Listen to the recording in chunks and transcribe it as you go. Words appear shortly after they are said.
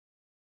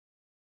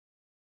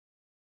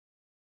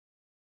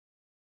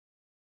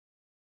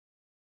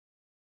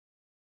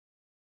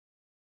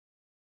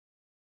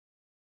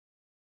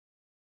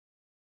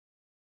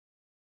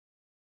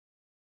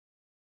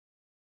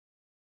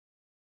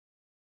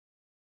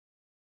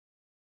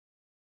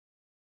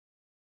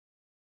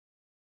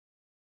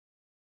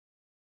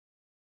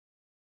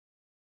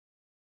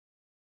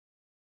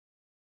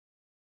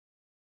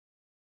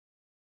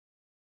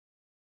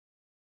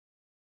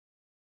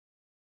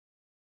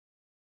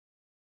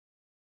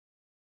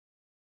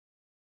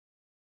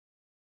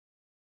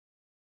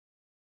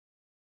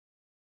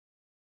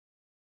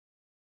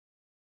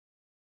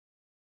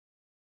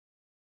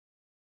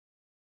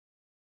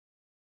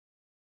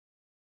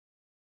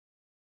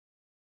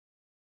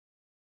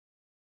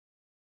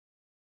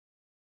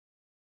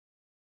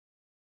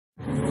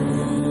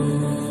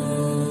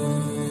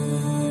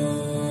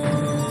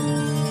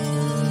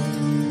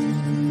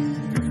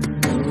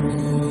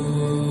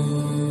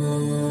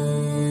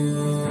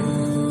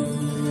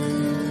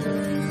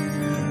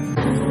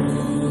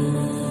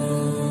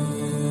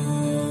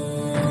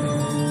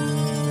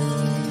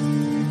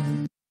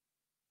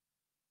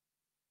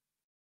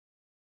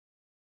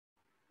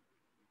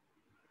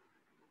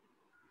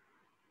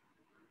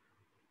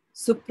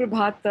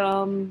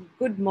Suprabhatam,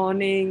 good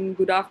morning,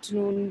 good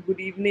afternoon,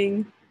 good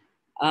evening.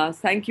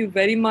 Thank you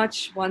very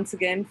much once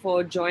again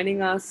for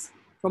joining us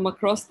from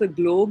across the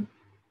globe.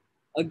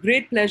 A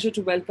great pleasure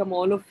to welcome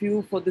all of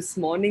you for this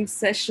morning's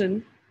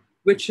session,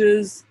 which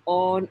is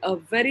on a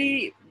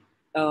very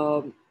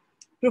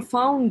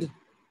profound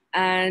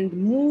and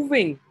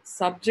moving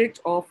subject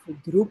of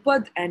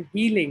Dhrupad and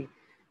healing.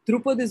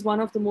 Dhrupad is one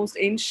of the most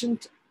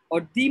ancient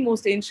or the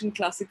most ancient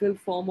classical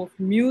form of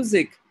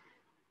music,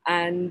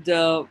 and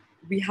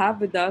we have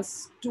with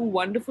us two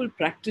wonderful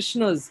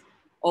practitioners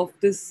of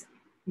this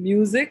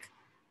music.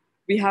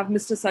 We have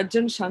Mr.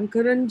 Sajan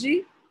Sankaran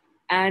ji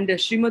and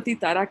Srimati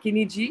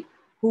Tarakini ji,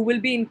 who will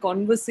be in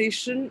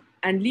conversation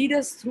and lead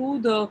us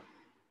through the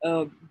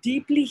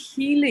deeply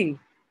healing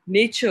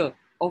nature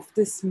of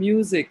this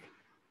music.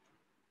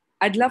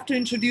 I'd love to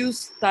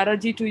introduce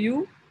Taraji to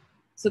you.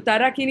 So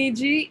Tarakini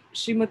ji,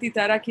 Srimati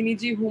Tarakini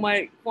ji, whom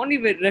I fondly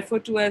refer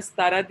to as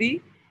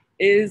Taradi,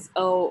 is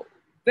a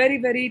very,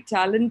 very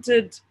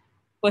talented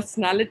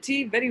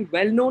personality, very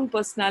well-known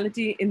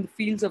personality in the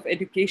fields of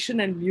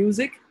education and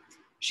music.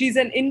 She's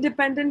an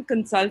independent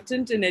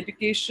consultant in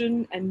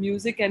education and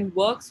music and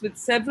works with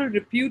several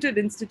reputed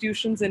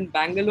institutions in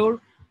Bangalore,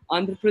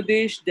 Andhra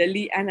Pradesh,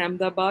 Delhi, and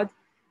Ahmedabad,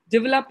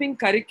 developing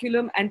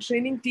curriculum and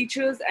training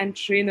teachers and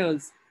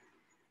trainers.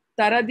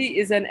 Taradi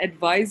is an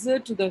advisor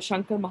to the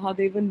Shankar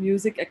Mahadevan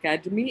Music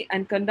Academy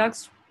and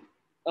conducts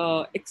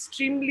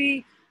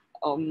extremely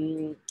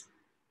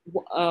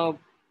uh,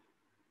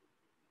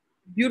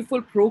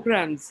 beautiful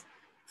programs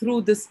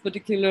through this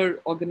particular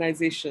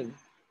organization.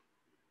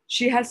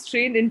 She has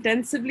trained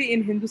intensively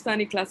in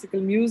Hindustani classical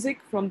music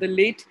from the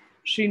late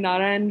Sri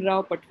Narayan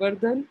Rao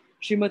Patwardhan,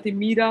 Srimati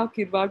Meera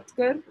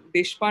Kirvatkar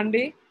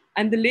Deshpande,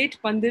 and the late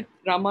Pandit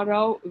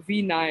Ramarao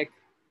V. Nayak.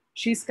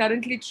 She is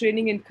currently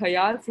training in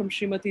Khayal from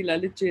Srimati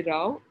Lalit J.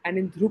 Rao and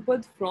in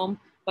Dhrupad from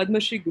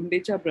Padma Shri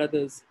Gundecha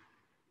Brothers.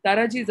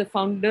 Taraji is a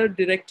founder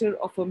director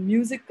of a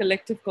music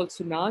collective called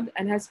Sunad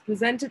and has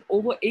presented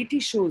over 80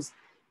 shows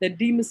that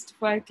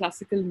demystify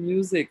classical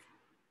music.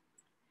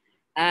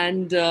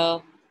 And uh,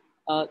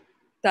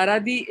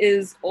 Taradi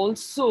is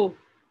also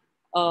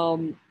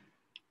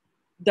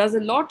does a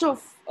lot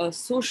of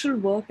social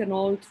work and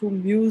all through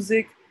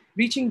music,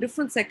 reaching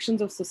different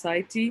sections of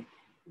society,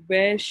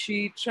 where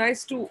she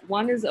tries to,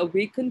 one is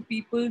awaken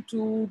people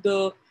to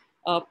the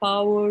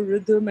power,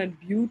 rhythm, and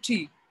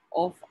beauty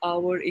of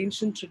our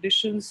ancient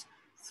traditions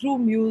through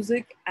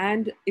music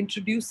and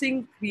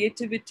introducing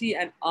creativity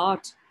and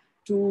art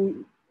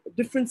to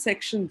different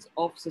sections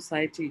of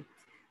society.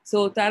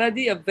 So,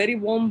 Taradi, a very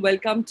warm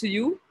welcome to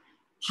you.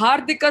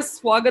 Hardika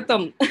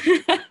Swagatam.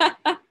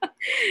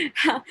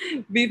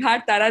 We've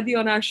had Taradi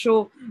on our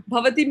show.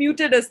 Bhavati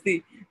muted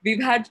asti.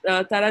 We've had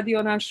Taradi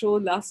on our show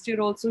last year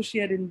also. She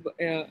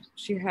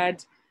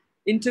had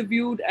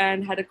interviewed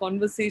and had a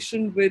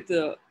conversation with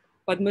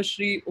Padma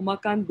Shri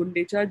Umakant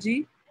Gundecha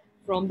ji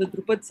from the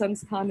Dhrupad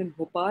Sansthan in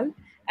Bhopal.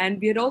 And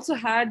we had also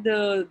had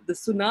the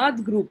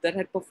Sunad group that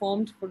had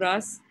performed for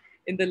us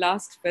in the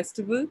last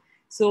festival.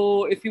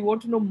 So if you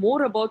want to know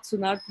more about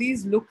Sunad,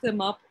 please look them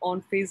up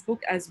on Facebook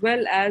as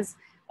well as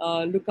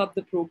look up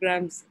the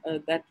programs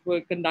that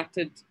were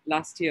conducted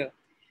last year.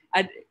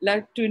 I'd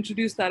like to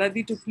introduce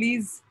Taradi to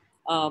please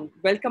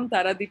welcome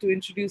Taradi to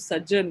introduce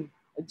Sajan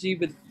ji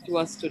to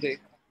us today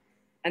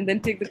and then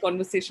take the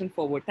conversation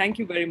forward. Thank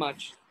you very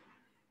much.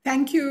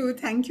 Thank you,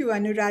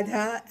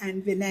 Anuradha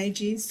and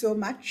Vinayji, so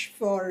much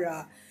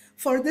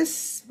for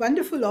this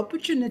wonderful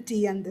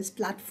opportunity and this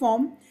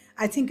platform.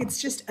 I think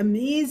it's just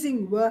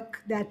amazing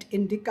work that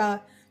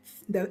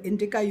the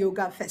Indica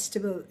Yoga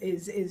Festival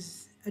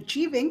is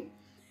achieving.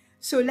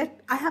 So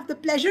I have the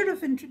pleasure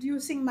of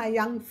introducing my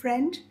young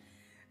friend,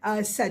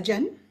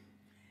 Sajan.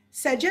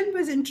 Sajan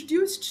was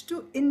introduced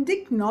to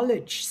Indic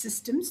knowledge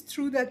systems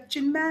through the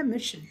Chinmaya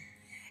mission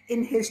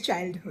in his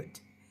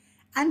childhood.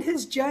 And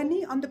his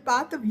journey on the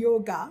path of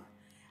yoga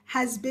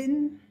has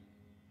been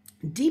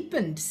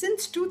deepened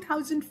since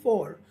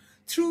 2004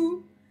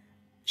 through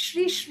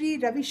Sri Sri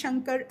Ravi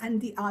Shankar and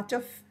the Art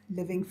of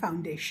Living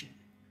Foundation.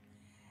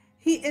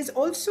 He is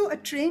also a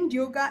trained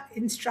yoga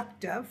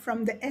instructor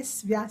from the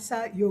S.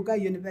 Vyasa Yoga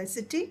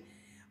University.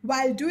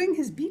 While doing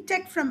his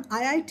BTech from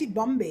IIT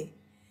Bombay,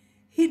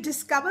 he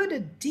discovered a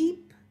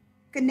deep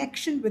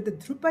connection with the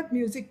Dhrupad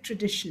music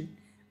tradition,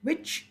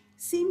 which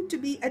seemed to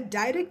be a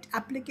direct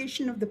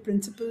application of the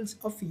principles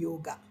of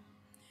yoga.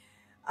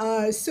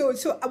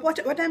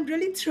 What I'm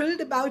really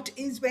thrilled about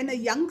is when a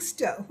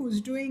youngster who's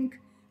doing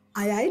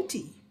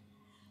IIT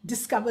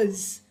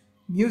discovers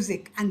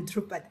music and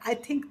Dhrupad. I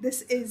think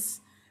this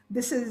is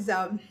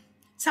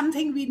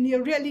something we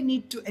really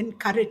need to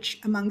encourage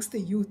amongst the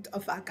youth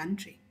of our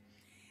country.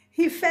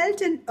 He felt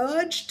an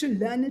urge to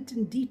learn it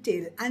in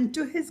detail, and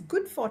to his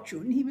good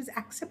fortune, he was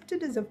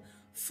accepted as a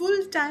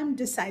full-time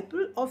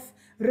disciple of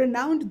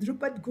renowned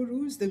Dhrupad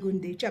gurus, the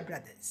Gundecha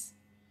brothers.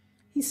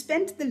 He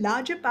spent the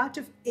larger part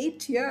of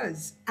 8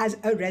 years as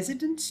a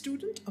resident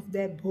student of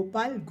their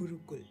Bhopal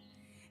Gurukul.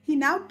 He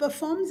now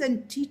performs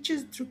and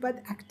teaches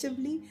Dhrupad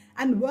actively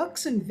and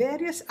works on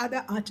various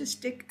other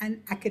artistic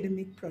and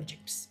academic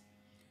projects.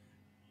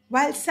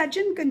 While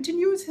Sajan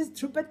continues his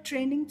Dhrupad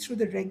training through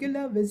the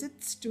regular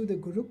visits to the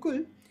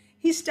Gurukul,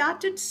 he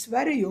started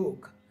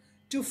Swarayog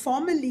to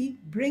formally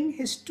bring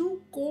his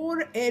two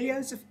core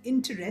areas of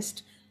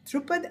interest,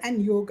 Dhrupad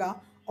and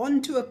yoga,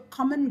 onto a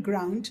common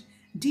ground,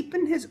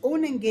 deepen his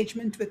own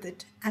engagement with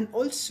it, and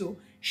also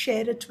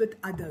share it with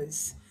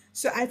others.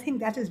 So I think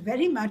that is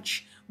very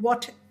much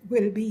what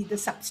will be the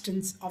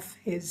substance of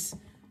his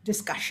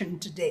discussion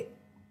today.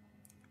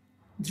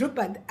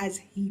 Dhrupad as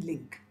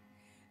healing.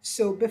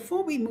 So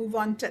before we move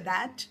on to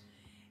that,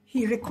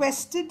 he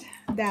requested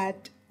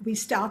that we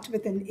start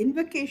with an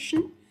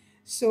invocation.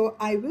 So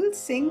I will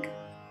sing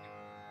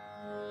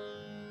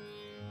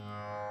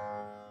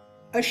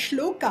a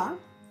shloka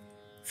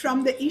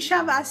from the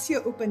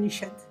Ishavasya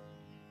Upanishad,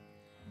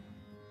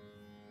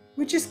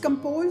 which is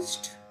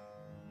composed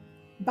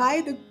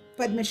by the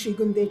Padma Shri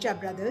Gundecha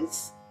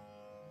brothers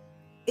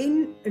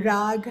in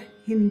Rag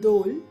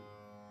Hindol,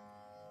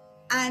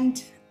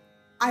 and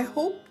I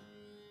hope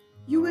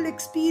you will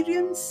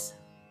experience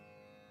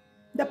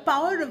the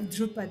power of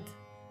Dhrupad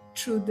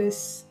through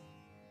this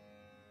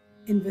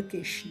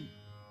invocation.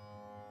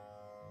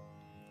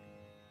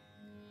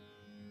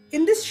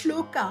 In this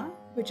shloka,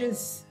 which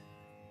is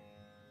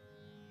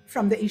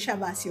from the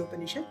Ishavasya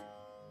Upanishad,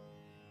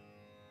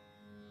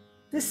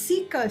 the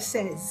seeker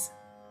says,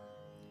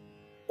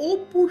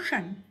 O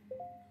Pushan,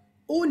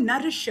 O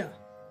nourisher,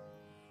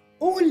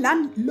 O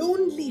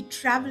lonely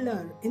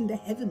traveler in the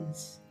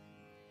heavens,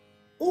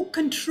 O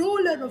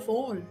controller of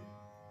all,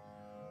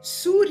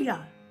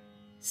 Surya,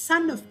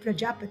 son of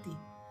Prajapati,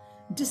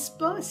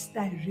 disperse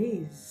thy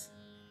rays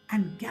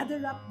and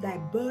gather up thy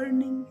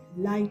burning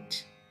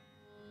light.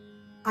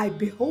 I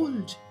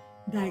behold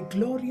thy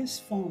glorious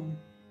form,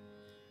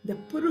 the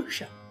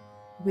Purusha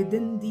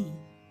within thee.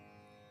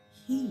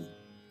 He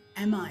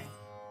am I.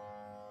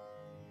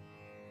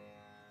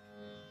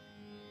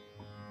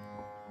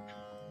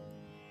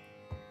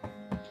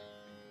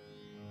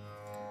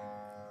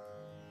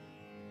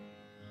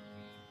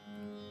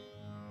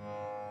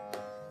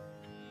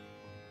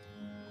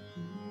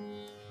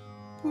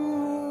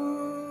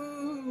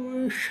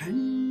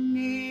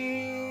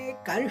 Pushane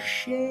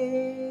karshe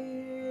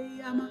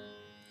yama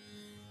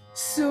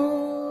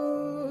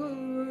Surya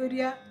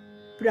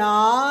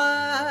Prajapatya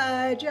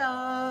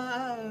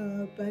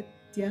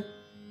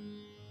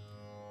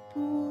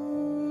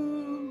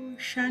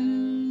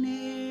Pushane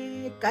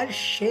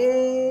karshe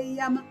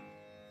yama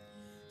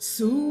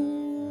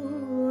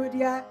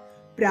Surya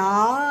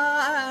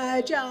Prajapatya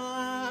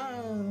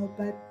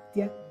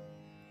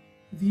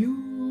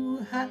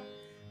Vyuha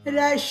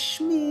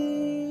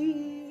Rashmin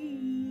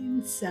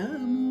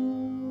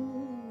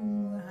Samuha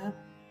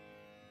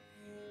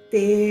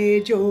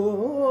Tejo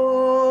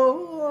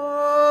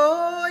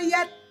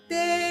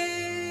Yatte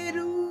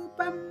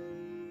Rupam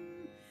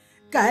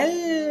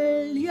Kalyanatamam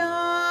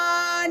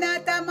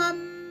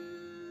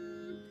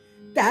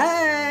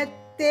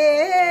Tatte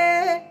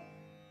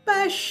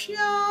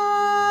Pashyami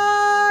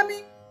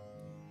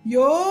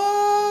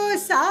Yosavasau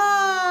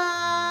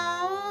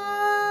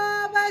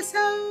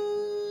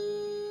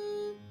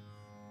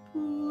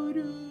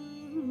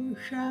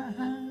Purusha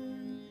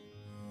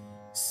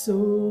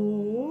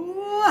Soham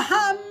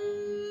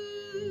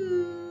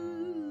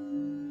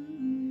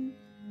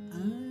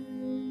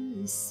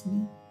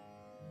Asmi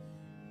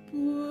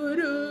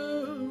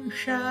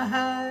Purusha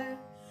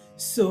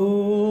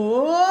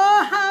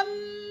Soham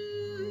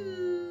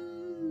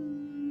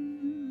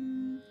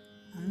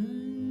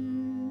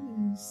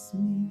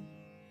Asmi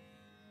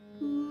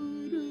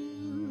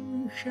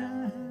Purusha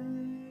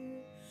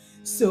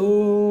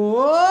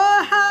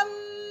Soham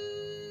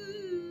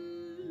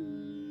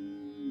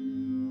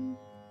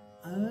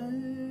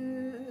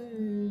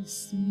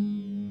Asmi.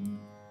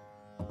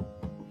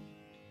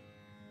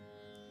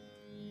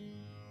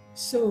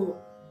 So,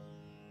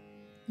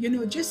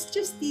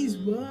 just these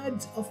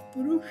words of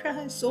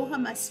Purusha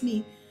Soham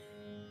Asmi,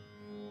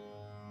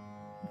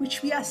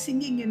 which we are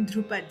singing in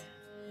Dhrupad,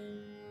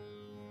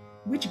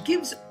 which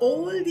gives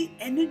all the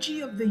energy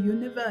of the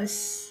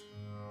universe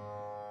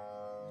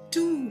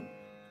to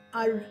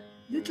our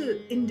little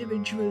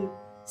individual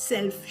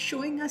self,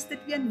 showing us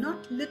that we are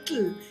not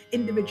little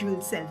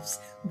individual selves.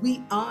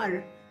 We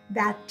are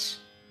that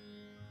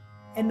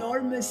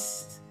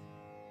enormous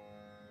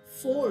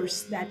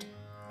force that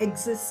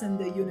exists in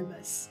the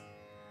universe.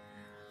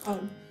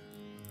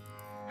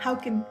 How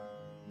can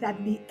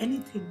that be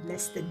anything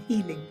less than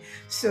healing?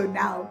 So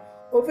now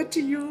over to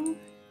you,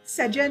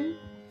 Sajan,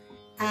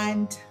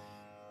 and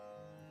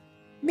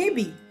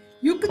maybe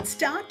you could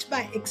start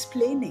by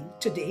explaining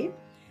today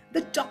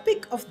the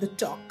topic of the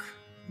talk,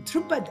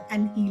 Dhrupad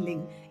and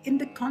healing, in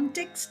the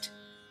context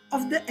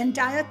of the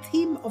entire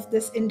theme of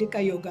this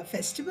Indica Yoga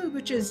Festival,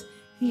 which is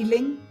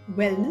healing,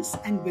 wellness,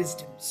 and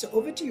wisdom. So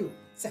over to you,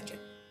 Sajan.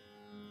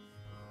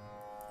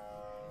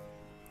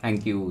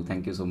 Thank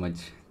you so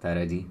much,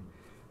 Taraji.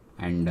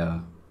 And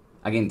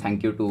again,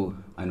 thank you to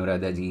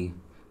Anuradha ji,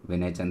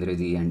 Vinay Chandra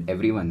ji, and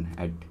everyone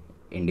at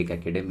Indic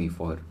Academy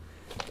for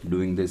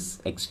doing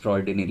this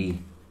extraordinary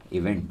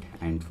event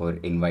and for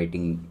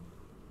inviting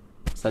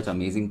such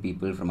amazing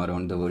people from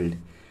around the world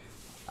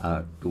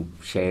to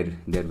share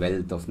their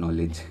wealth of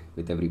knowledge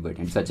with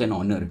everybody. And such an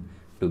honor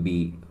to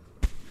be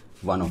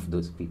one of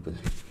those people.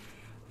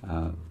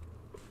 Uh,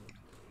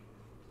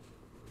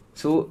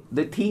 So,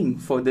 the theme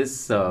for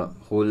this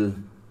whole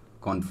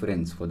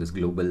conference, for this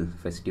global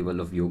festival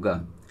of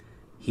yoga,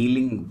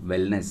 healing,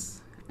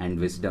 wellness, and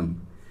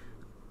wisdom,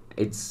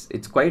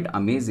 it's quite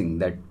amazing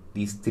that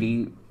these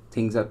three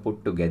things are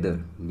put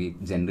together. We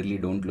generally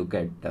don't look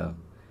at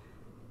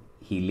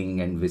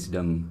healing and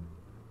wisdom,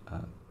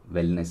 uh,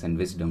 wellness and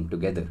wisdom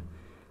together.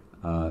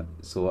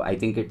 So I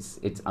think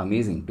it's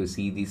amazing to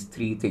see these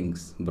three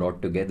things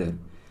brought together,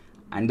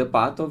 and the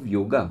path of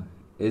yoga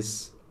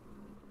is,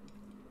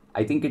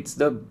 I think it's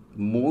the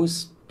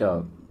most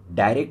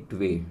direct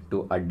way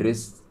to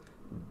address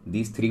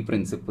these three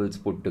principles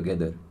put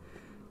together.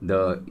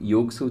 The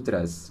Yoga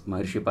Sutras,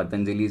 Maharshi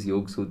Patanjali's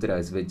Yoga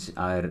Sutras, which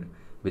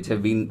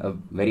have been a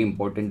very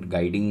important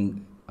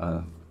guiding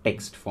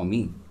text for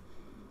me.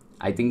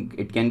 I think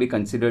it can be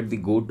considered the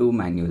go-to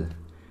manual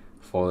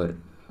for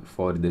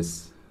for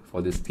this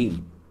for this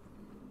theme.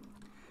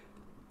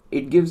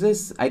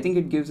 I think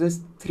it gives us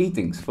three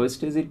things.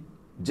 First is, it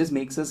just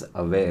makes us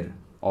aware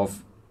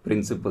of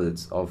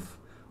principles of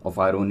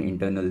our own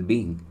internal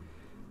being,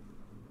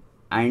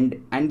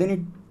 and then it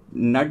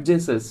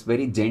nudges us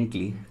very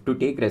gently to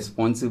take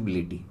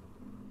responsibility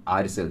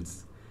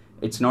ourselves.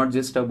 It's not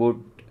just about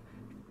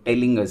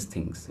telling us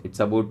things, it's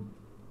about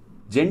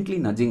gently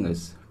nudging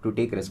us to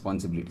take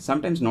responsibility,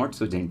 sometimes not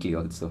so gently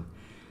also.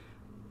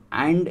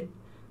 And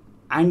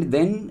and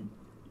then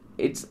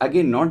it's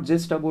again not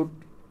just about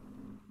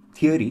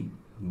theory,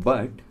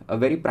 but a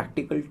very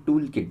practical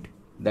toolkit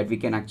that we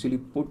can actually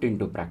put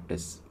into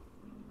practice,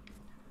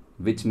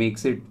 which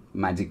makes it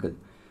magical.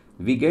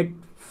 We get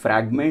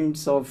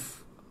fragments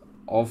of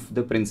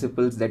the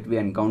principles that we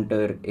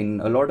encounter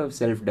in a lot of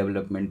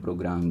self-development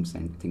programs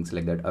and things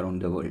like that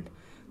around the world,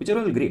 which are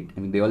all great. I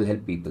mean, they all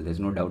help people. There's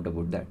no doubt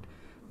about that.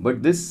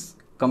 But this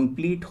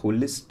complete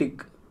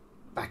holistic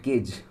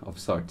package of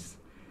sorts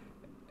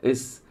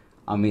is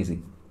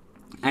amazing.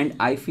 And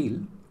I feel,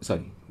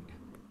 sorry,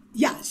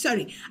 Yeah,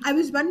 sorry. I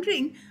was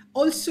wondering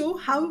also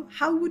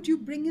how would you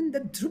bring in the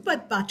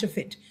Dhrupad part of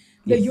it?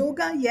 The yes.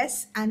 yoga,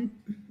 yes, and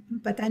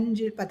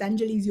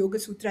Patanjali's Yoga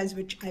Sutras,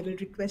 which I will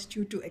request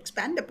you to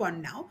expand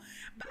upon now.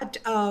 But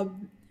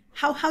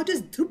how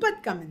does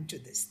Dhrupad come into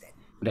this then?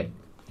 Right.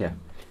 Yeah.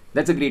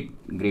 That's a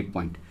great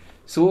point.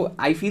 So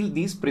I feel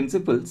these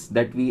principles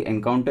that we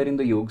encounter in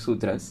the Yoga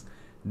Sutras,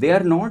 they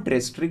are not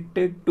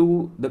restricted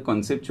to the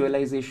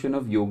conceptualization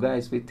of yoga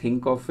as we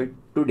think of it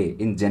today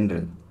in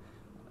general.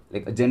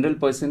 Like a general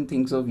person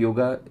thinks of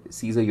yoga,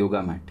 sees a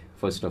yoga mat,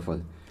 first of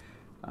all.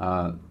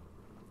 Uh,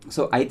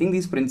 so I think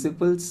these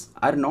principles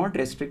are not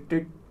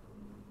restricted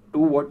to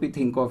what we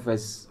think of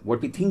as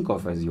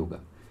yoga.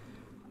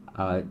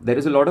 There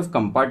is a lot of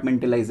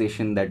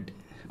compartmentalization that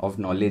of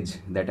knowledge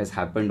that has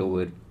happened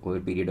over a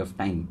period of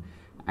time,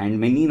 and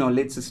many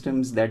knowledge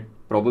systems that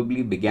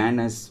probably began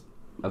as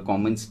a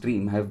common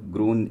stream have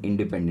grown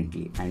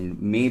independently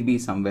and maybe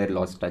somewhere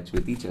lost touch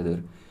with each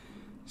other.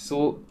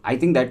 So I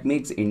think that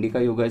makes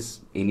Indica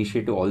Yoga's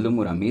initiative all the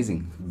more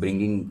amazing,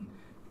 bringing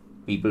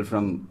people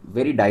from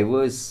very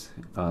diverse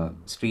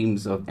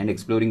streams of and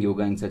exploring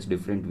yoga in such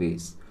different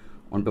ways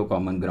onto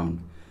common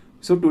ground.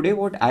 So today,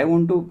 what I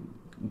want to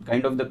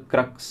kind of the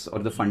crux or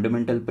the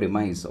fundamental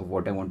premise of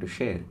what I want to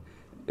share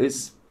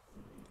is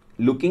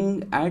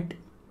looking at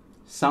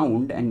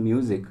sound and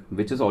music,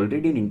 which is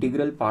already an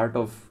integral part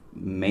of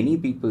many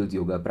people's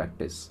yoga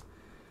practice.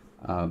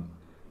 Uh,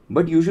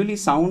 but usually,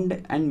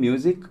 sound and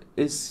music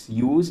is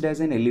used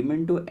as an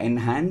element to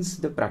enhance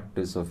the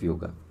practice of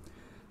yoga.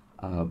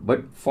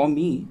 But for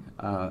me,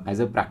 as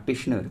a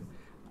practitioner,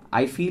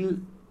 I feel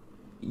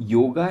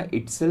yoga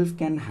itself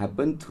can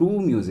happen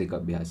through music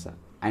abhyasa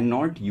and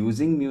not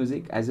using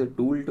music as a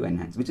tool to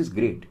enhance, which is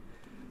great.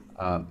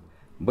 Uh,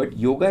 but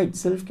yoga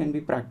itself can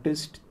be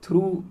practiced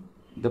through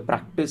the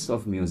practice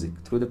of music,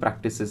 through the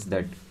practices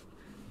that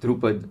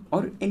Dhrupad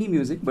or any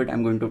music, but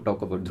I'm going to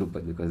talk about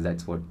Dhrupad because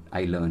that's what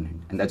I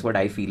learn and that's what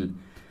I feel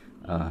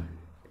uh,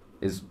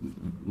 is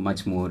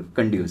much more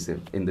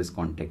conducive in this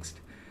context.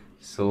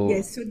 So,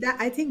 Yes, so that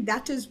I think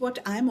that is what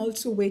I'm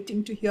also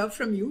waiting to hear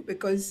from you,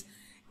 because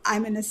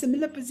I'm in a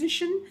similar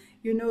position.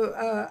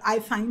 I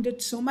find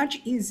it so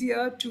much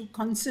easier to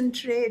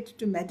concentrate,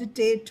 to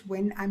meditate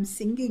when I'm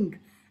singing,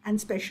 and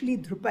especially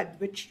Dhrupad,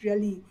 which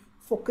really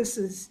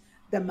focuses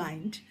the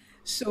mind.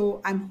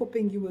 So I'm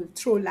hoping you will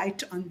throw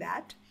light on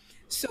that.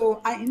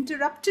 So I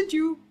interrupted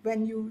you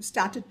when you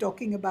started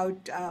talking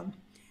about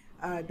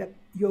the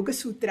Yoga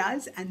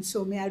Sutras, and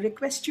so may I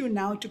request you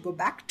now to go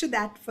back to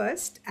that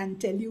first and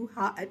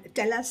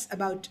tell us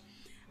about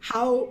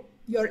how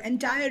your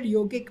entire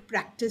yogic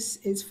practice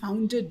is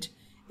founded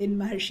in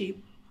Maharshi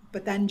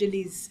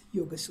Patanjali's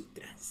Yoga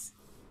Sutras.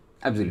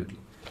 Absolutely.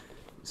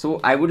 So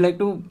I would like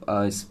to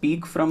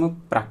speak from a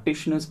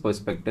practitioner's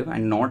perspective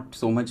and not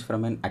so much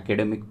from an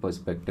academic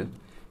perspective,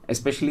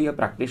 especially a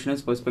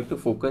practitioner's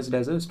perspective focused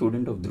as a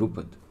student of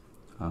Dhrupad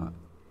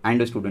and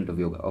a student of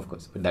yoga, of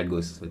course, but that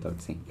goes without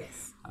saying.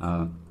 Yes.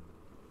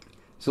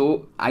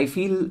 So I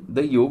feel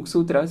the Yoga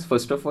Sutras,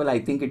 first of all, I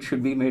think it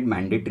should be made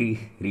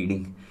mandatory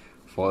reading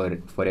for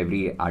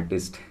every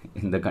artist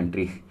in the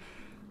country.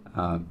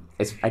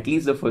 At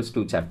least the first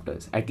 2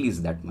 chapters, at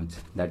least that much,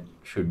 that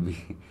should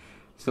be.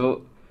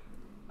 So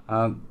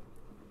I'll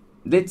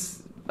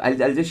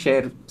just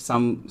share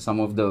some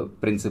of the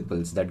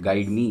principles that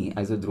guide me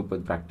as a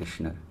Dhrupad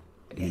practitioner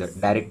in the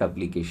direct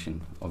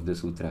application of the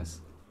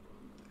sutras.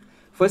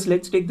 First,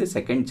 let's take the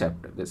second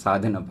chapter, the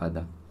Sadhana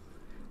Pada.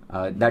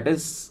 That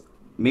is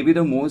maybe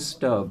the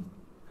most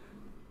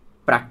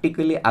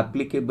practically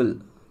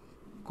applicable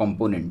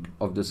component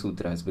of the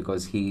sutras,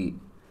 because he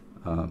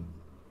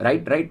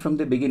right from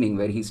the beginning,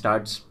 where he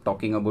starts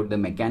talking about the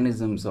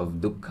mechanisms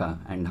of dukkha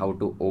and how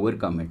to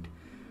overcome it.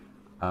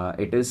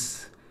 It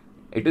is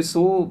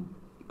so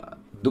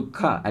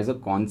dukkha as a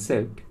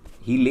concept,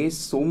 he lays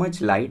so much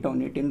light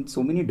on it in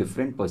so many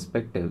different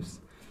perspectives,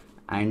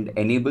 and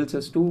enables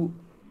us to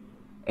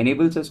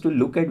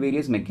look at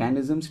various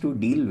mechanisms to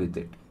deal with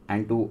it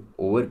and to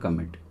overcome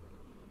it.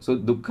 So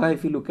dukkha,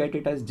 if you look at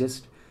it as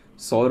just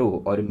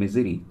sorrow or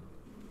misery,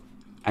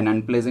 an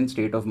unpleasant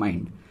state of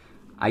mind,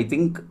 I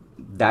think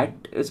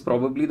that is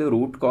probably the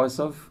root cause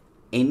of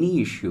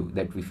any issue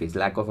that we face.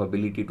 Lack of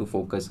ability to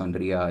focus on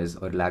riyas,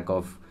 or lack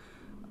of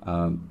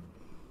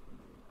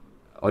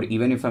or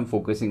even if I'm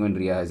focusing on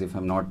riyas, if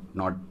I'm not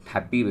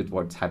happy with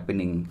what's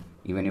happening,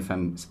 even if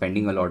I'm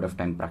spending a lot of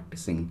time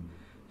practicing.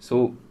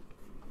 So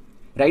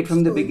right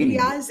from the beginning.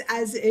 Riyaz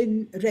as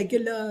in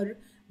regular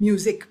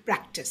music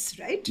practice,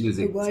 right?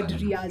 Music, the word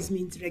sadhana, riyaz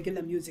means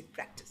regular music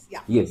practice.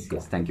 Yeah. Yes,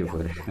 thank you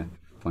for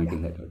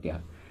pointing that out.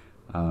 Yeah.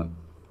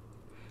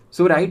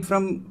 So right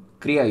from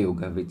Kriya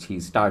Yoga, which he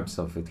starts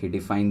off with, he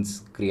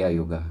defines Kriya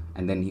Yoga,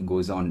 and then he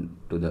goes on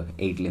to the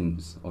 8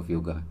 limbs of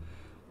yoga.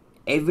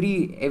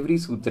 Every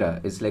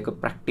sutra is like a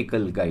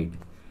practical guide.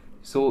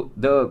 So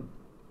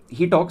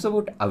he talks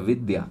about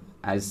avidya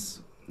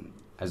as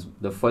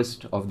the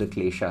first of the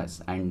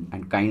kleshas,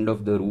 and kind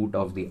of the root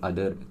of the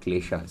other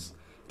kleshas.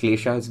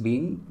 Kleshas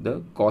being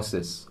the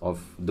causes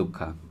of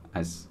dukkha,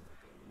 as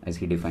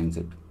he defines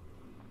it.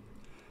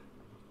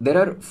 There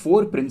are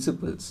 4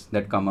 principles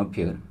that come up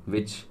here,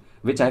 which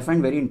I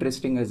find very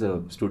interesting as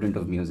a student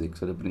of music.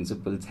 So the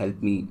principles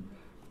help me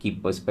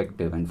keep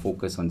perspective and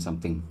focus on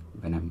something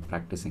when I'm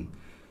practicing.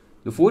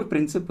 The 4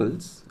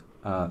 principles,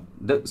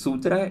 the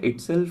sutra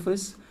itself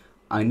is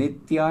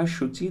Anitya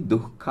Shuchi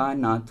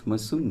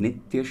Dukkhanatmasu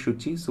Nitya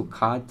Shuchi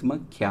Sukhatma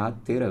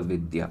Khyatera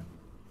Vidya.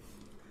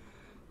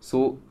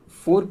 So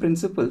 4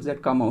 principles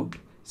that come out,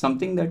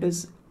 something that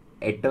is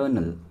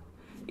eternal.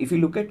 If you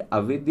look at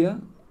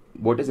avidya,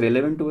 what is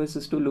relevant to us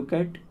is to look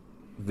at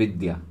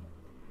vidya.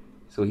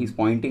 So he's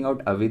pointing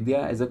out avidya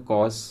as a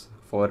cause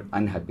for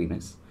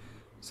unhappiness.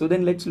 So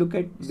then let's look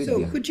at vidya.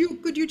 So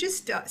could you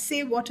just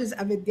say what is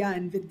avidya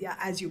and vidya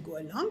as you go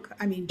along?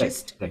 I mean,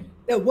 just Right.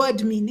 the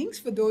word meanings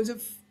for those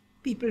of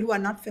people who are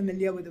not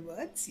familiar with the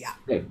words. Yeah.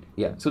 Right.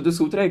 Yeah. So the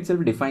sutra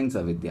itself defines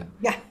avidya.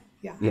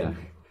 Yeah.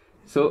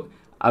 So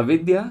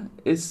avidya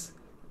is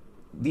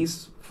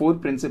these 4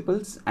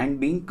 principles and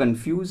being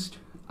confused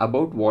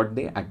about what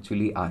they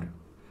actually are.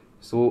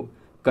 So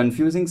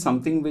confusing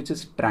something which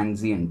is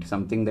transient,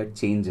 something that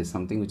changes,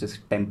 something which is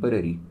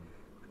temporary,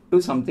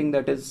 to something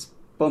that is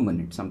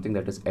permanent, something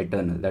that is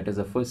eternal. That is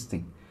the first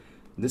thing.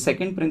 The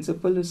second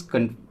principle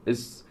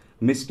is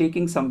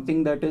mistaking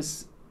something that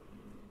is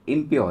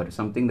impure,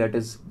 something that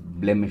is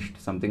blemished,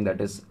 something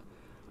that is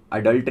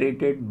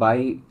adulterated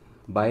by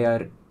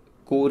our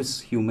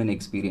coarse human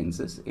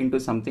experiences, into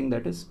something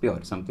that is pure,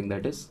 something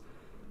that is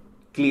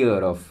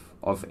clear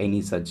of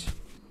any such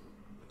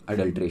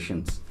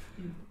adulterations.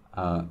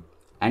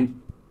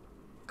 And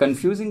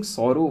confusing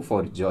sorrow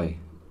for joy,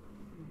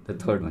 the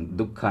third one,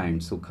 dukkha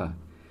and sukha.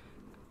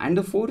 And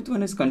the fourth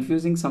one is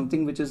confusing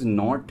something which is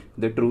not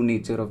the true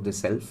nature of the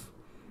self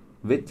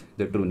with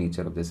the true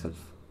nature of the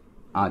self,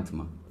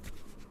 Atma.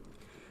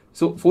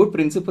 So 4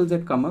 principles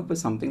that come up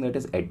is something that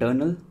is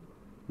eternal,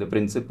 the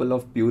principle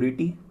of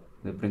purity,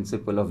 the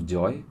principle of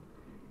joy,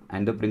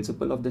 and the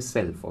principle of the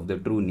self, of the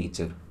true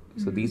nature.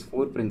 So these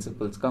 4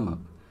 principles come up.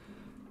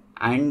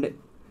 And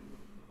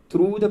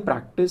through the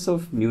practice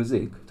of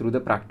music, through the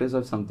practice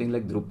of something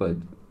like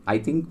Dhrupad, I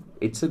think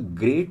it's a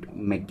great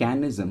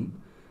mechanism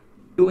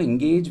to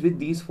engage with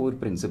these 4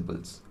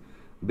 principles.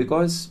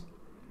 Because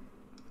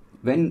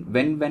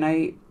when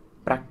I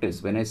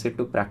practice, when I sit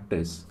to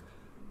practice,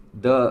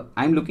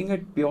 I'm looking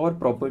at pure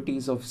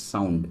properties of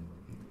sound.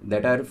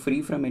 that are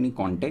free from any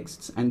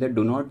contexts and that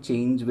do not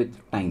change with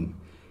time.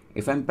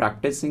 If I'm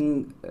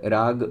practicing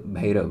Rag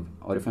Bhairav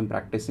or if I'm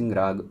practicing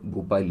Rag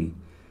Bhupali,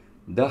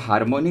 the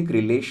harmonic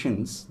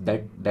relations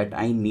that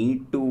I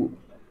need to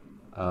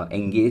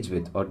engage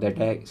with or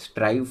that I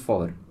strive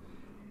for,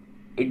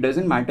 it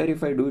doesn't matter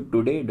if I do it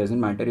today, it doesn't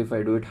matter if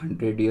I do it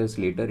 100 years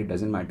later, it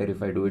doesn't matter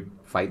if I do it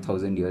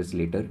 5,000 years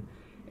later.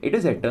 It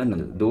is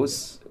eternal.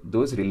 Those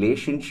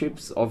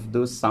relationships of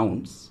those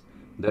sounds,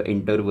 the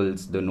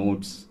intervals, the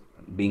notes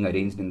being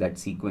arranged in that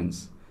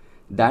sequence,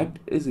 that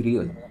is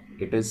real.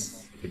 It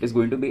is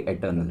going to be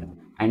eternal.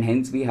 And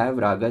hence we have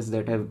ragas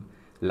that have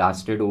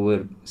lasted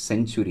over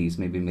centuries,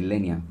 maybe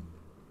millennia.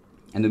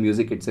 And the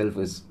music itself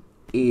is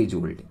age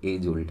old,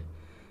 age old.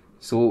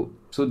 So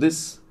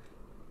this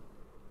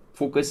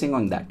focusing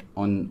on that,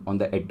 on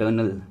the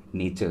eternal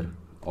nature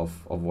of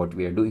what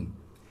we are doing.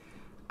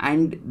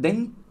 And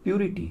then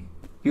purity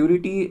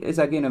is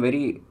again a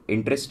very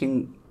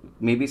interesting,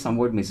 maybe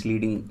somewhat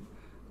misleading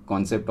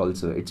concept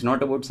also. It's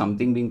not about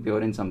something being pure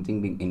and something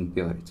being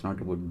impure. It's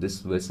not about this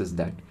versus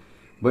that,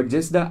 but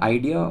just the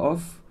idea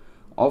of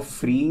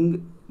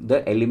freeing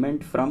the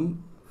element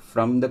from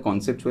the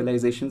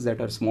conceptualizations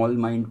that our small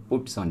mind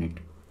puts on it.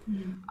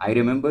 I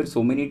remember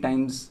so many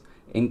times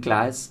in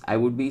class, I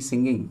would be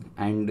singing,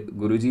 and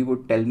Guruji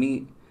would tell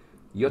me,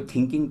 "You're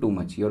thinking too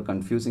much, you're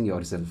confusing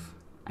yourself,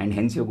 and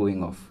hence you're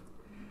going off."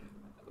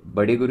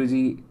 Bade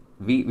Guruji,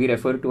 we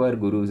refer to our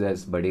gurus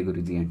as Bade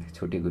Guruji and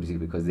Chote Guruji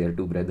because they are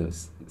two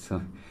brothers.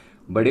 So,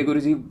 Bade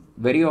Guruji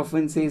very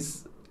often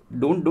says,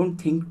 don't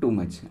think too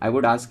much. I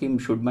would ask him,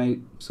 should my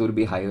sur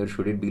be higher,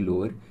 should it be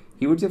lower?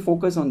 He would say,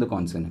 focus on the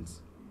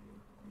consonants.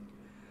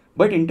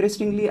 But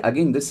interestingly,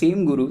 again, the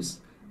same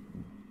gurus,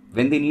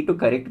 when they need to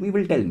correct me,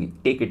 will tell me,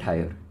 take it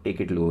higher, take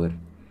it lower.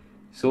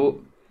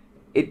 So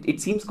it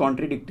seems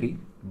contradictory,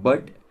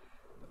 but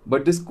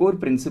this core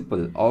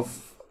principle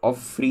of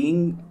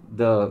freeing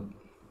the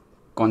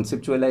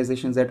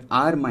conceptualizations that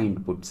our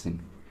mind puts in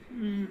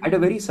at a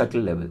very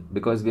subtle level,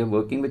 because we are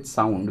working with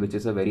sound, which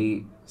is a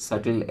very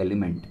subtle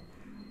element.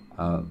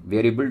 We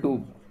are able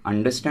to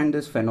understand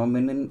this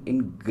phenomenon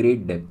in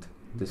great depth,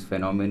 this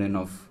phenomenon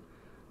of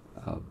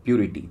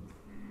purity.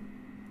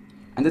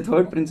 And the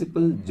third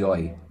principle,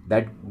 joy,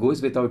 that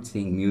goes without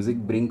saying. Music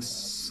brings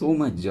so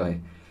much joy.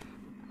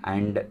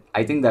 And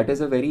I think that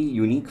is a very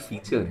unique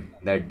feature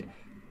that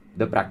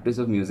the practice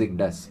of music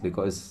does,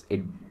 because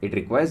it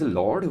requires a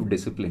lot of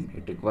discipline.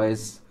 It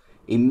requires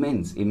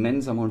immense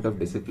amount of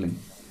discipline.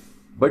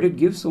 But it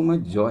gives so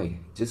much joy.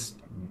 Just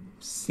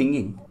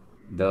singing,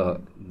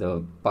 the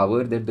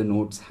power that the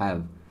notes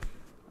have,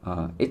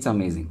 it's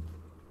amazing.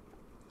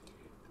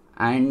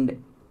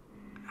 And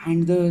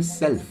the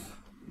self,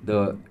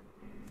 the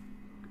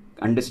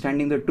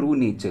understanding the true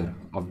nature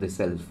of the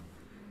self.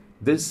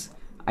 This,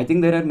 I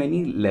think there are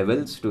many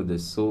levels to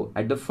this. So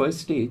at the first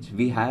stage,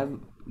 we have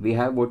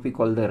what we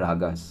call the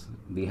ragas.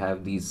 We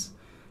have these.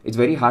 It's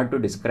very hard to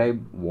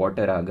describe what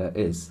a raga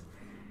is.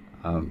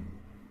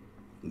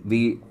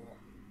 We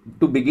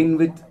To begin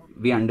with,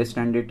 we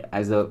understand it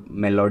as a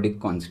melodic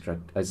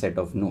construct, a set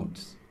of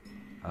notes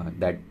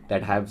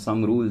that have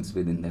some rules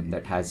within them,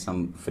 that has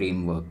some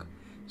framework.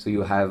 So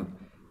you have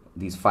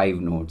these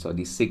 5 notes or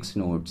these 6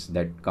 notes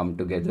that come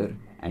together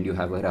and you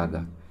have a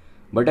raga.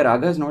 But a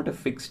raga is not a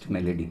fixed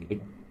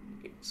melody.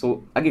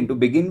 So again, to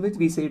begin with,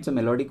 we say it's a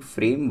melodic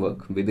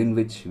framework within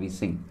which we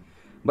sing.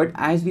 But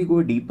as we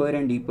go deeper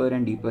and deeper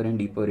and deeper and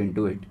deeper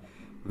into it,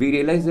 we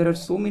realize there are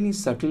so many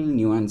subtle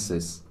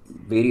nuances.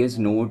 Various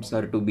notes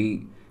are to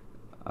be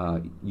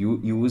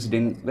used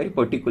in very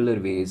particular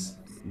ways.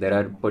 There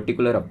are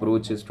particular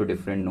approaches to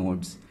different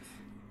notes.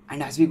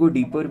 And as we go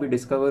deeper, we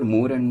discover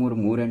more and more,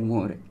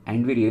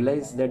 and we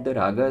realize that the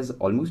raga is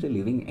almost a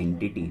living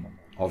entity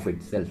of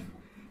itself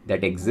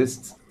that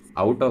exists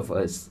out of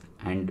us.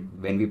 And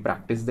when we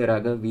practice the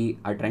raga, we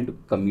are trying to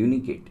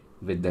communicate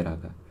with the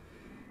raga.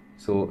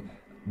 So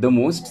the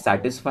most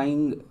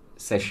satisfying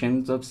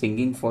sessions of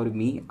singing for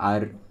me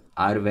are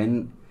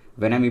when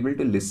I'm able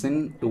to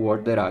listen to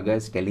what the raga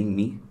is telling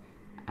me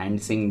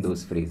and sing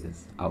those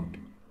phrases out.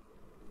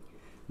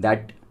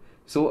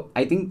 So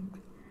I think,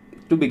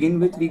 to begin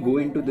with, we go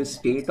into this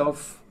state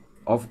of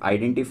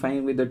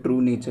identifying with the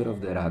true nature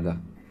of the raga.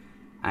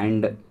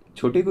 And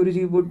Chote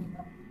Guruji would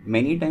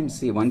many times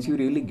say, once you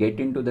really get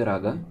into the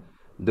raga,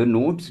 the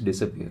notes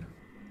disappear.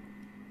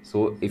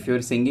 So if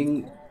you're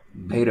singing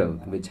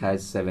Bhairav, which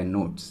has 7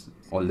 notes,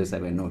 all the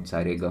 7 notes,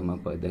 Are, Ga, Ma,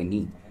 Pa, Da,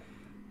 Ni,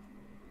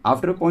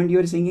 after a point you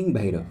are singing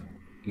Bhairav.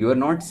 You are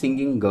not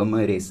singing Ga, Ma,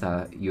 Re,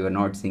 Sa, you are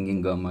not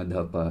singing Ga, Ma,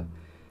 Dha, Pa.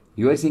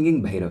 You are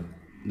singing Bhairav.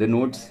 The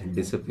notes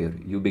disappear.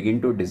 You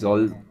begin to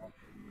dissolve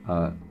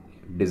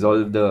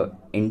the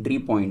entry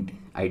point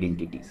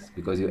identities,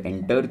 because you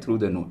enter through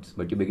the notes,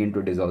 but you begin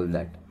to dissolve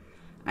that.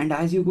 And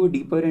as you go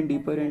deeper and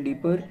deeper and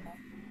deeper,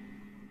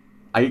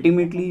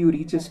 ultimately you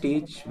reach a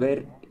stage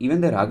where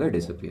even the raga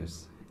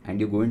disappears and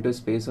you go into a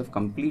space of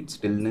complete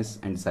stillness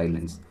and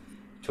silence.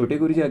 Chote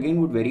Guruji again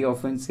would very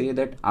often say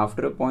that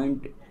after a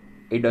point,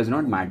 it does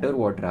not matter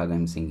what raga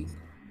I'm singing.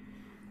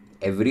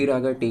 Every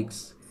raga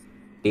takes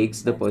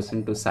takes the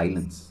person to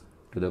silence,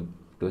 to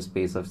a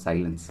space of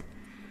silence.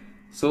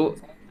 So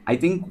I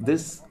think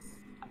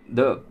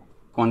the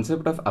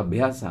concept of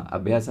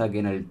abhyasa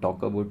again I'll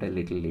talk about a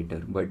little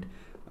later, but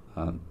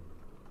uh,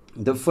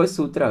 the first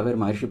sutra where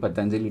Maharshi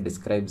Patanjali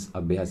describes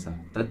abhyasa,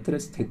 tatra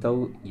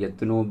sthitau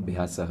yatno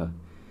bhyasaha.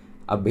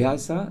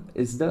 Abhyasa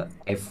is the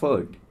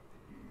effort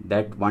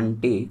that one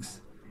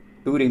takes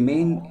to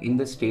remain in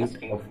the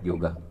state of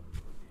yoga.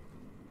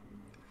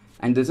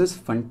 And this is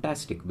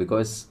fantastic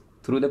because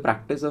through the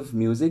practice of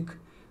music,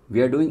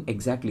 we are doing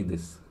exactly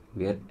this.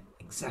 We are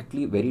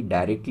exactly very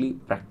directly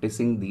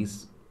practicing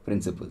these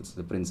principles,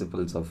 the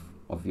principles of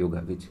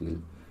yoga, which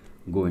we'll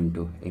go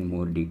into in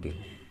more detail.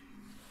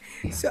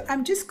 Yeah. So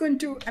I'm just going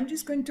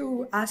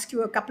to ask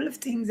you a couple of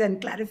things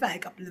and clarify a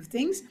couple of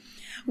things.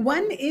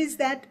 One is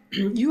that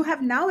you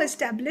have now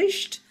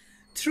established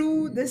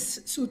through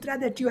this sutra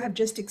that you have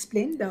just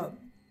explained, the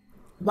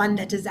one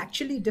that is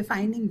actually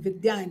defining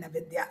vidya and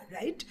avidya,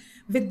 right?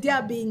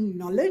 Vidya being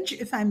knowledge,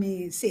 if I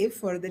may say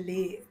for the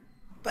lay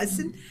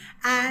person,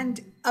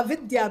 and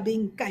avidya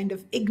being kind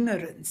of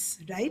ignorance,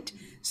 right?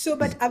 So,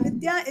 but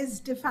avidya is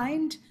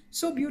defined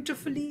so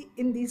beautifully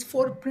in these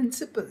four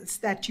principles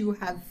that you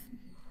have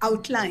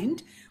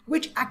outlined,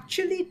 which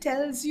actually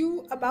tells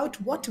you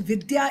about what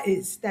vidya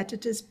is, that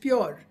it is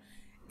pure,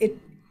 it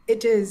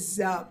it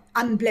is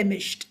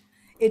unblemished,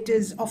 it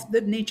is of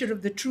the nature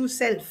of the true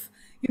self.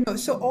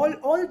 So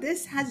all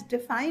this has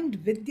defined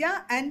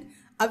vidya, and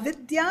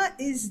avidya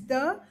is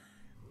the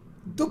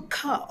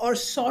dukkha or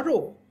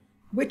sorrow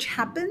which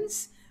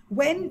happens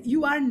when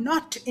you are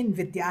not in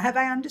vidya. Have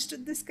I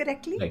understood this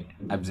correctly? Right.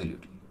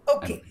 Absolutely.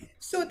 Okay.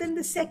 So then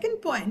the second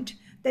point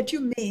that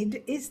you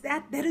made is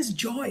that there is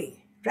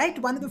joy, right?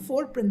 One of the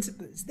four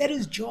principles, there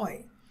is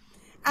joy.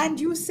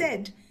 And you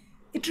said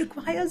it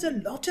requires a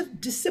lot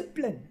of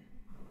discipline.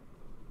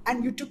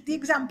 And you took the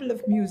example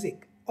of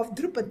music, of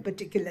Dhrupad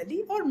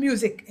particularly, or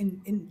music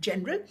in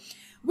general,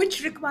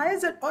 which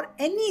requires, or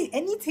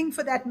anything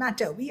for that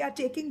matter. We are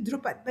taking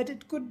Dhrupad, but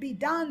it could be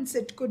dance,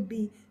 it could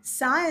be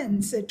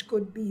science, it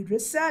could be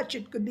research,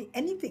 it could be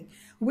anything.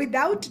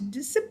 Without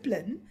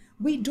discipline,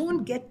 we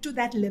don't get to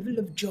that level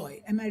of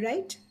joy. Am I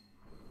right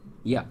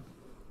Yeah.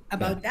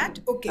 about Yeah. that?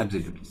 Okay.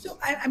 Absolutely. So,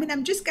 I mean,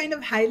 I'm just kind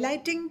of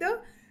highlighting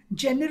the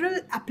general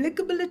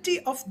applicability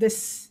of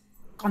this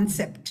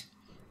concept,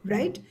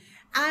 right?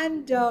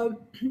 And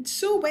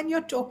so, when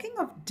you're talking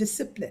of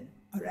discipline,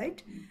 all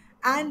right,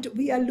 and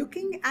we are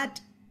looking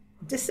at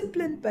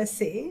discipline per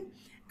se,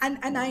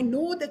 and I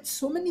know that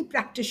so many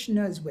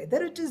practitioners,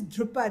 whether it is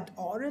Dhrupad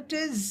or it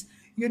is,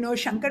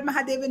 Shankar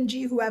Mahadevan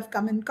ji, who I've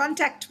come in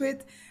contact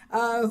with,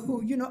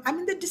 who, I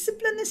mean, the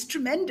discipline is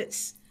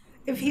tremendous.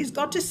 If he's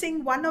got to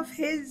sing one of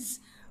his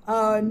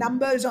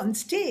numbers on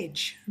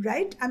stage,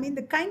 right? I mean,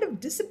 the kind of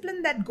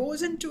discipline that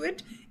goes into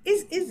it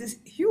is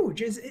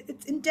huge.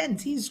 It's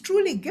intense. He's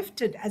truly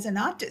gifted as an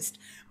artist.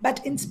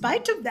 But in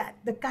spite of that,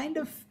 the kind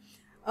of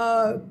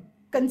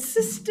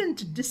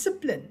consistent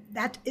discipline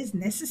that is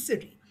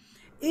necessary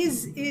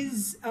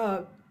is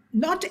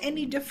not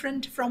any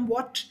different from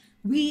what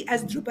we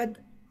as Dhrupad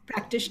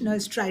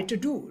practitioners try to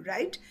do,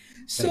 right?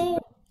 So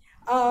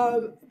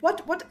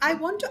what I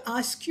want to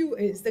ask you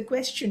is the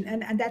question,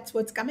 and that's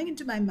what's coming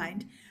into my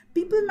mind.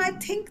 People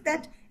might think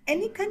that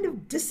any kind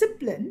of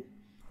discipline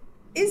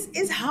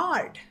is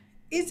hard,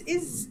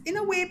 is in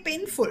a way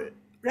painful,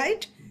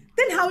 right?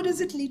 Then how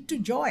does it lead to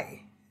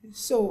joy?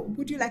 So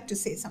would you like to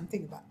say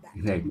something about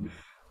that?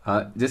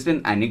 Right. Just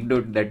an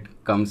anecdote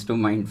that comes to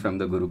mind from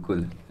the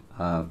Gurukul.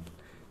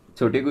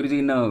 Chote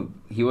Guruji,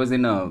 he was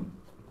in a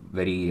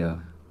very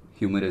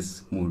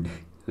humorous mood.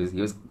 He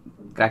was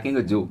cracking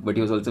a joke, but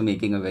he was also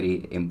making a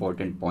very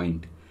important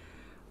point.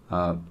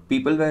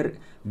 People were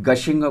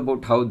gushing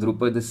about how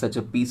Dhrupad is such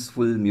a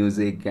peaceful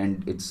music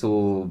and it's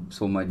so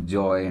much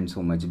joy and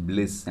so much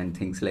bliss and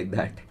things like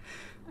that.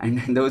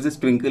 And there was this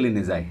twinkle in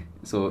his eye.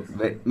 So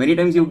many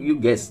times you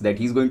guess that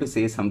he's going to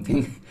say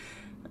something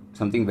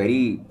something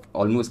very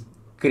almost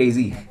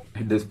crazy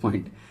at this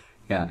point.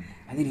 Yeah.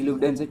 And then he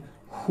looked and said,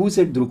 "Who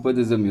said Dhrupad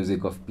is the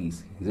music of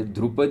peace?" He said,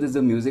 "Dhrupad is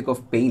the music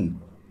of pain."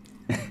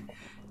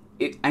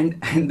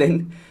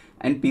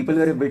 And people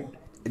were a bit,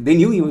 they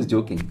knew he was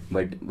joking,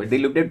 but they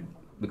looked at,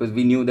 because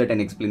we knew that an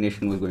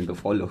explanation was going to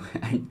follow.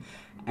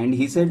 And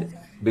he said,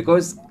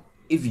 because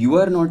if you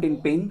are not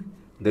in pain,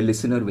 the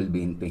listener will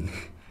be in pain.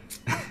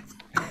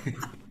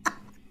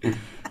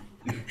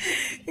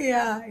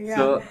 Yeah.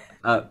 So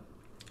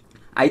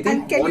I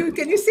think And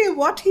can you say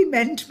what he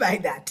meant by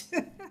that?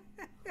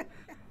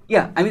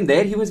 yeah, I mean,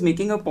 there he was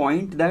making a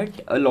point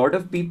that a lot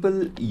of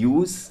people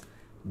use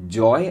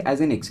joy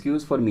as an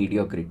excuse for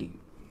mediocrity.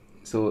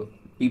 So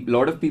a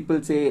lot of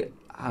people say,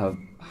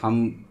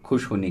 हम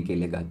खुश होने के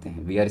लिए गाते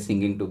हैं, we are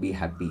singing to be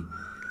happy,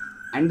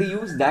 and they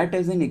use that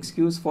as an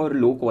excuse for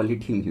low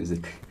quality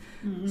music.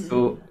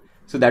 So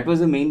that was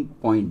the main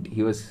point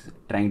he was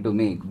trying to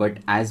make. But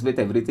as with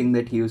everything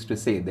that he used to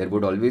say, there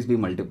would always be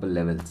multiple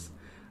levels.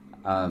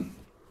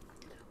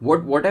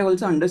 What I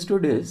also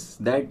understood is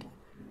that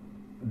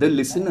the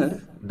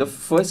listener, the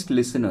first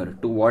listener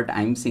to what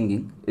I'm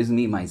singing is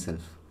me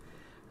myself.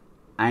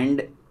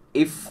 And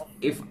if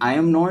I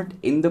am not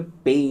in the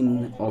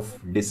pain of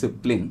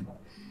discipline,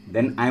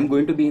 then I'm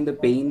going to be in the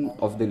pain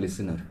of the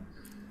listener.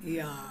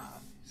 Yeah.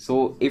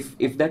 So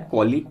if that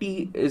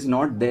quality is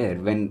not there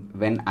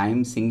when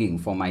I'm singing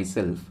for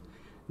myself,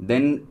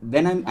 then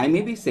I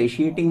may be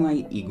satiating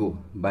my ego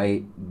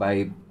by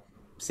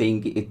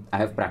saying it, I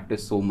have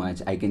practiced so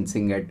much, I can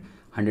sing at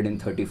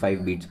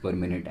 135 beats per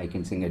minute, I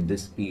can sing at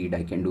this speed,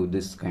 I can do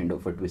this kind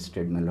of a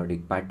twisted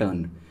melodic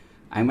pattern.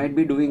 I might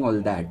be doing all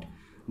that,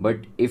 but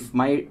if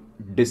my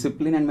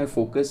discipline and my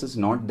focus is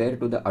not there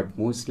to the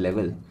utmost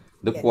level,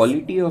 the Yes.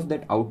 quality of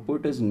that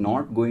output is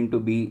not going to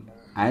be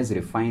as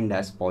refined,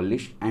 as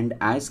polished, and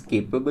as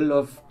capable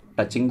of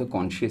touching the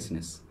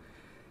consciousness.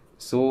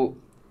 So,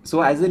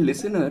 so as a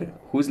listener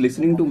who's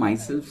listening to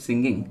myself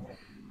singing,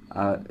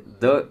 uh,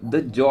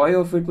 the joy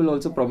of it will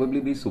also probably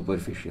be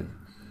superficial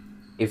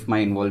if my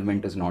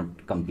involvement is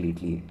not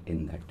completely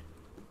in that.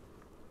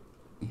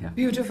 Yeah.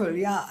 Beautiful.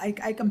 Yeah,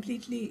 I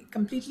completely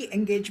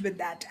engage with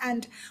that.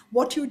 And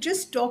what you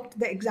just talked,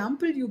 the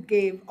example you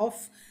gave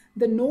of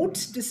the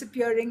notes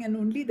disappearing and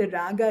only the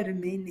raga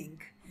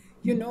remaining,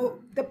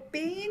 the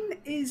pain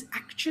is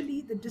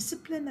actually the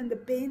discipline, and the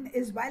pain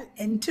is while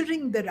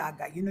entering the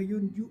raga.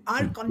 You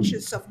are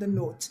conscious of the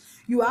notes,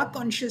 you are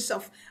conscious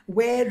of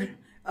where,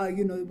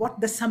 what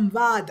the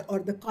samvad or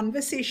the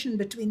conversation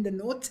between the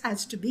notes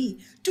has to be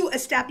to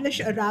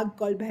establish a rag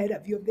called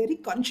Bhairav. You're very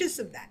conscious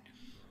of that.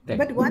 Right.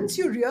 But once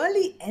you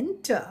really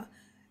enter,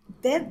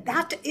 then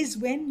that is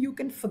when you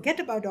can forget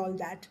about all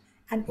that,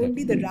 and Right.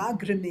 only the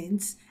rag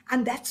remains,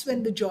 and that's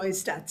when the joy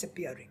starts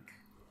appearing.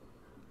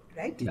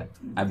 Right? Yeah,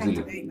 Thank you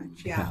absolutely. very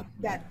much. Yeah.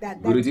 Yeah,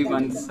 Guruji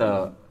that is once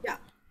yeah.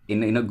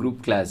 in a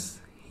group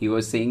class, he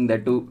was saying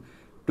that to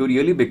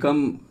really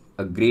become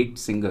a great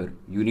singer,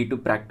 you need to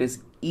practice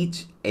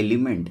each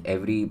element,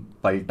 every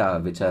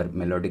palta, which are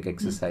melodic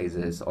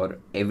exercises, or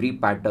every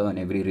pattern,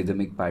 every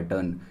rhythmic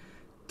pattern,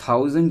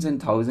 thousands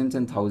and thousands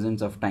and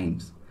thousands of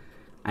times,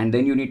 and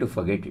then you need to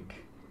forget it.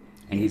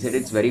 And he said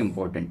it's Yes. very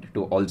important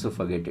to also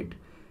forget it.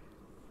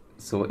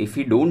 So if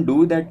we don't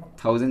do that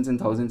thousands and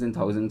thousands and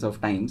thousands of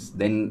times,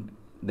 then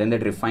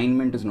that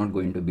refinement is not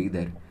going to be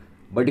there.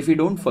 But if we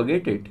don't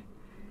forget it,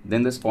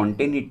 then the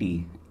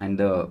spontaneity and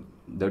the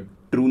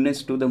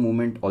trueness to the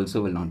moment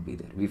also will not be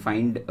there. We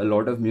find a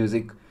lot of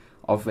music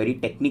of very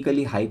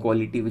technically high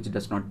quality which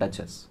does not touch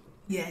us.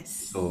 Yes.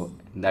 So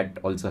that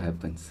also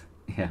happens.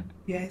 Yeah.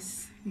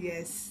 Yes.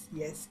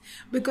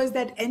 Because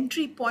that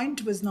entry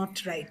point was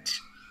not right.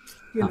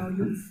 Huh.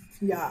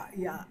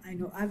 Yeah, I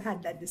know. I've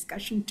had that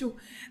discussion too.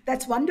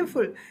 That's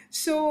wonderful.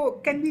 So,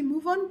 can we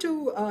move on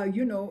to,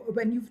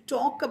 when you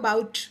talk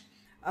about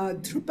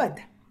Dhrupad,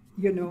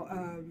 you know,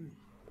 um,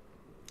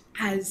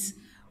 as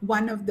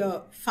one of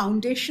the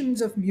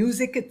foundations of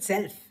music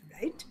itself,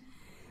 right?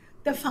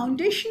 The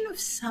foundation of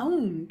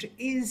sound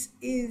is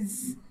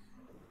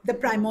the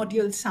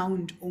primordial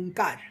sound,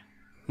 Omkar.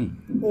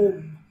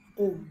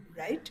 Om,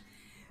 right?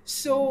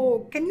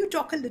 So, can you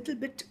talk a little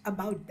bit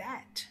about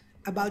that?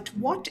 About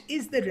what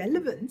is the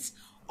relevance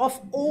of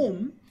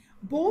Om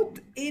both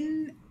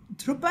in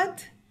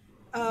Dhrupad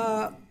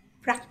uh,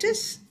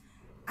 practice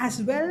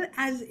as well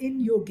as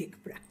in yogic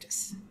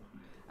practice?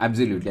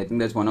 Absolutely. I think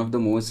that's one of the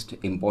most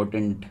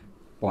important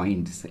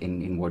points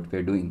in what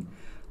we're doing.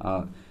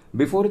 Uh,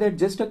 Before that,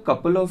 just a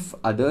couple of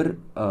other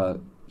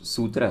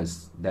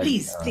sutras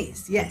Please,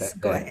 yes,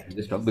 go that I ahead.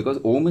 just talked, because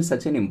Om is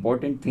such an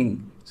important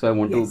thing. So I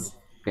want to Yes,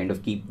 kind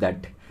of keep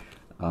that,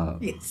 uh,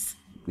 yes,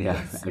 yeah,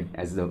 yes,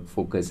 as the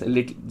focus a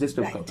little, just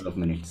a right. couple of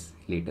minutes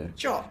later.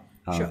 Sure,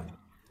 Uh, sure.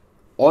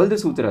 all the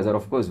sutras are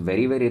of course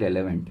very very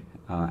relevant,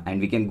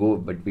 and we can go,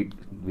 but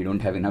we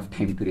don't have enough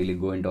time to really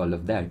go into all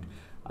of that.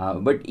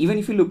 But even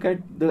if you look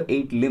at the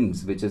eight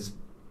limbs, which is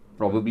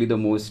probably the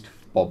most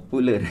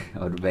popular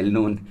or well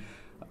known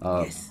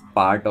Yes,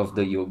 part of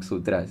the Yoga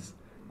Sutras,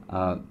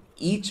 uh,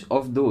 each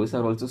of those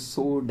are also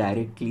so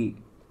directly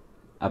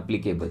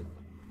applicable.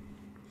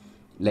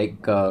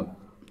 Like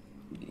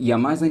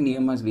yamas and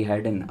niyamas, we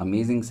had an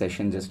amazing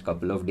session just a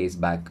couple of days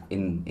back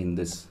in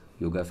this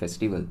yoga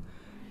festival.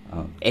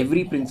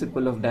 Every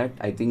principle of that,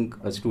 I think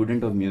a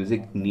student of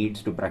music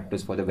needs to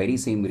practice for the very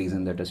same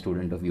reason that a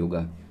student of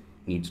yoga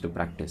needs to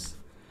practice.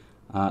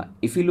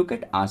 If you look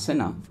at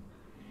asana,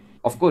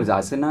 of course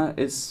asana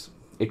is,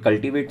 it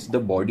cultivates the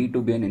body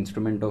to be an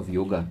instrument of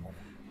yoga,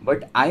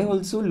 but I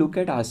also look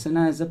at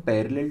asana as a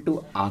parallel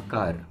to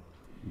akar,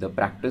 the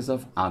practice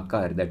of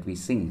akar that we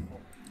sing.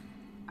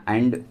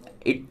 And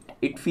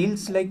it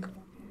feels like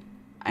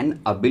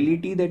an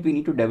ability that we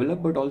need to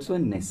develop, but also a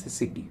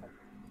necessity.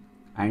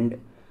 And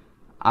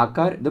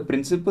akar, the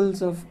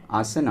principles of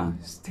asana,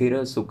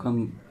 sthira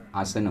sukham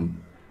asanam,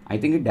 I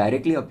think it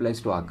directly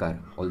applies to akar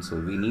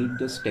also. We need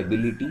the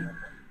stability,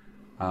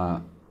 uh,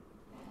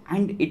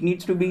 and it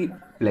needs to be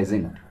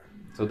pleasant.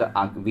 So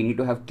we need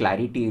to have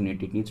clarity in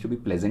it, it needs to be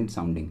pleasant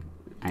sounding.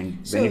 And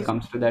when it so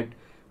comes to that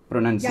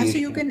yeah, so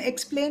you pronunciation, can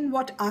explain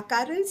what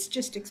akara is.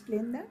 Just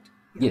explain that.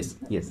 Yeah, yes,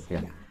 yes,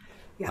 yeah. yeah,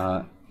 yeah.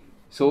 Uh,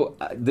 So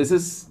this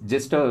is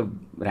just a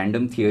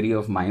random theory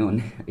of my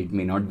own. It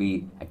may not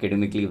be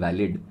academically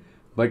valid,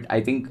 but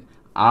I think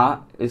A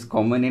is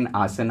common in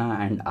asana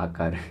and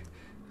akar.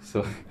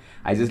 So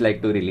I just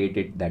like to relate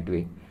it that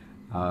way.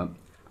 Uh,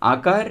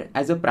 Akar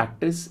as a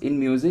practice in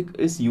music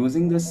is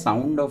using the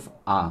sound of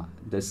A,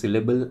 the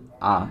syllable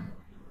A,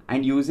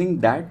 and using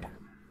that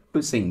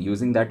to sing,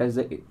 using that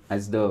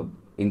as the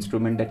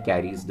instrument that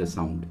carries the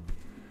sound.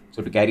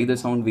 So to carry the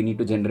sound, we need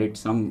to generate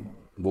some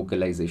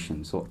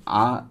vocalization. So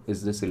A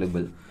is the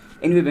syllable.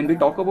 Anyway, when we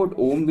talk about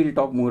Om, we'll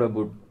talk more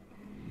about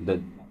the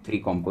three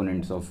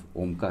components of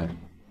Omkar.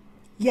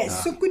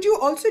 Yes. So could you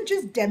also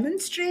just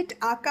demonstrate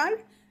Akar?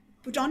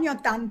 Put on your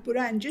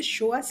Tanpura and just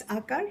show us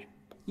Akar?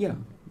 Yeah,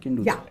 we can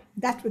do Yeah, that.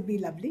 that would be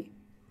lovely.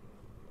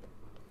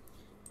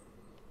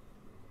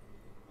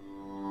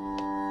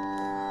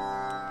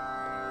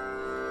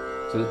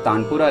 So the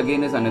Tanpura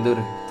again is another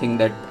thing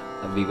that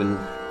we will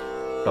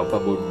talk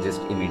about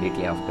just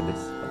immediately after this.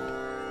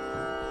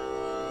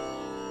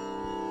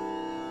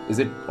 Is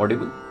it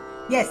audible?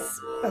 Yes,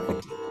 Okay.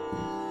 perfectly.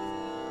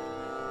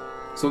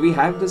 So we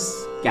have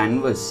this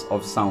canvas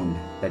of sound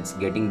that's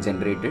getting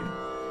generated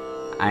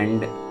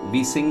and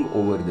we sing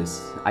over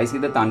this. I see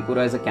the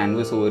Tanpura as a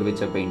canvas over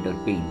which a painter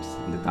paints.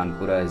 And the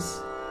Tanpura is,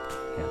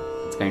 yeah,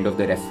 it's kind of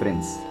the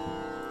reference.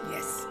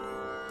 Yes.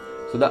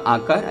 So the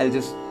Akar, I'll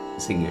just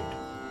sing it.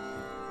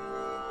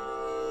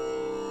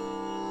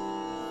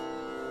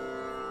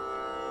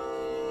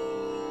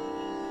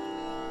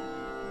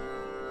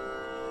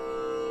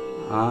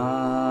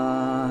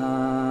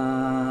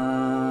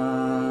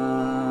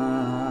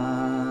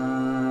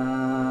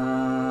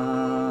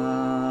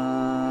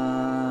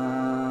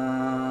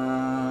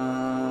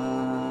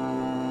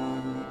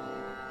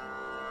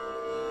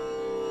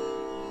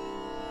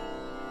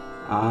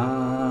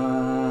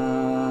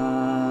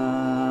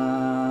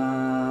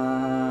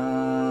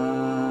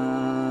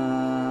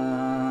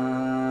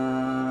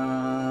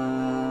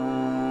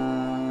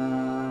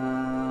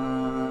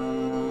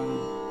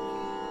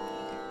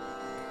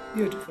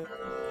 Beautiful.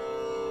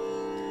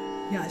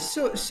 Yeah,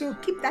 so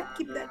keep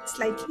that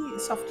slightly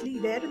softly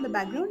there in the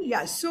background.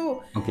 Yeah,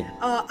 so Okay.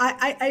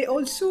 I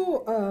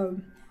also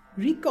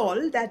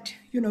recall that,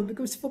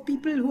 because for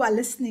people who are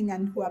listening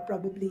and who are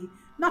probably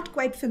not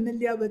quite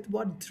familiar with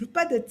what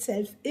Dhrupad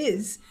itself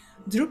is,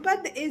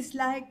 Dhrupad is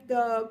like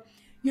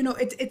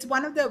it's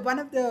one of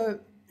the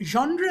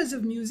genres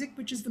of music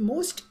which is the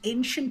most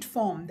ancient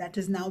form that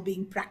is now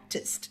being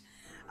practiced.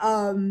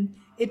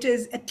 It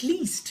is at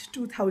least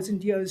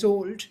 2000 years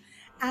old,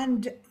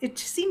 and it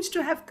seems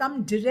to have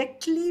come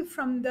directly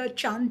from the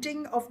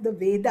chanting of the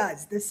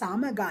Vedas, the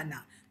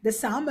Samagana, the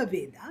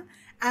Samaveda,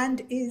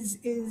 and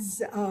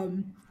is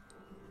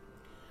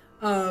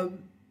uh,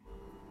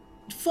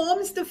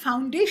 forms the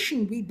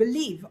foundation, we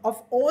believe,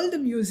 of all the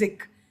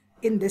music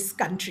in this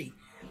country.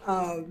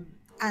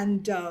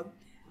 And the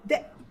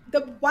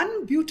the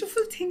one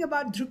beautiful thing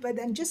about Drupad,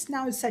 and just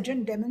now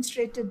Sajan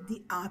demonstrated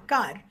the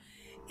Akar,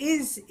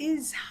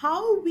 is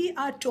how we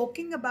are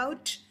talking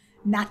about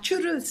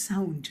natural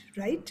sound,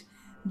 right?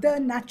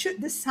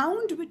 The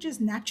sound which is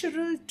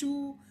natural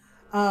to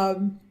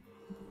um,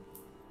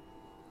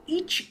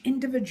 each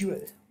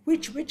individual,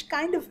 which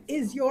kind of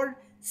is your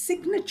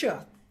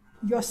signature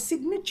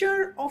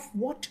of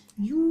what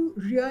you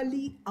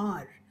really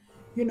are.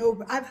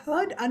 I've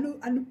heard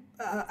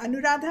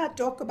Anuradha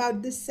talk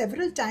about this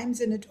several times,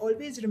 and it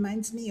always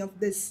reminds me of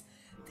this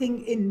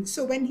thing.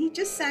 So when he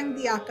just sang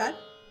the Akar,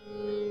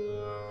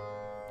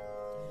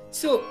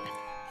 so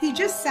he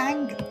just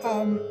sang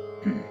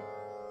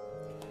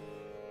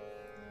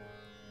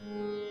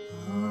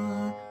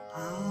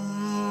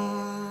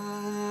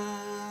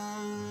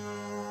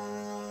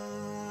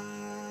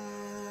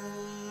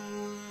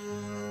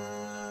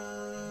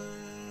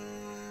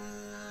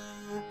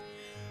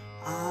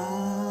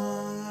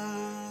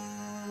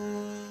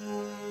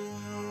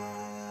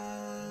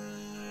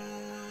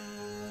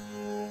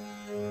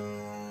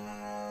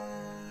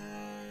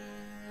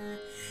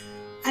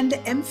and the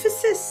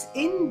emphasis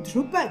in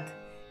Dhrupad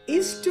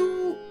is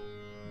to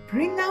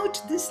bring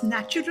out this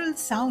natural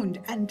sound.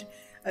 And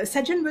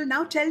Sajan will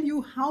now tell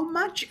you how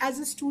much, as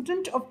a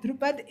student of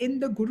Dhrupad in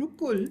the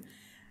Gurukul,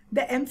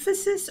 the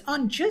emphasis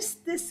on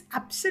just this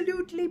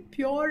absolutely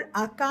pure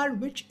akar,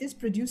 which is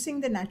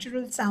producing the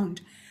natural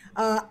sound.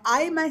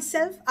 I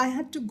myself, I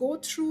had to go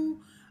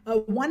through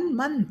 1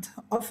 month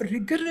of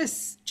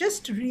rigorous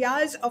just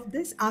riyaz of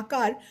this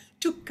akar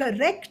to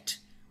correct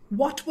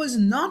what was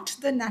not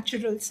the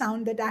natural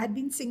sound that I had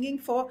been singing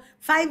for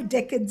 5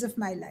 decades of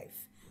my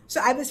life.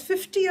 So I was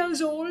 50 years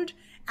old,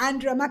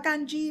 and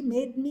Ramakanji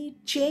made me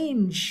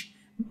change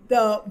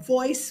the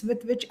voice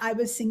with which I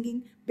was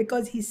singing,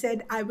 because he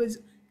said I was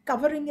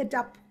covering it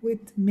up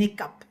with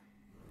makeup.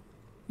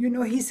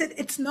 He said,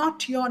 it's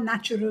not your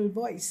natural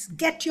voice.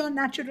 Get your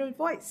natural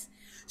voice.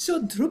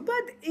 So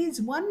Dhrupad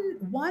is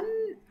one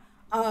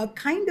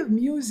kind of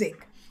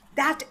music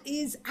that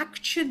is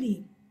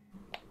actually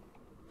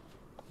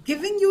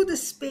giving you the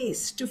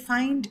space to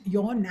find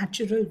your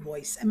natural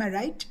voice. Am I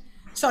right?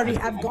 Sorry,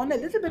 I've gone a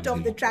little bit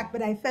off the track,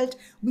 but I felt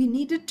we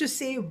needed to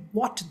say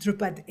what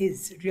Drupad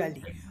is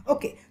really.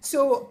 Okay,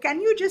 so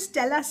can you just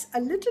tell us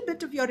a little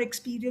bit of your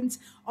experience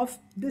of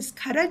this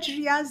Kharaj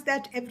Riyaz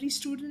that every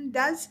student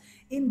does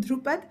in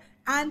Drupad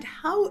and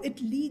how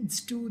it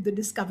leads to the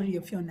discovery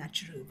of your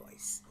natural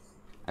voice?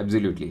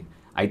 Absolutely.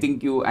 I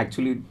think you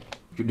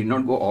did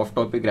not go off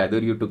topic, rather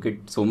you took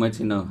it so much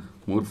in a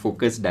more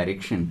focused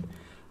direction.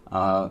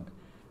 Uh,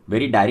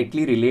 Very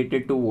directly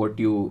related to what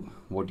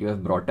you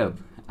have brought up.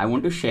 I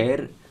want to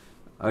share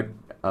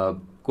a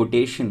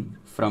quotation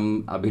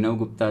from Abhinav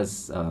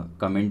Gupta's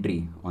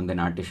commentary on the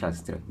Natya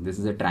Shastra. This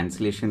is a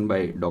translation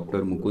by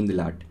Dr. Mukund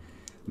Lat,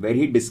 where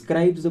he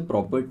describes the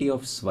property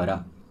of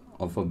swara,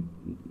 of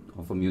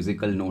a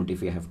musical note,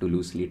 if you have to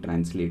loosely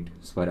translate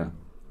swara.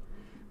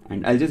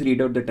 And I'll just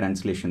read out the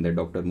translation that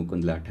Dr.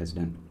 Mukund Lat has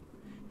done.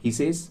 He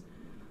says,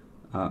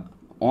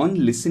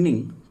 on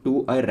listening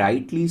to a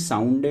rightly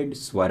sounded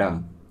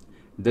swara,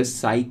 the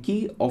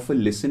psyche of a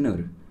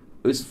listener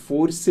is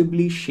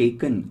forcibly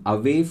shaken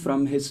away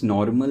from his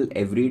normal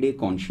everyday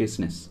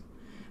consciousness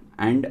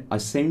and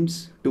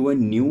ascends to a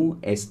new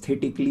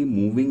aesthetically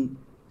moving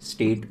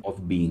state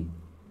of being.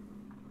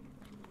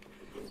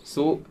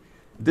 So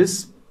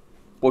this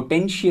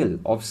potential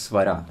of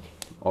swara,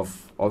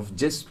 of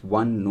just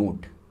one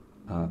note,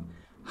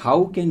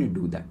 how can you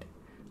do that?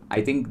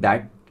 I think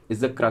that is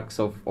the crux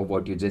of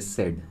what you just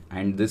said,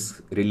 and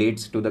this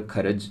relates to the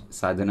Kharaj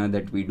sadhana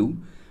that we do.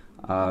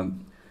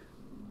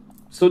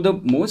 So the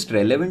most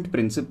relevant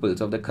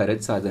principles of the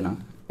Kharaj sadhana,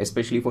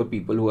 especially for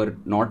people who are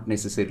not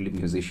necessarily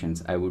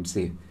musicians, I would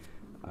say,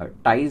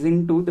 ties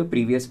into the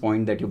previous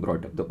point that you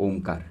brought up, the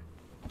Omkar.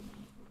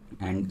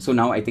 And so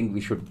now I think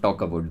we should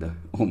talk about the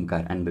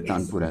Omkar and the Yes.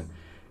 Tanpura.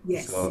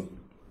 Yes.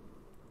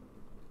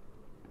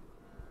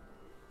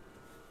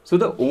 So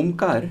the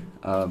Omkar,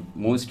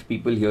 most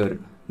people here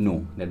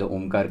know that the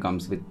Omkar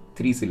comes with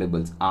 3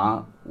 syllables,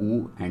 A,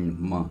 U and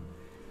Ma.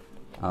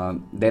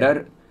 There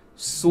are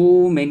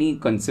so many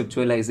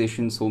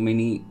conceptualizations, so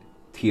many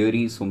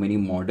theories, so many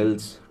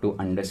models to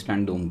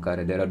understand the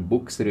Omkara. There are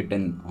books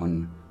written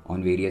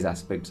on various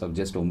aspects of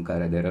just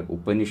Omkara. There are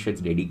Upanishads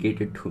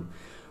dedicated to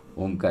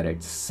Omkara.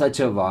 It's such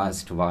a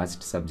vast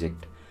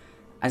subject.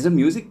 As a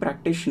music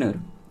practitioner,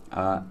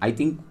 I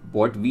think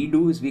what we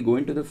do is we go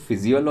into the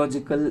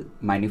physiological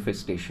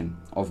manifestation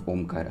of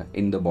Omkara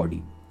in the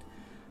body.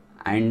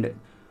 And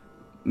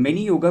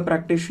many yoga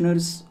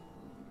practitioners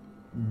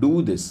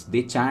do this.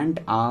 They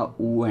chant A,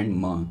 U and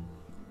Ma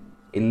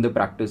in the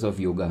practice of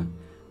yoga.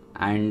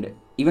 And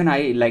even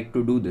I like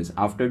to do this.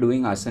 After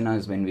doing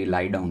asanas, when we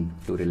lie down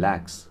to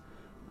relax,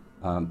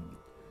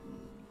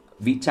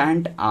 we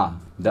chant A,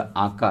 the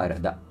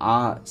akara, the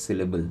A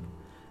syllable.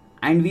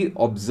 And we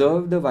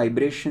observe the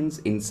vibrations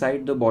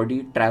inside the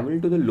body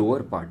travel to the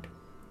lower part,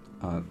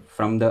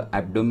 from the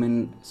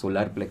abdomen,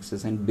 solar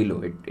plexus and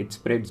below. It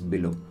spreads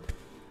below.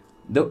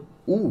 The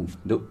U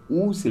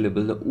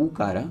syllable, the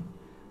ukara,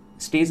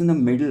 stays in the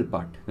middle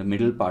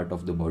part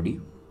of the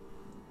body,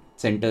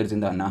 centers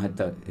in the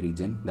anahata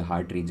region, the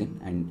heart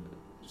region, and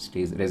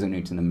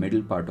resonates in the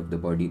middle part of the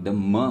body. The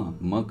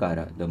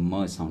makara, the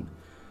ma sound,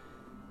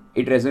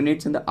 it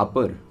resonates in the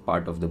upper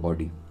part of the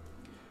body.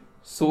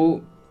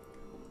 So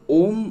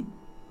Om,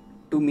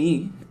 to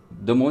me,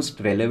 the most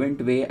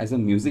relevant way as a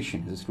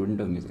musician, as a student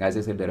of music, as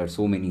I said, there are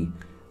so many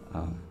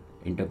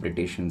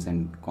interpretations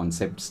and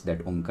concepts that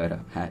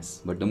Omkara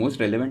has, but the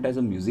most relevant as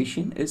a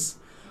musician is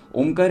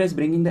Omkara is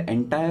bringing the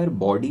entire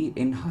body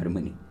in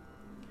harmony.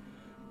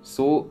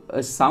 So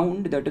a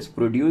sound that is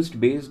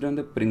produced based on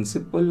the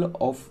principle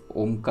of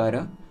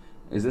Omkara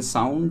is a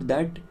sound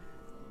that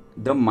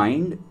the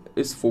mind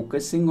is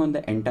focusing on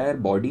the entire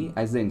body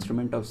as the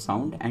instrument of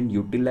sound and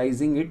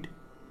utilizing it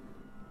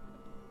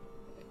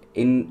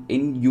in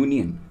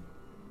union,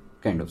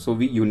 kind of. So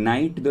we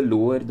unite the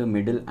lower, the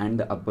middle and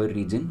the upper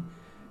region,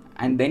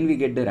 and then we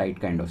get the right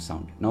kind of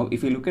sound. Now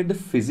if you look at the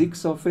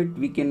physics of it,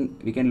 we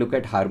can look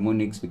at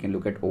harmonics, we can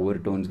look at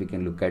overtones, we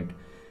can look at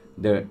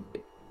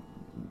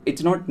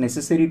it's not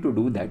necessary to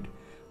do that,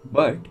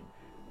 but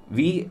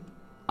we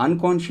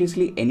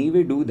unconsciously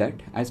anyway do that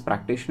as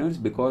practitioners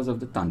because of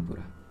the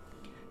Tanpura.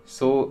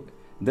 So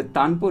the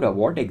Tanpura,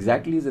 what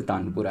exactly is the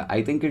Tanpura?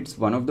 I think it's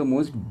one of the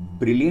most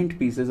brilliant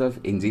pieces of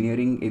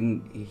engineering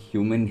in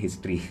human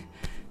history.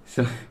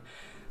 So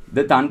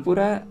the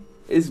Tanpura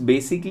is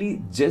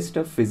basically just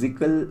a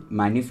physical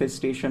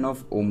manifestation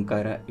of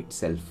Omkara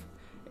itself.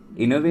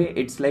 In a way,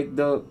 it's like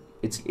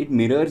it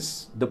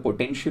mirrors the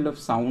potential of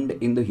sound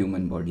in the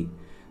human body.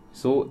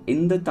 So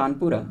in the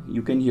Tanpura,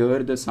 you can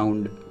hear the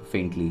sound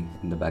faintly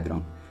in the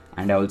background.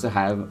 And I also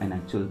have an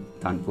actual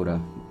Tanpura,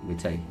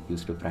 which I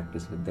used to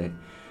practice with there.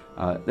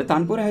 The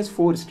Tanpura has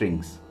 4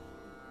 strings.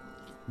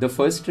 The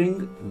first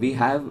string, we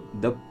have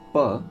the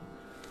Pa,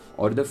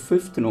 or the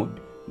 5th note,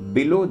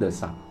 below the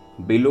Sa,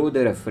 below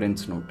the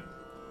reference note.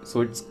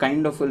 So it's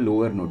kind of a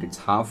lower note, it's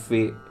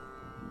halfway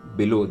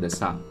below the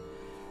Sa.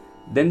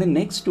 Then the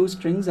next 2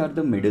 strings are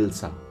the middle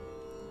Sa,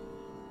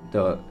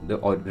 the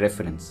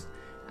reference.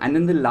 And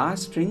then the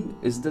last string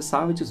is the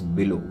sa, which is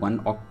below,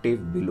 1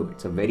 octave below.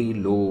 It's a very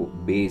low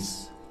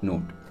bass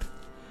note.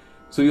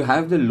 So you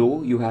have the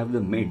low, you have the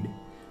mid,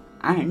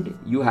 and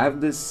you have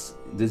this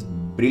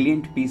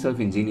brilliant piece of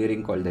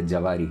engineering called the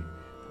Javari.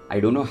 I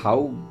don't know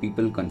how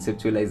people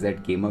conceptualize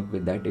that, came up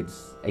with that.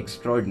 It's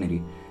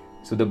extraordinary.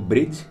 So the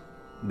bridge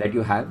that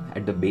you have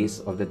at the base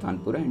of the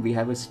tanpura, and we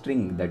have a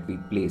string that we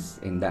place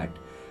in that.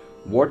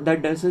 What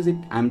that does is it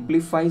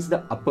amplifies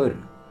the upper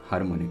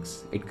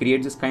harmonics. It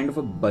creates this kind of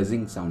a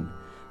buzzing sound.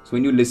 So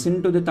when you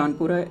listen to the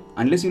tanpura,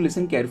 unless you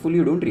listen carefully,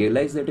 you don't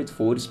realize that it's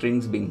 4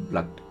 strings being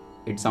plucked.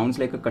 It sounds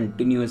like a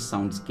continuous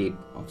soundscape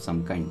of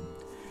some kind.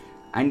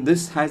 And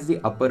this has the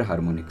upper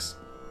harmonics.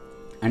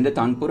 And the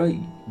tanpura,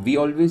 we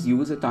always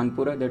use a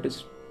tanpura that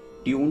is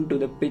tuned to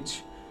the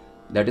pitch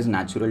that is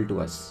natural to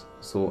us.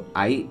 So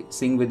I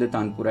sing with the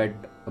tanpura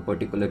at a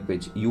particular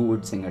pitch, you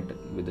would sing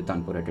with the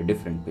tanpura at a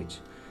different pitch.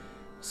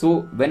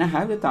 So when I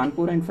have the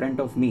tanpura in front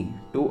of me,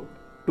 to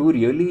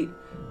really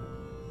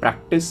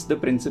practice the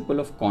principle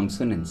of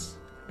consonance,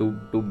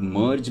 to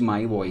merge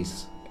my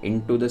voice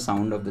into the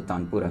sound of the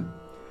tanpura,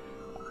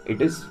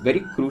 it is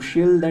very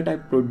crucial that I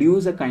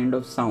produce a kind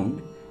of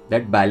sound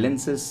that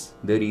balances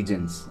the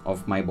regions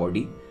of my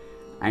body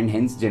and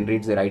hence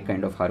generates the right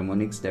kind of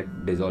harmonics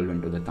that dissolve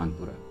into the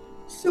tanpura.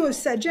 So,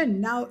 Sajan,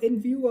 now in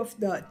view of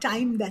the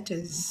time that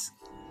is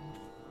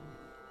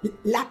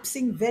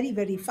lapsing very,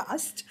 very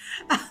fast,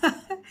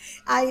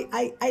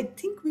 I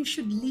think we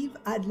should leave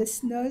our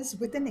listeners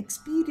with an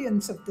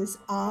experience of this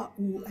ah,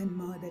 oo, and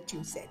ma that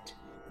you said.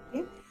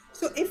 Okay,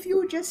 so if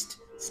you just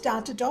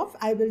start it off,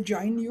 I will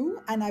join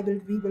you, and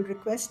we will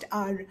request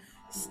our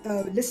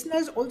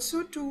listeners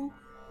also to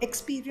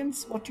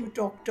experience what you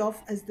talked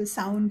of as the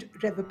sound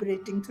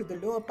reverberating through the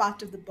lower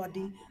part of the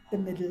body, the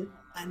middle,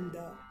 and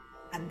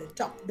the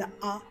top, the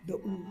ah, the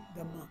oo,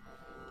 the ma.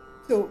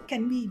 So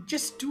can we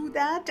just do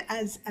that,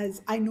 as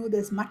I know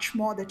there's much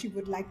more that you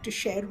would like to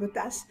share with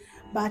us,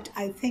 but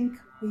I think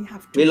we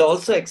have to. We'll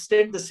also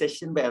extend the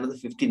session by another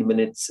 15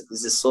 minutes.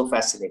 This is so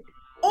fascinating.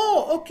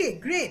 Oh, okay,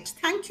 great.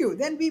 Thank you.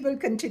 Then we will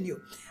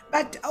continue.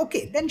 But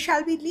okay, then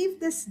shall we leave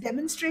this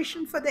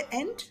demonstration for the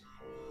end,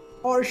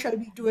 or shall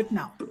we do it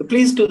now?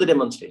 Please do the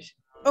demonstration.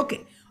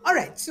 Okay. All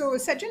right. So,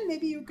 Sajan,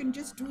 maybe you can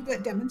just do the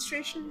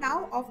demonstration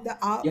now of the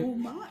ah, oo,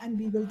 ma, and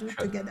we will do it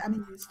together. I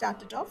mean, you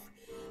start it off.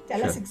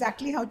 Tell us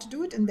exactly how to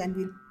do it, and then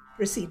we'll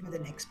proceed with the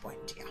next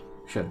point. Yeah.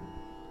 Sure.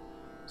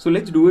 So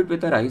let's do it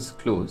with our eyes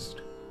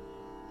closed.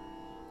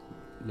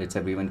 Let's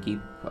everyone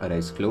keep our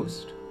eyes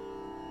closed.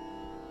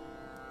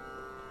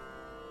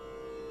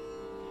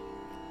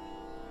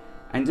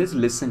 And just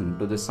listen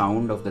to the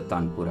sound of the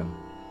tanpura.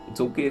 It's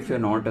okay if you're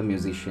not a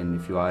musician,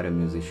 if you are a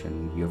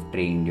musician, you have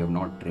trained, you have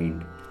not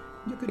trained.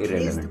 You could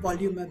raise the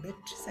volume a bit,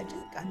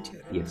 Sajan, can't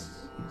you?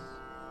 Yes.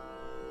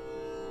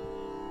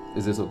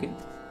 Is this okay?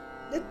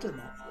 Little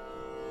more.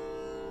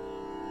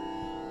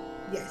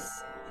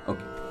 Yes.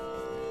 Okay.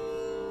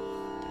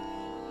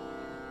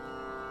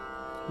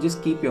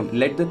 Just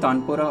let the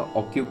tanpura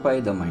occupy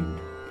the mind.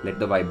 Let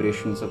the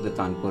vibrations of the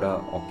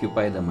tanpura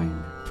occupy the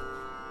mind.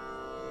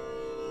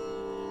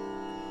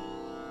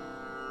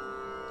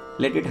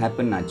 Let it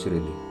happen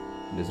naturally.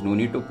 There's no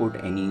need to put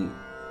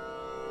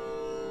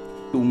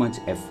too much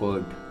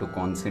effort to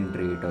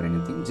concentrate or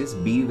anything.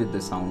 Just be with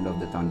the sound of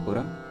the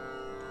tanpura.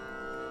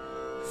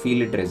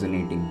 Feel it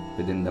resonating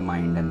within the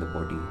mind and the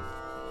body.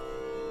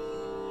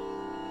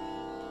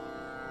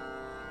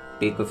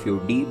 Take a few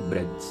deep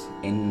breaths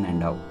in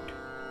and out.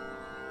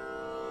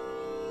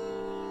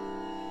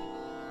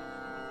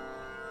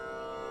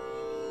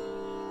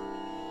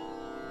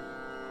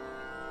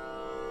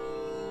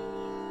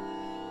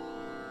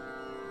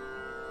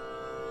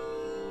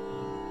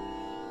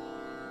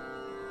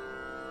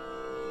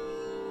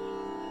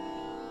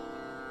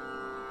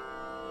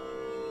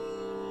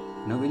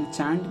 Now we'll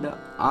chant the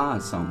ah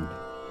sound.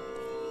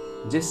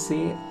 Just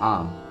say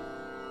ah,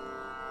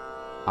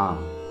 ah,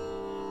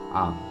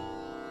 ah.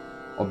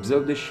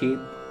 Observe the shape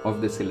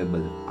of the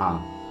syllable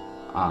ah,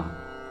 ah.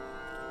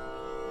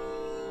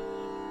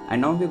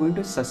 And now we're going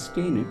to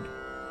sustain it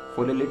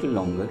for a little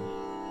longer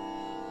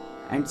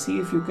and see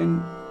if you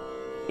can,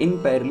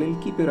 in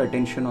parallel, keep your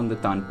attention on the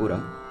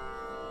tanpura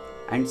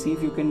and see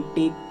if you can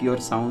take your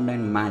sound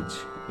and match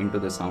into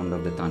the sound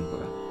of the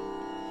tanpura.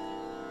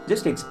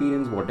 Just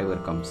experience whatever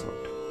comes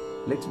out.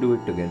 Let's do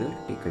it together.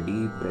 Take a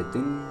deep breath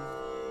in.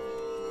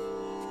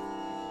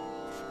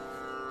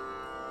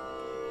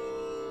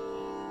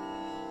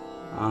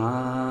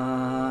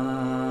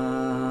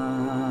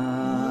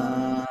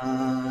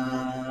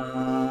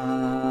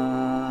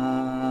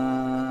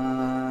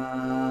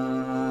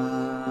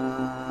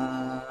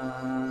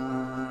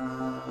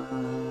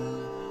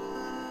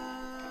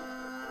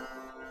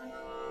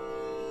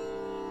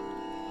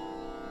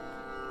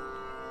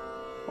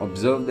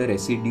 Observe the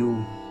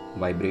residue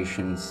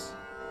vibrations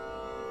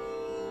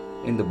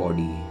in the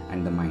body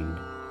and the mind.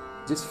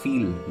 Just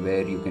feel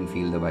where you can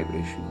feel the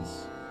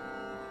vibrations.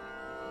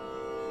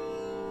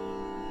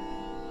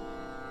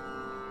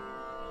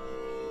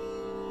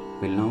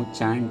 We'll now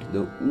chant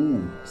the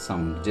oo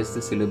sound, just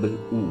the syllable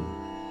oo.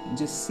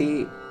 just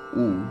say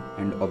oo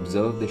and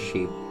observe the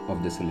shape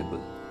of the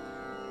syllable.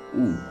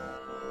 Oo,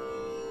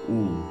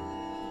 oo.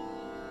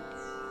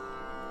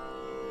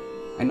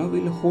 And now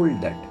we'll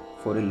hold that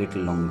for a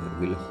little longer.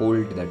 We'll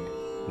hold that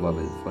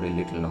vowel for a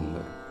little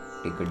longer.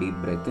 Take a deep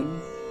breath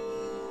in.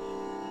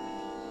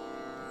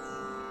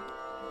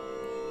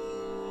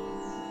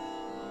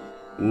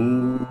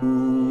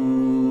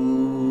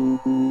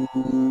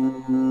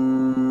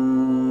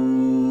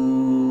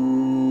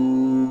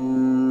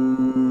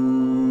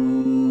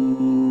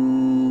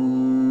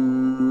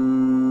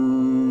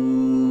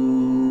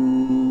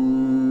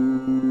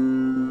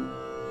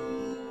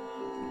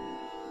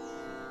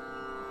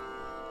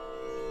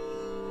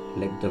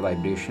 Let the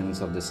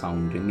vibrations of the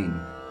sound remain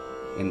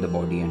in the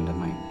body and the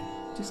mind.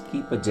 Just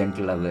keep a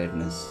gentle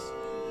awareness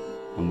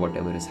on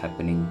whatever is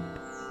happening.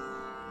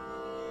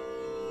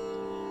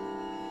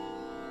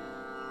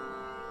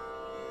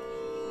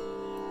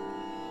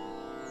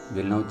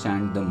 We'll now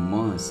chant the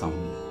M sound.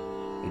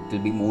 It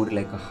will be more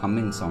like a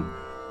humming sound.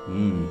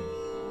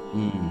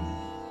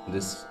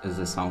 This is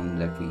the sound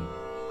that we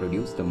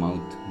produce. The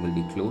mouth will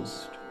be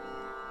closed.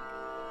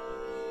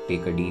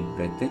 Take a deep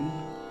breath in.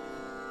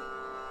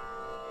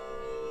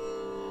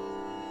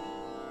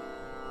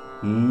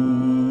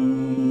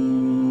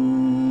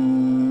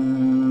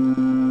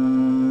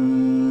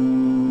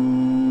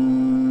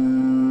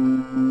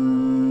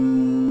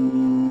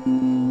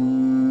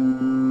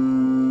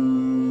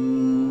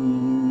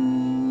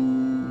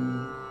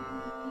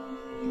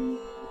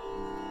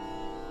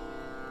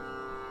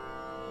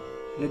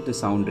 Let the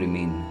sound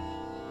remain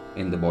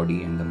in the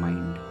body and the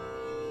mind.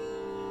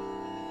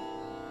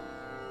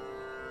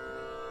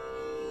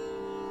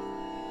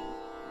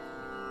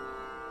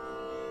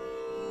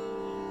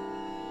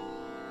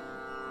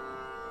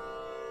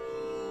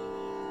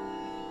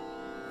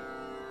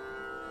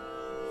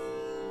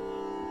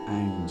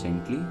 And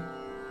gently,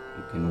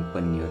 you can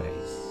open your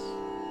eyes.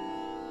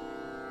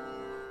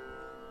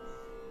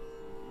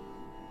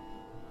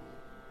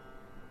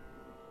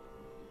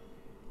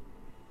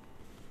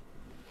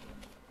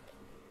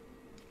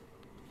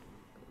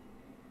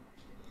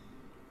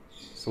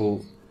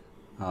 So,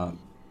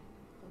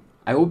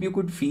 I hope you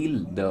could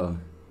feel the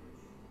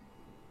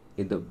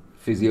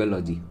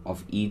physiology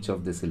of each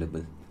of the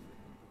syllable.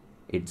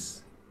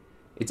 It's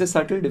a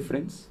subtle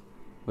difference,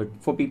 but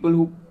for people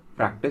who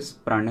practice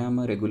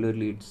pranayama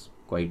regularly, it's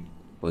quite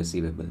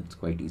perceivable. It's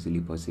quite easily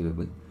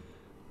perceivable.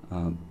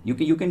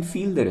 You can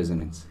feel the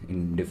resonance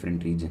in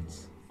different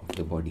regions of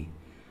the body.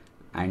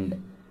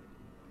 And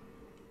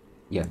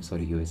yeah,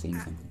 sorry, you were saying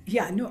something.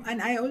 Yeah, no,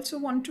 and I also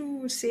want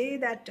to say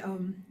that,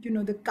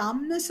 the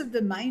calmness of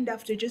the mind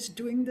after just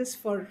doing this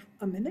for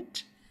a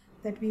minute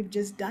that we've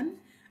just done,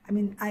 I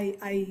mean,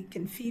 I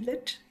can feel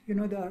it,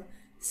 the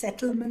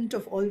settlement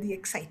of all the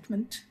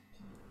excitement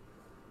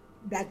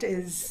that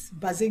is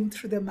buzzing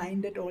through the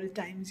mind at all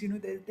times.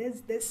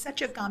 There's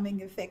such a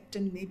calming effect,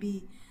 and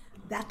maybe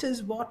that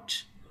is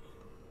what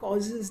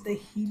causes the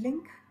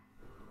healing,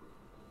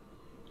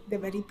 the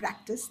very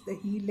practice, the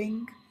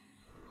healing,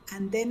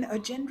 and then a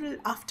general,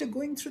 after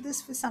going through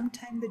this for some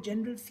time, the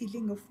general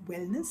feeling of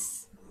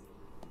wellness.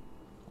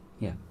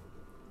 Yeah.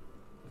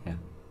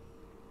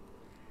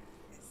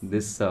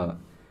 This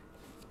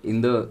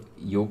in the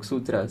Yoga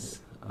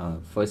Sutras,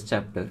 first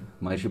chapter,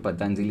 Maharishi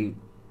Patanjali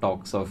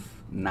talks of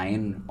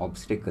 9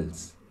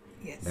 obstacles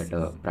that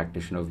a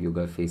practitioner of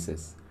yoga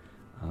faces.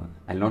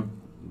 I'll not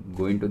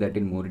go into that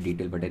in more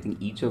detail, but I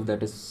think each of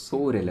that is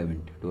so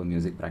relevant to a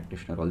music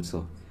practitioner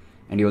also.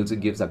 And he also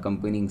gives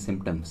accompanying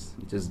symptoms,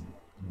 which is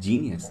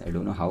genius. I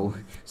don't know how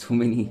so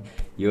many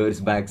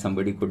years back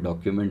somebody could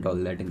document all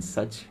that in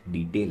such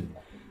detail.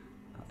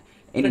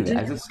 Anyway, Sajan,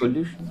 as a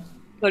solution.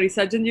 Sorry,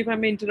 Sajan, if I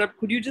may interrupt,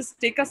 could you just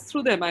take us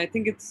through them? I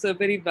think it's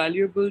very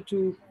valuable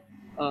to,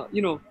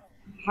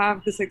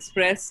 have this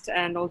expressed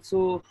and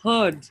also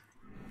heard.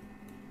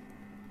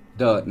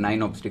 The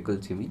 9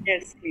 obstacles, you mean?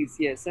 Yes, please,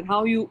 yes. And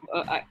how you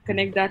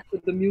connect that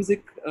with the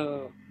music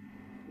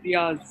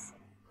riyaz.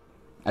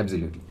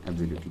 Absolutely.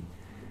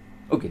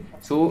 Okay,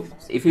 so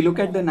if you look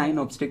at the 9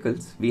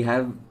 obstacles, we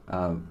have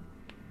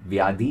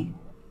Vyadhi,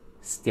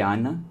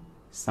 Sthana,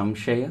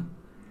 Samshaya,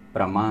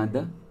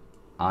 Pramada,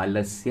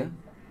 Alasya,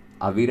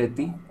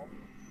 Avirati,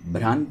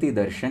 Bhranti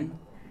Darshan,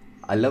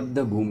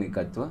 Alabdha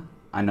Bhumikatva,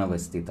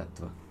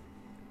 Anavasthitatva.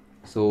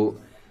 So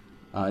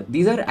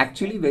these are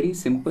actually very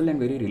simple and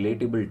very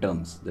relatable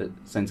terms. The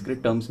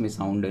Sanskrit terms may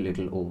sound a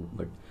little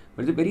but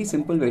it's very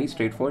simple, very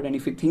straightforward, and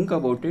if you think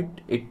about it,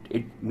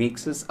 it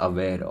makes us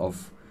aware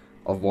of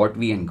what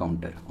we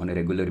encounter on a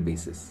regular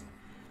basis.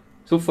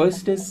 So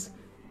first is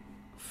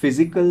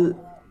physical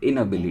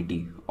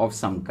inability of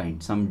some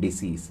kind, some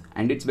disease.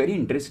 And it's very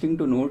interesting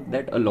to note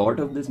that a lot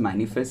of this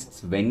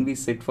manifests when we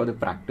sit for the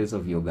practice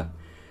of yoga.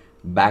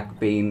 Back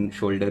pain,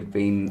 shoulder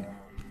pain,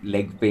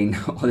 leg pain,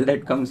 all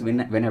that comes when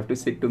I have to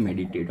sit to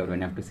meditate or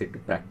when I have to sit to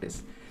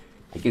practice.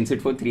 I can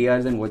sit for 3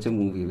 hours and watch a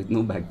movie with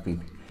no back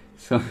pain.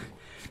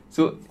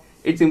 So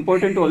it's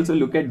important to also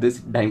look at this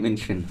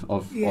dimension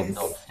of the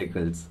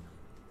obstacles.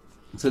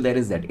 So there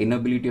is that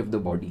inability of the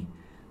body.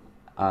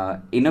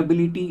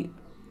 inability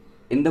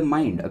in the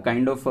mind, a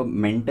kind of a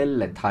mental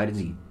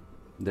lethargy,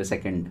 the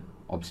second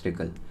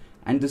obstacle.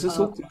 And this is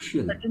so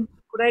crucial. Sajan,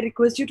 could I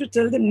request you to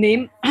tell the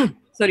name?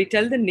 Sorry,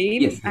 tell the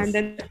name Yes, and yes.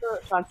 then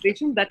the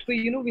translation. That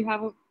way, we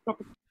have a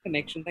proper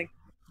connection. Thank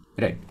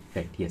you. Right,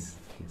 right, yes,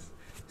 yes.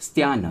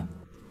 Sthana,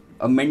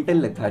 a mental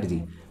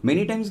lethargy.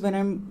 Many times when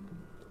I'm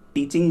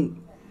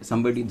teaching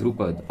somebody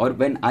Dhrupad, or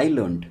when I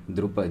learned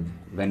Dhrupad,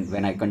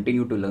 when I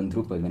continue to learn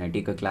Dhrupad, when I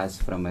take a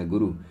class from my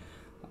guru,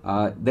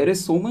 there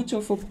is so much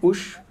of a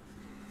push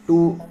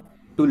to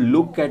to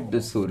look at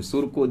the sur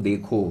ko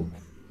dekho,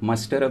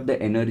 muster up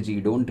the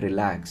energy, don't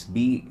relax,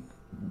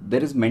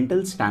 there is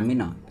mental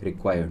stamina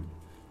required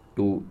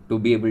to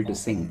be able to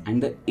sing,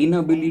 and the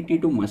inability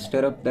to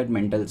muster up that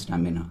mental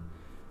stamina,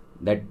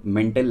 that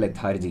mental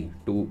lethargy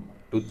to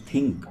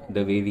think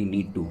the way we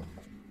need to,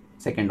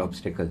 second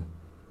obstacle.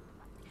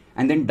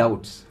 And then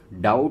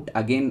doubt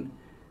again,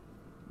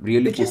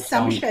 really Which is puts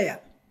down samshaya.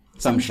 samshaya.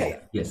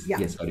 Samshaya. Yes, Yeah.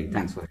 yes, sorry, Yeah.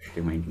 thanks for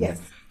reminding. Yeah,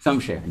 Yes.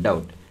 samshaya,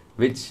 doubt,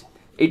 which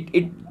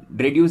it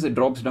reduces,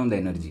 drops down the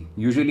energy.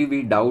 Usually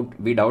we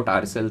doubt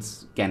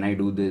ourselves. Can I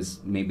do this?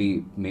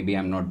 Maybe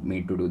I'm not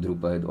made to do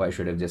Drupad, or I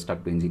should have just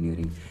stuck to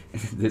engineering.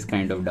 This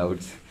kind of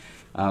doubts.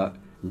 uh,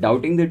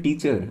 Doubting the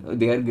teacher.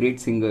 They are great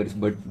singers,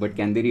 but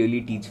can they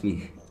really teach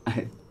me?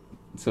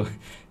 So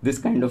this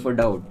kind of a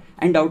doubt,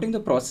 and doubting the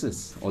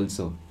process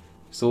also.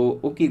 So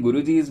okay,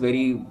 Guruji is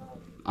very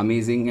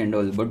amazing and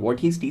all, but what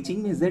he's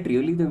teaching me, is that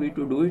really the way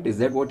to do it? Is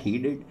that what he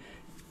did?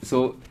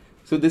 So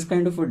so this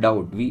kind of a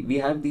doubt, we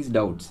have these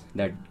doubts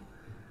that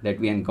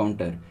we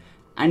encounter,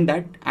 and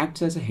that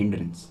acts as a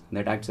hindrance,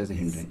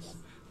 Yes.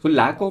 so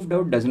lack of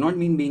doubt does not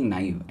mean being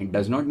naive. It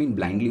does not mean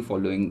blindly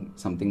following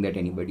something that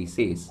anybody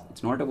says.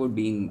 It's not about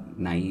being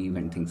naive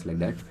and things like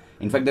that.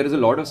 In fact, there is a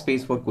lot of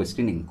space for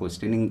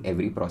questioning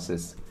every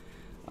process.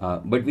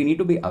 But we need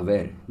to be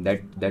aware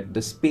that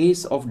the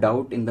space of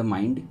doubt in the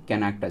mind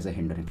can act as a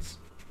hindrance.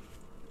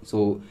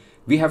 So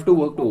we have to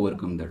work to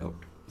overcome the doubt.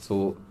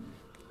 So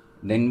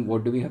then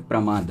what do we have?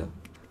 Pramada.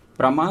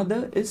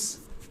 Pramada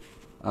is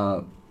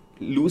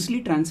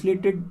loosely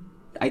translated,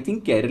 I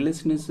think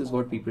carelessness is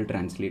what people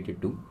translate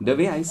it to. The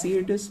way I see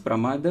it is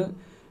pramada,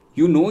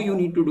 you know you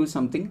need to do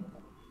something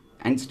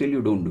and still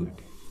you don't do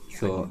it.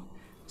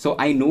 So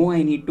I know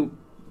I need to,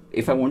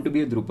 if I want to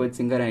be a Dhrupad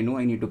singer, I know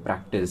I need to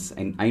practice,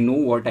 and I know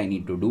what I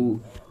need to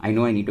do. I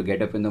know I need to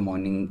get up in the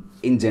morning.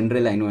 In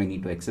general, I know I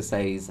need to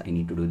exercise, I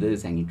need to do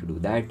this, I need to do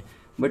that,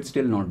 but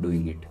still not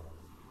doing it.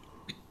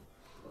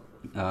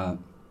 Uh,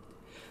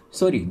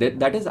 Sorry,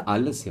 that is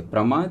alasya.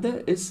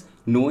 Pramada is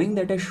knowing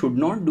that I should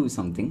not do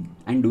something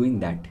and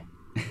doing that.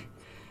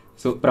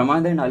 So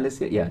pramada and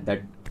alasya, yeah,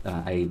 that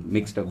I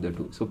mixed up the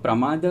two. So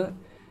pramada,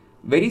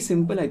 very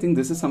simple. I think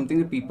this is something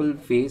that people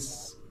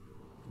face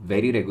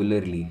very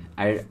regularly.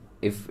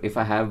 If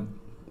I have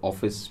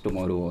office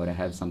tomorrow, or I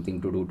have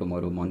something to do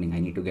tomorrow morning, I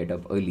need to get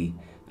up early.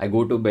 I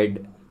go to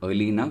bed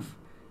early enough,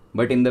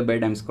 but in the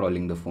bed I'm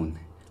scrolling the phone.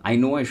 I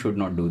know I should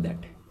not do that,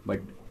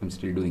 but I'm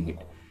still doing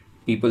it.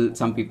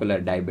 Some people are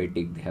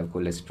diabetic, they have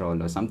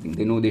cholesterol or something.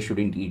 They know they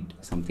shouldn't eat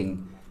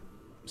something,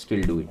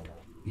 still do it.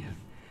 Yeah.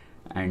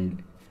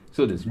 And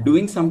so this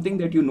doing something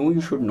that you know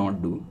you should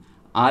not do.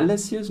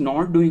 Alasya is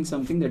not doing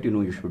something that you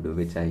know you should do,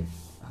 which I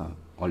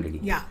already.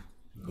 Yeah.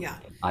 Yeah.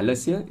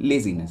 Alasya,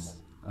 laziness.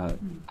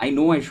 I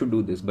know I should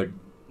do this, but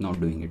not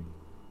doing it.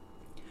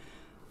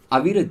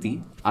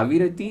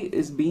 Avirati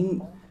is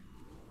being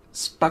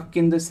stuck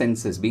in the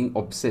senses, being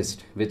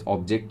obsessed with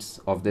objects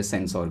of the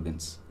sense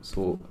organs.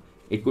 So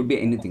it could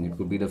be anything. It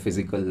could be the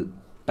physical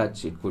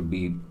touch. It could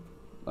be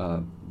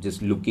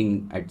just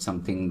looking at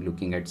something,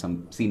 looking at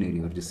some scenery,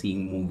 or just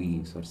seeing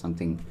movies or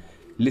something,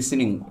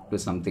 listening to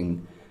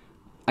something.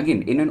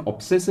 Again, in an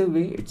obsessive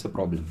way, it's a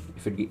problem.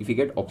 If you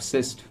get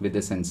obsessed with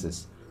the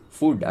senses,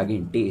 food,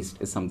 again, taste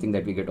is something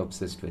that we get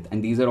obsessed with,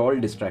 and these are all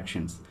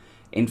distractions.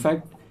 In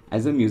fact,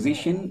 as a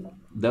musician,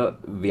 the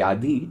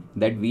vyadhi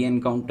that we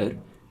encounter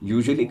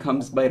usually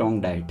comes by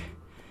wrong diet.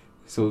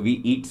 So we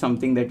eat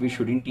something that we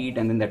shouldn't eat,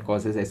 and then that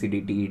causes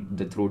acidity.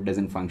 The throat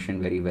doesn't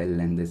function very well,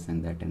 and this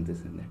and that and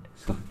this and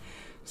that.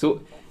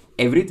 So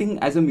everything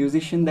as a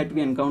musician that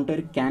we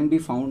encounter can be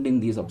found in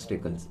these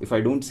obstacles. If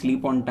I don't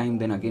sleep on time,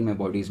 then again my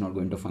body is not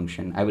going to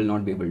function. I will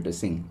not be able to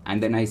sing,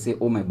 and then I say,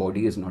 oh, my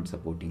body is not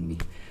supporting me.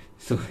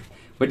 So,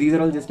 but these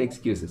are all just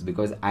excuses,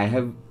 because I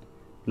have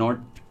not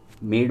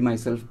made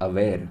myself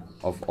aware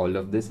of all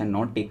of this and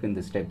not taken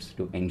the steps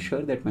to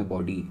ensure that my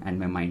body and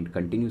my mind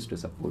continues to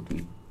support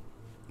me.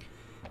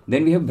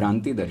 Then we have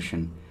Bhranti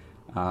Darshan.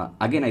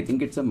 Again, I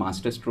think it's a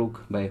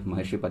masterstroke by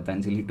Maharshi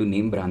Patanjali to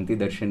name Bhranti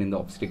Darshan in the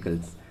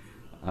obstacles,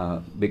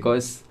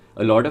 because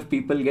a lot of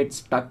people get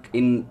stuck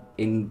in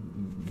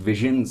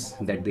visions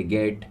that they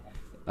get,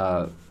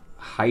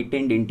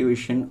 heightened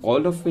intuition,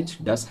 all of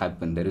which does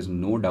happen. There is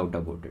no doubt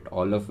about it.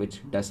 All of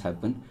which does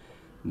happen,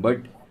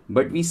 but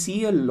we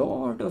see a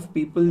lot of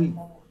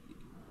people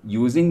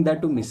using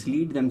that to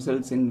mislead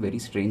themselves in very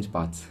strange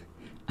paths.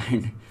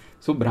 And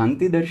so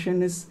Bhranti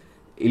Darshan is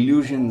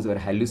illusions or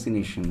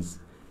hallucinations,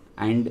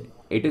 and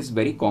it is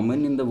very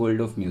common in the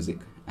world of music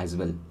as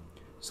well.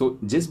 So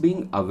just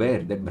being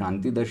aware that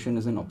Bhranti Darshan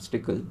is an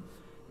obstacle,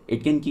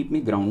 it can keep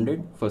me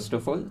grounded, first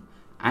of all.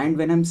 And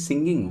when I'm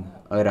singing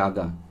a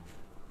raga,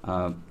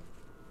 uh,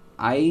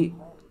 I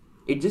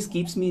it just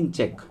keeps me in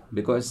check,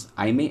 because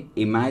I may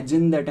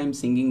imagine that I'm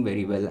singing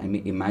very well, I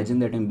may imagine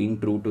that I'm being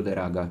true to the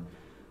raga,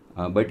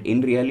 but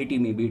in reality,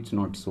 maybe it's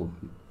not so.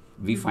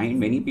 We find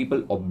many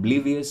people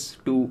oblivious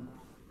to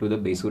the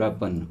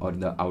besurapan or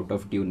the out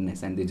of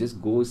tuneness, and they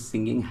just go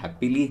singing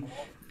happily,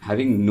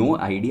 having no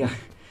idea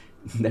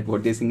that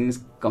what they're singing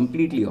is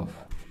completely off.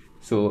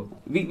 So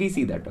we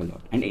see that a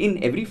lot, and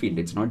in every field,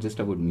 it's not just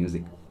about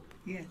music.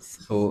 Yes.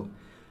 So,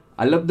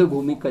 alabdha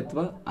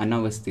bhumikatva,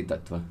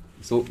 anavasthitatva.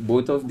 So,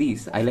 both of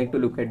these, I like to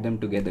look at them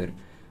together.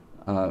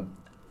 Uh,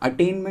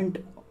 Attainment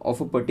of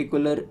a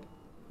particular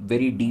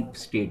very deep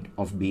state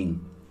of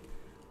being,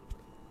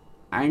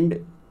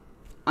 and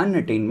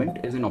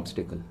unattainment is an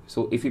obstacle.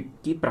 So, if we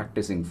keep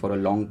practicing for a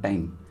long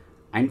time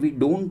and we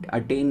don't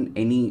attain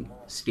any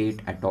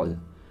state at all,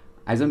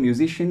 as a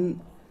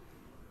musician,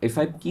 if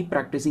I keep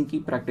practicing,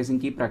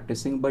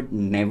 but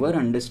never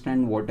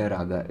understand what a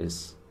raga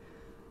is,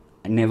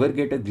 and never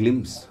get a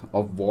glimpse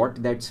of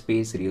what that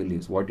space really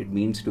is, what it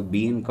means to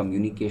be in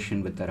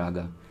communication with the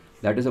raga,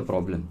 that is a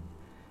problem.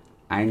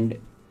 And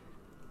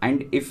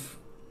if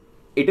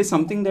it is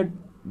something that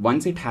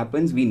once it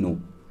happens, we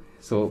know.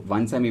 So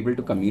once I'm able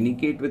to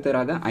communicate with the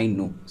raga, I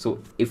know.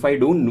 So if I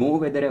don't know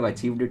whether I've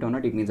achieved it or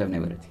not, it means I've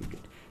never achieved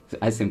it. So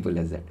as simple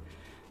as that.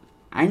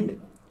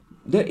 And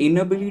the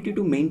inability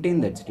to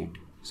maintain that state.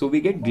 So we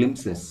get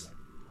glimpses,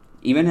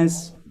 even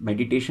as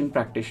meditation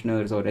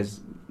practitioners or as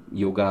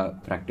yoga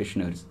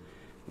practitioners.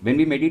 When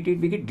we meditate,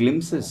 we get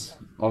glimpses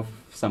of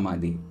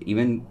samadhi.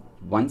 Even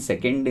 1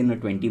 second in a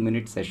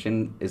 20-minute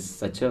session is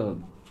such a,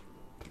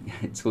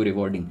 it's so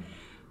rewarding.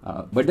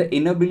 But the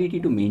inability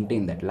to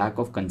maintain that, lack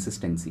of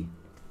consistency,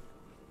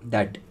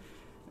 that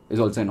is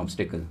also an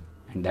obstacle.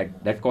 And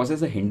that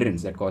causes a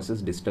hindrance, that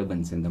causes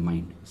disturbance in the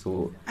mind.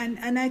 So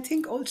And I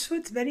think also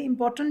it's very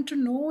important to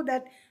know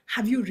that,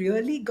 have you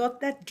really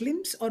got that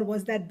glimpse, or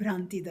was that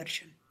Bhranti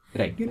Darshan?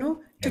 right, To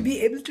right,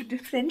 be able to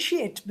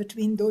differentiate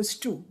between those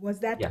two. Was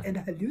that yeah, an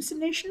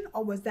hallucination,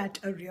 or was that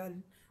a real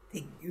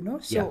thing? yeah,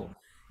 So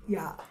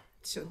yeah.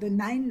 So the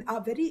nine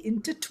are very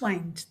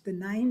intertwined. The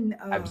nine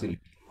absolutely.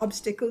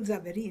 obstacles are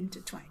very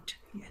intertwined.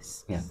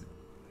 Yes. Yeah,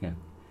 yeah.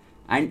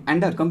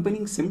 And the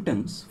accompanying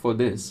symptoms for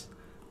this,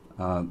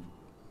 uh,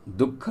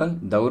 dukkha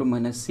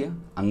daurmanasya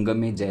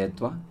angame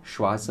jayatva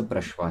shwasa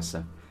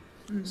prashwasa.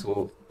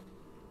 So,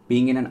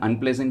 being in an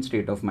unpleasant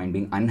state of mind,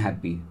 being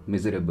unhappy,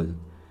 miserable,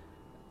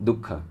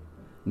 dukkha.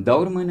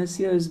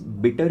 Daurmanasya is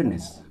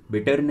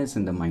bitterness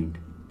in the mind.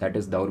 That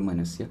is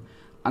daurmanasya.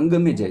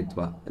 Angame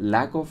jayatva,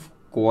 lack of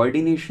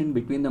coordination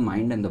between the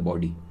mind and the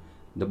body.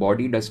 The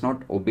body does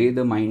not obey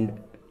the mind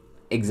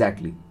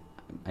exactly.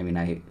 I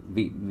mean,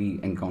 we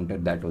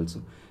encountered that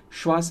also.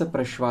 Shwasa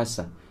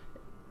prashwasa,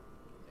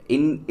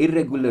 in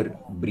irregular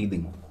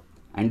breathing,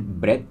 and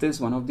breath is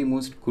one of the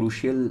most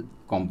crucial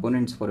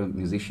components for a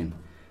musician.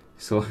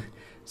 So,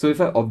 so if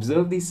I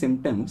observe these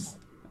symptoms,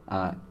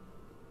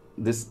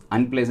 this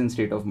unpleasant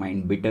state of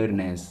mind,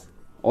 bitterness,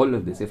 all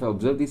of this, if I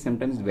observe these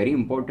symptoms, it's very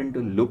important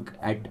to look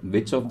at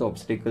which of the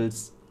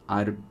obstacles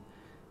are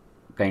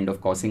kind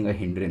of causing a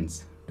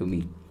hindrance to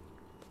me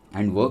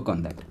and work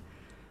on that.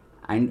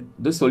 And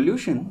the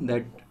solution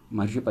that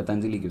Maharishi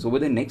Patanjali gives over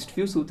the next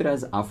few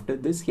sutras after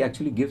this, he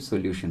actually gives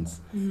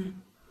solutions.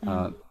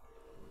 Uh,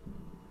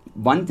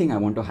 One thing I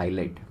want to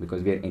highlight,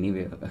 because we are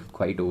anyway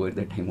quite over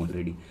the time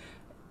already,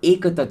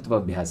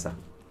 Ekatattva Abhyasa,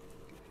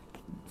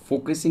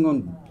 focusing on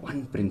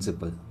one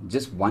principle,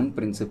 just one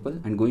principle,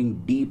 and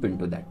going deep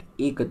into that.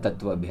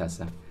 Ekatattva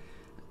Abhyasa.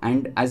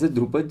 And as a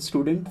Dhrupad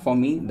student, for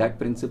me, that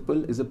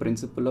principle is a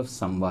principle of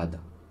samvada,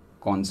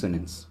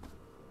 consonance.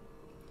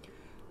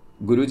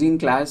 Guruji in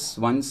class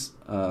once,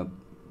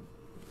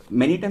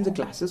 many times the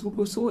classes would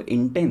go so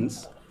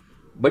intense,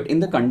 but in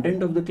the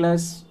content of the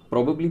class,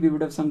 probably we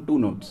would have sung 2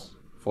 notes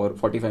for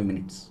 45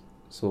 minutes.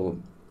 So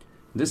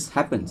this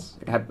happens.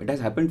 It has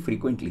happened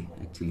frequently,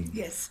 actually.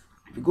 Yes.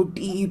 We go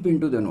deep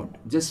into the note,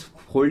 just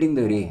holding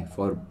the ray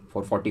for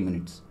 40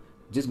 minutes,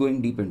 just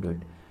going deep into it.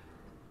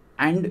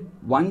 And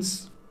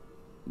once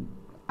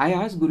I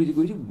asked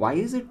Guruji, why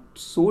is it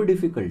so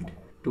difficult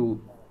to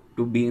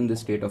be in the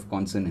state of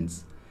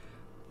consonance?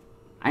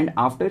 And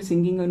after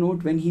singing a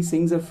note, when he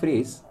sings a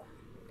phrase,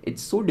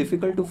 it's so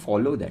difficult to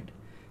follow that.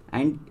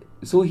 And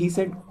so he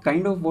said,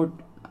 kind of what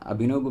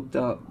Abhinav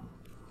Gupta,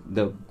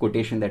 the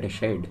quotation that I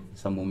shared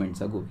some moments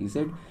ago, he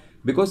said,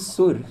 because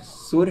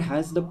sur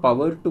has the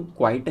power to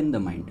quieten the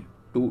mind,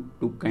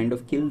 to kind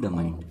of kill the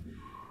mind.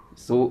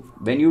 So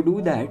when you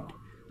do that,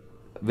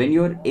 when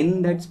you're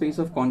in that space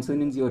of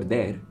consonance, you're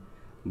there.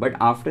 But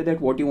after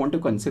that, what you want to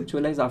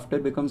conceptualize after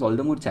becomes all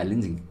the more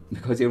challenging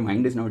because your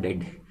mind is now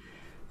dead.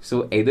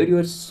 So either you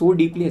are so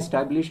deeply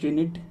established in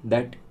it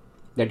that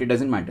it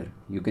doesn't matter.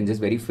 You can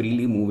just very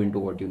freely move into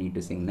what you need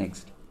to sing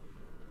next.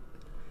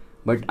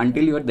 But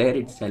until you are there,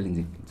 it's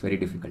challenging. It's very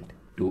difficult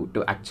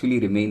to actually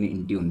remain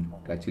in tune,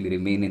 to actually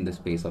remain in the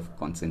space of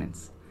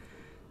consonance.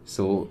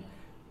 So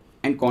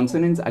And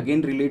consonance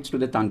again relates to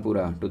the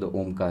Tanpura, to the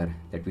Omkar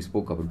that we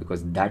spoke about,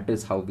 because that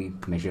is how we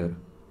measure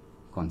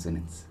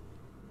consonance.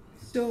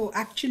 So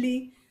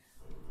actually,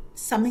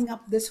 summing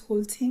up this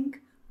whole thing,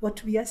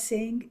 what we are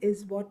saying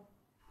is what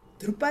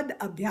Dhrupad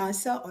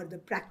Abhyasa, or the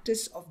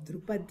practice of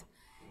Dhrupad,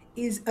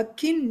 is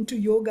akin to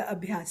Yoga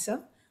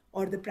Abhyasa,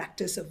 or the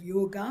practice of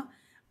yoga,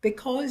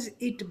 because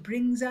it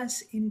brings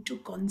us into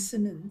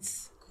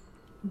consonance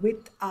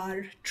with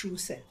our true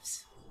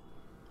selves.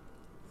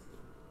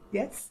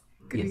 Yes?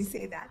 Could we Yes,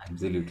 say that?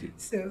 absolutely.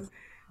 So,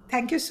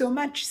 thank you so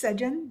much,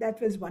 Sajan.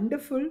 That was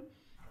wonderful.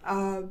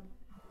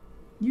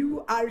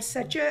 You are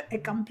such an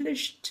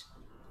accomplished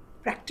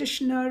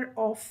practitioner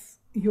of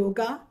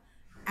yoga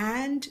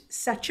and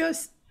such a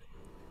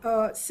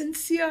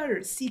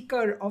sincere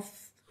seeker of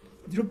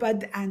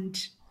Dhrupad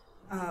and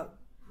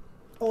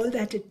all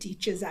that it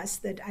teaches us,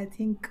 that I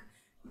think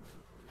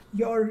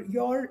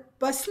your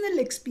personal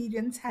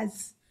experience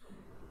has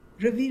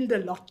revealed a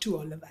lot to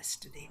all of us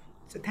today.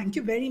 So thank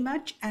you very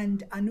much.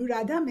 And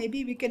Anuradha,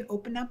 maybe we can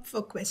open up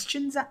for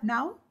questions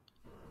now.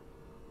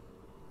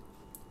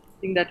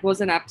 I think that was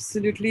an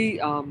absolutely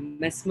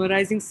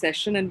mesmerizing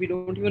session, and we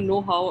don't even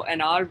know how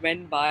an hour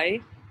went by.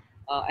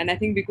 And I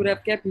think we could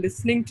have kept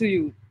listening to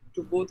you,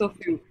 to both of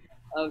you.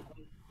 Uh,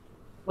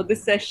 for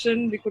this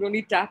session, we could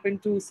only tap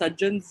into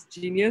Sajan's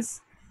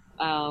genius,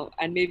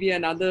 and maybe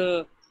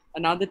another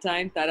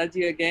time,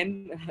 Taraji,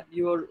 again,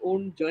 your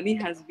own journey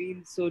has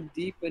been so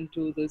deep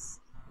into this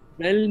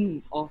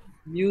realm of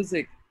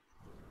music.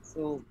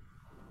 So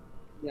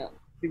yeah,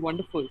 it'd be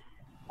wonderful.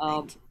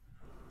 Um, Thank you.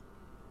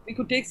 we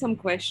could take some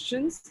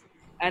questions,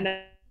 and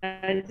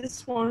I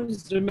just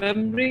was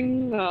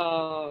remembering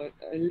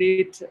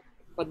late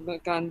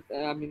Padmakant,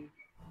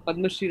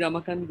 Padma Shri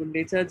Ramakant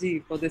Gundecha ji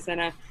for this,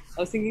 and I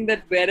was thinking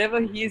that wherever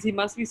he is, he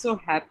must be so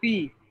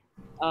happy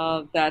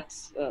that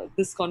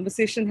this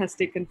conversation has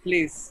taken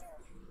place,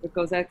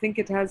 because I think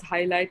it has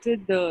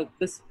highlighted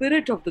the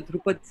spirit of the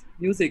Dhrupad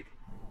music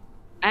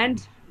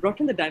and brought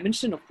in the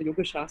dimension of the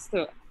Yoga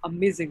Shastra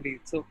amazingly.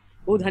 So,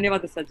 oh,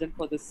 dhanyawada Sajan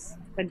for this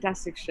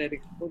fantastic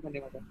sharing. Oh,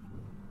 dhanyawada.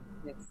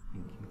 Yes.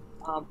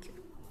 Um,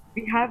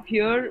 we have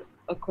here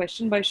a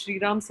question by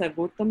Sriram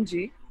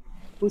Sarvottamji,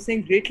 who's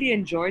saying, greatly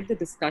enjoyed the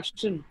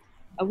discussion.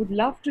 I would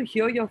love to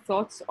hear your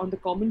thoughts on the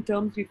common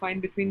terms we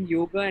find between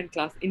yoga and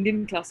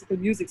Indian classical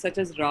music, such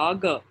as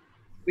raga,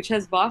 which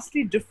has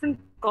vastly different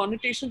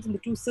connotations in the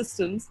two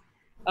systems,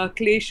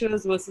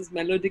 kleshas versus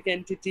melodic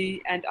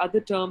entity, and other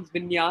terms,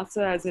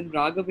 vinyasa as in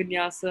raga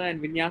vinyasa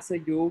and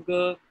vinyasa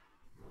yoga.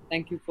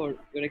 Thank you for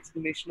your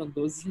explanation on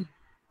those.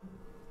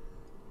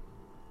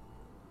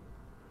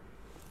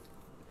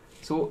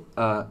 So,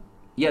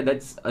 yeah,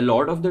 that's a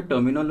lot of the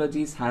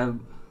terminologies have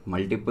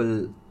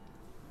multiple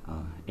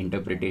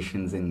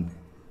interpretations in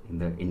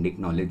the Indic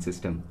knowledge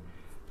system.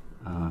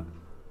 Uh,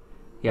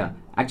 yeah,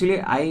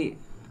 actually,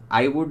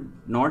 I would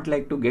not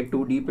like to get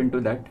too deep into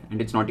that,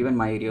 and it's not even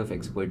my area of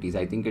expertise.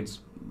 I think it's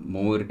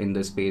more in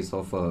the space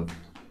of a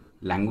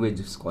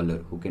language scholar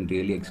who can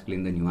really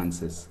explain the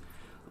nuances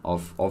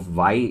of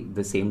why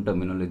the same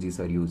terminologies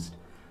are used.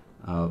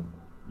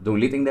 The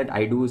only thing that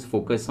I do is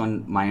focus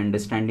on my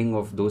understanding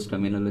of those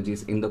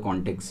terminologies in the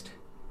context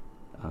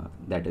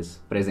that is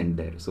present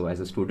there. So, as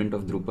a student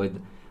of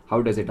Dhrupad,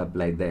 how does it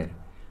apply there?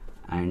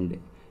 And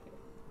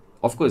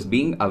of course,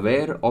 being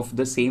aware of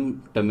the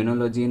same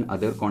terminology in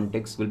other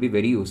contexts will be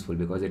very useful,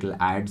 because it will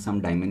add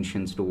some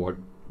dimensions to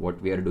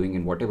what we are doing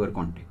in whatever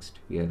context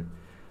we are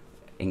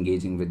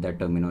engaging with that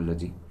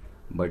terminology.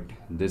 But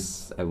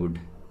this, I would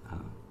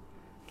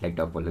like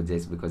to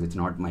apologize, because it's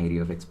not my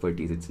area of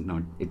expertise.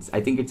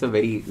 I think it's a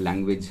very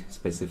language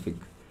specific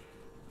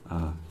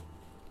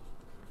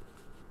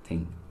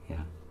thing.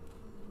 Yeah.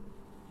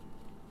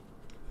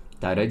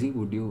 Taraji,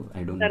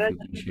 I don't know if you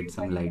can shed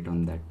some light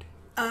on that.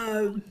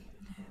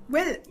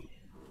 Well,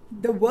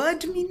 the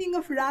word meaning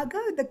of raga,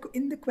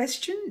 in the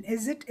question,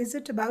 is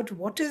it about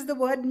what is the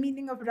word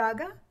meaning of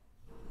raga?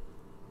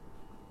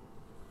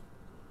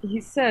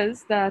 He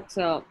says that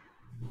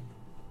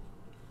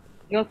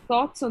your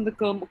thoughts on the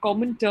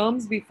common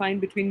terms we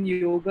find between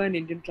yoga and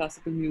Indian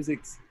classical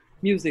music.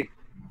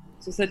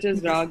 So, such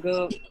as Yes.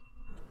 raga,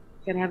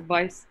 can have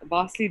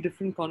vastly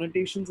different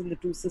connotations in the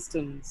two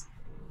systems.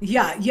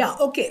 Yeah.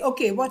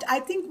 Okay. What I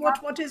think,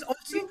 what is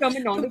also the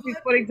Terminology, word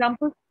for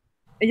example,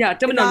 yeah,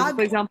 terminology. For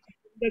rag. example,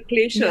 the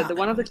klesha, Yeah. the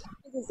one of the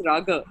kleshas is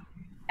raga,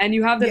 and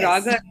you have the Yes.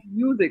 raga and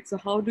music. So,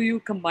 how do you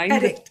combine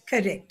the?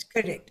 Correct.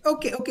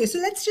 Okay. So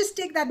let's just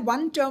take that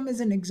one term as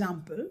an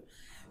example.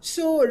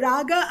 So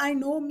raga, I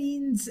know,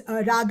 means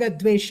raga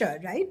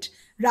dvesha, right?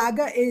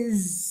 Raga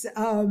is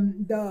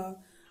the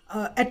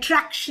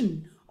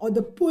attraction or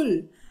the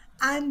pull,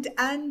 and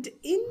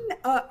in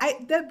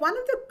one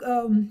of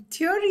the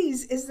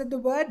theories is that the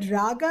word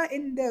raga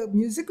in the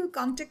musical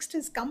context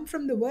has come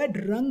from the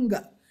word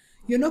ranga,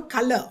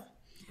 color.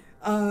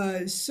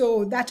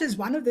 So that is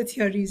one of the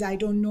theories. I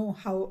don't know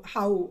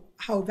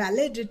how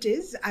valid it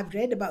is. I've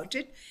read about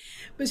it,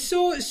 but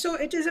so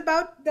it is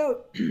about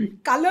the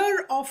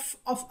color of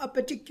a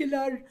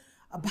particular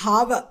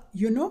bhava,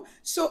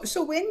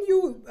 so when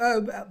you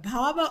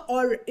bhava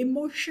or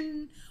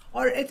emotion,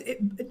 or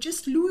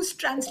just loose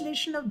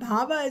translation of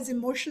bhava as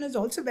emotion is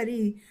also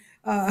very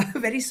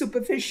very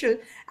superficial.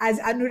 As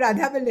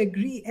Anuradha will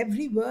agree,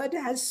 every word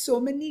has so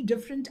many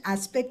different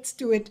aspects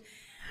to it.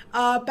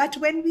 But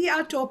when we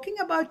are talking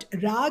about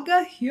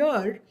raga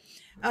here,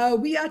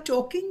 we are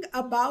talking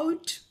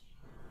about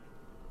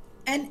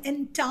an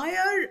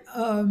entire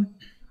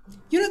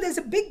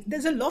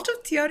there's a lot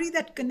of theory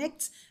that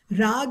connects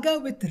raga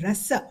with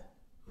rasa,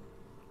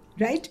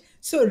 right?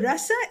 So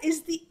rasa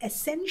is the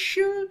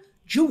essential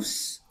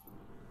juice,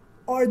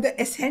 or the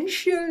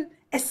essential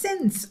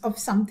essence of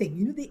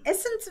something. The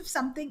essence of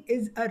something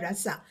is a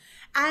rasa,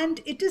 and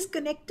it is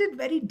connected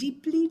very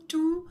deeply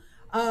to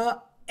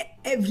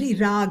every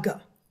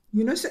raga.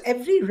 So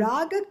every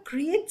raga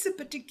creates a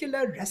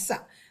particular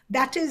rasa.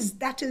 That is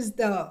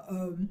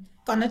the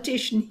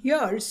connotation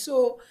here.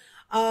 So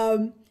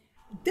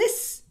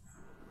this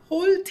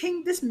whole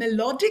thing, this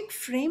melodic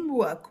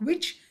framework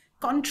which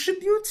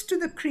contributes to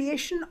the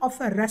creation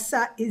of a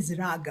rasa, is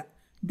raga.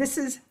 This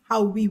is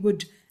how we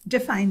would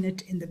define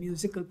it in the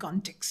musical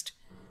context.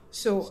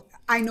 So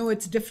I know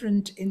it's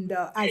different in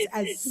the, as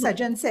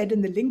Sajan said,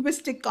 in the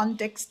linguistic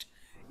context.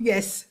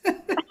 Yes.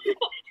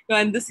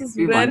 And this is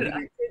See, where one I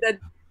thing, say that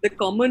the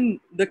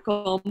common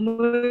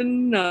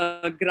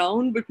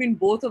ground between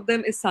both of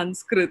them is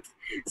Sanskrit.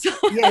 So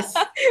Yes.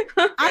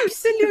 the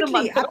Absolutely.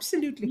 mother of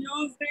Absolutely.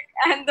 music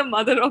and the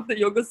mother of the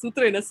Yoga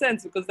Sutra, in a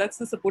sense, because that's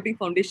the supporting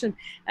foundation.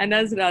 And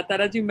as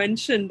Taraji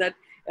mentioned, that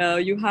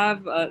you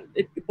have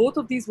both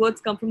of these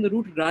words come from the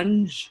root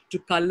ranj, to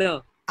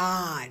color.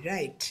 Ah,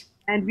 right.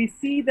 And we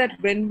see that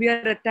when we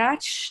are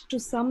attached to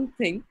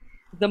something,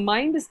 the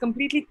mind is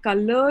completely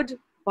colored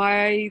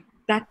by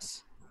that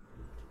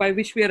by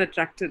which we are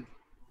attracted.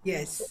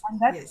 Yes. And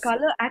that Yes.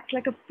 color acts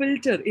like a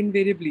filter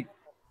invariably.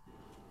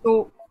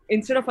 So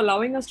instead of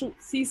allowing us to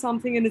see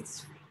something in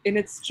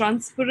its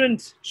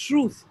transparent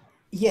truth,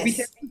 we tend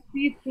Yes. to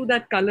see through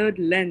that colored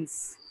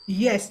lens.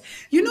 Yes,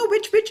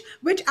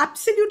 which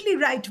absolutely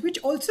right. Which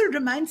also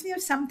reminds me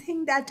of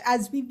something that,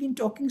 as we've been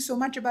talking so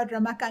much about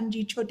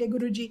Ramakanji, Chote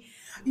Guruji,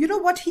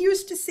 what he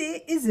used to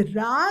say is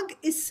rag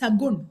is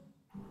sagun.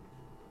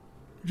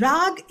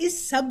 Rag is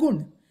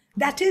sagun.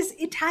 That is,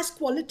 it has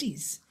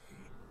qualities.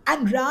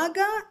 And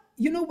raga,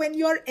 when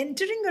you're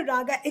entering a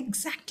raga,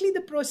 exactly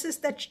the process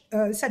that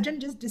Sajan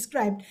just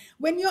described.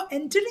 When you're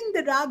entering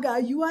the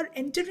raga, you are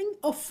entering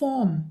a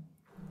form.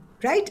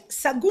 Right?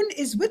 Sagun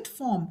is with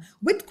form,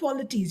 with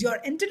qualities.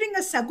 You're entering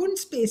a Sagun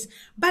space.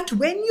 But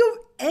when you've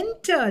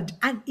entered,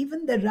 and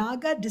even the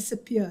raga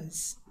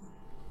disappears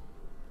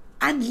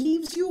and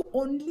leaves you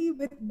only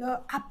with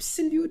the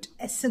absolute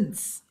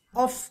essence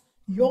of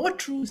your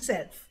true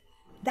self,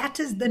 that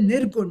is the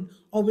nirgun,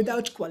 or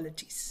without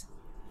qualities.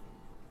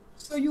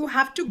 So you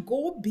have to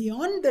go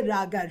beyond the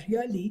raga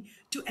really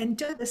to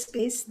enter the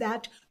space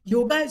that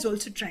yoga is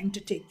also trying to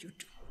take you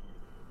to.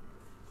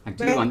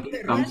 actually, Where one thing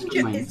the comes to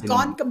ranj is mind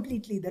gone in,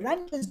 completely. The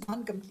ranj is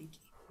gone completely.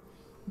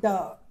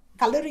 The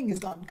coloring is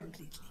gone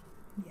completely.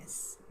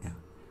 Yes. yeah,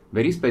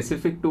 very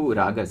specific to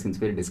raga, since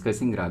we're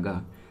discussing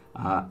raga.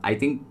 I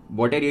think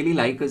what I really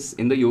like is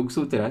in the Yoga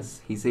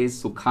Sutras, he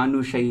says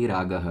Sukhanushai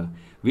Ragaha.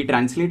 We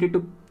translate it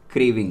to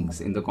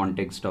cravings in the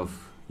context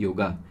of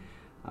yoga.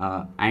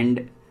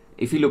 And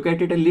if you look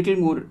at it a little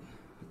more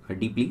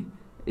deeply,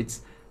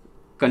 it's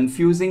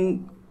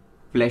confusing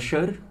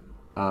pleasure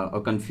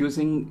or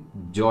confusing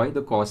joy,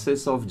 the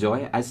causes of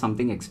joy, as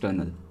something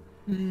external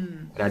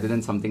rather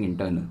than something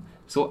internal.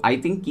 So I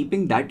think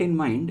keeping that in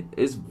mind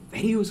is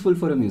very useful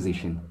for a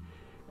musician.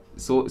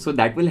 So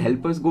that will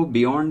help us go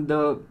beyond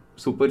the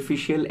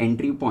superficial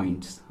entry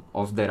points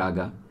of the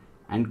raga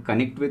and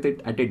connect with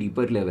it at a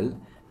deeper level.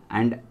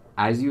 And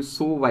as you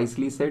so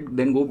wisely said,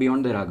 then go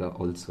beyond the raga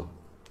also.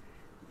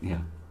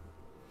 Yeah.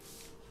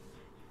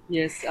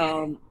 Yes.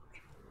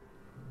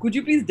 Could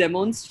you please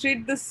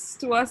demonstrate this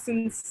to us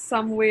in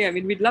some way? I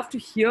mean, we'd love to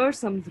hear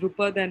some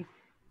Dhrupad and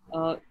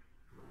uh,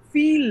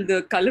 feel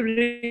the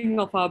coloring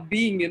of our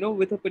being,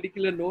 with a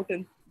particular note,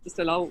 and just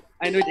allow.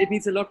 I know it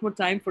needs a lot more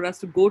time for us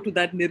to go to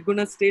that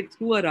nirguna state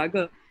through a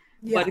raga,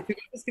 but Yeah. if you could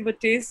just give a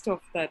taste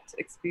of that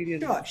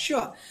experience. Sure,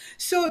 sure.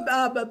 So,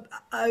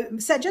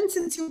 Sajan,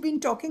 since you've been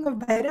talking of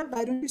Bhairav,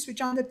 why don't you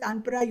switch on the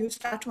Tanpura? You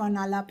start one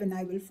alap and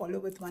I will follow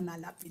with one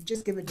alap. You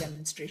just give a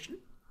demonstration.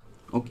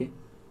 Okay.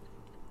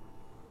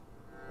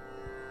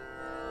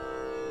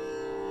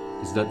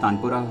 Is the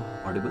Tanpura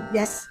audible?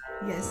 Yes,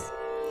 yes.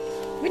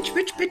 Which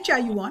pitch are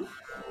you on?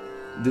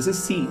 This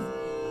is C,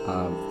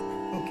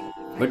 Okay.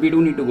 but we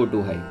don't need to go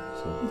too high.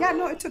 So Yeah,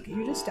 no, it's okay.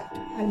 You just start.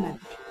 I'll manage.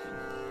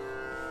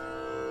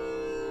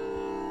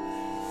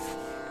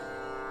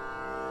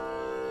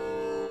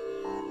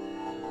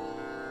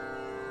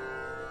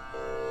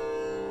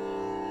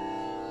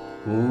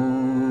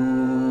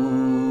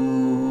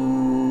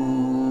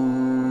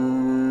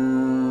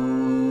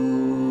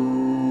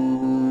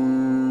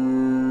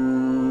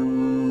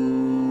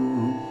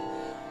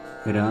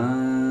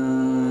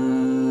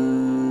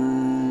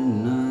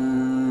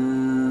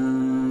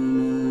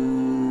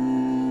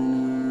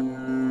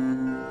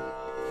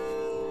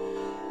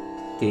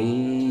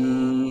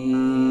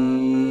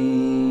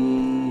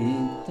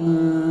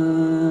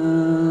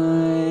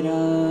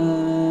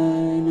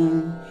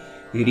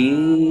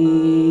 Re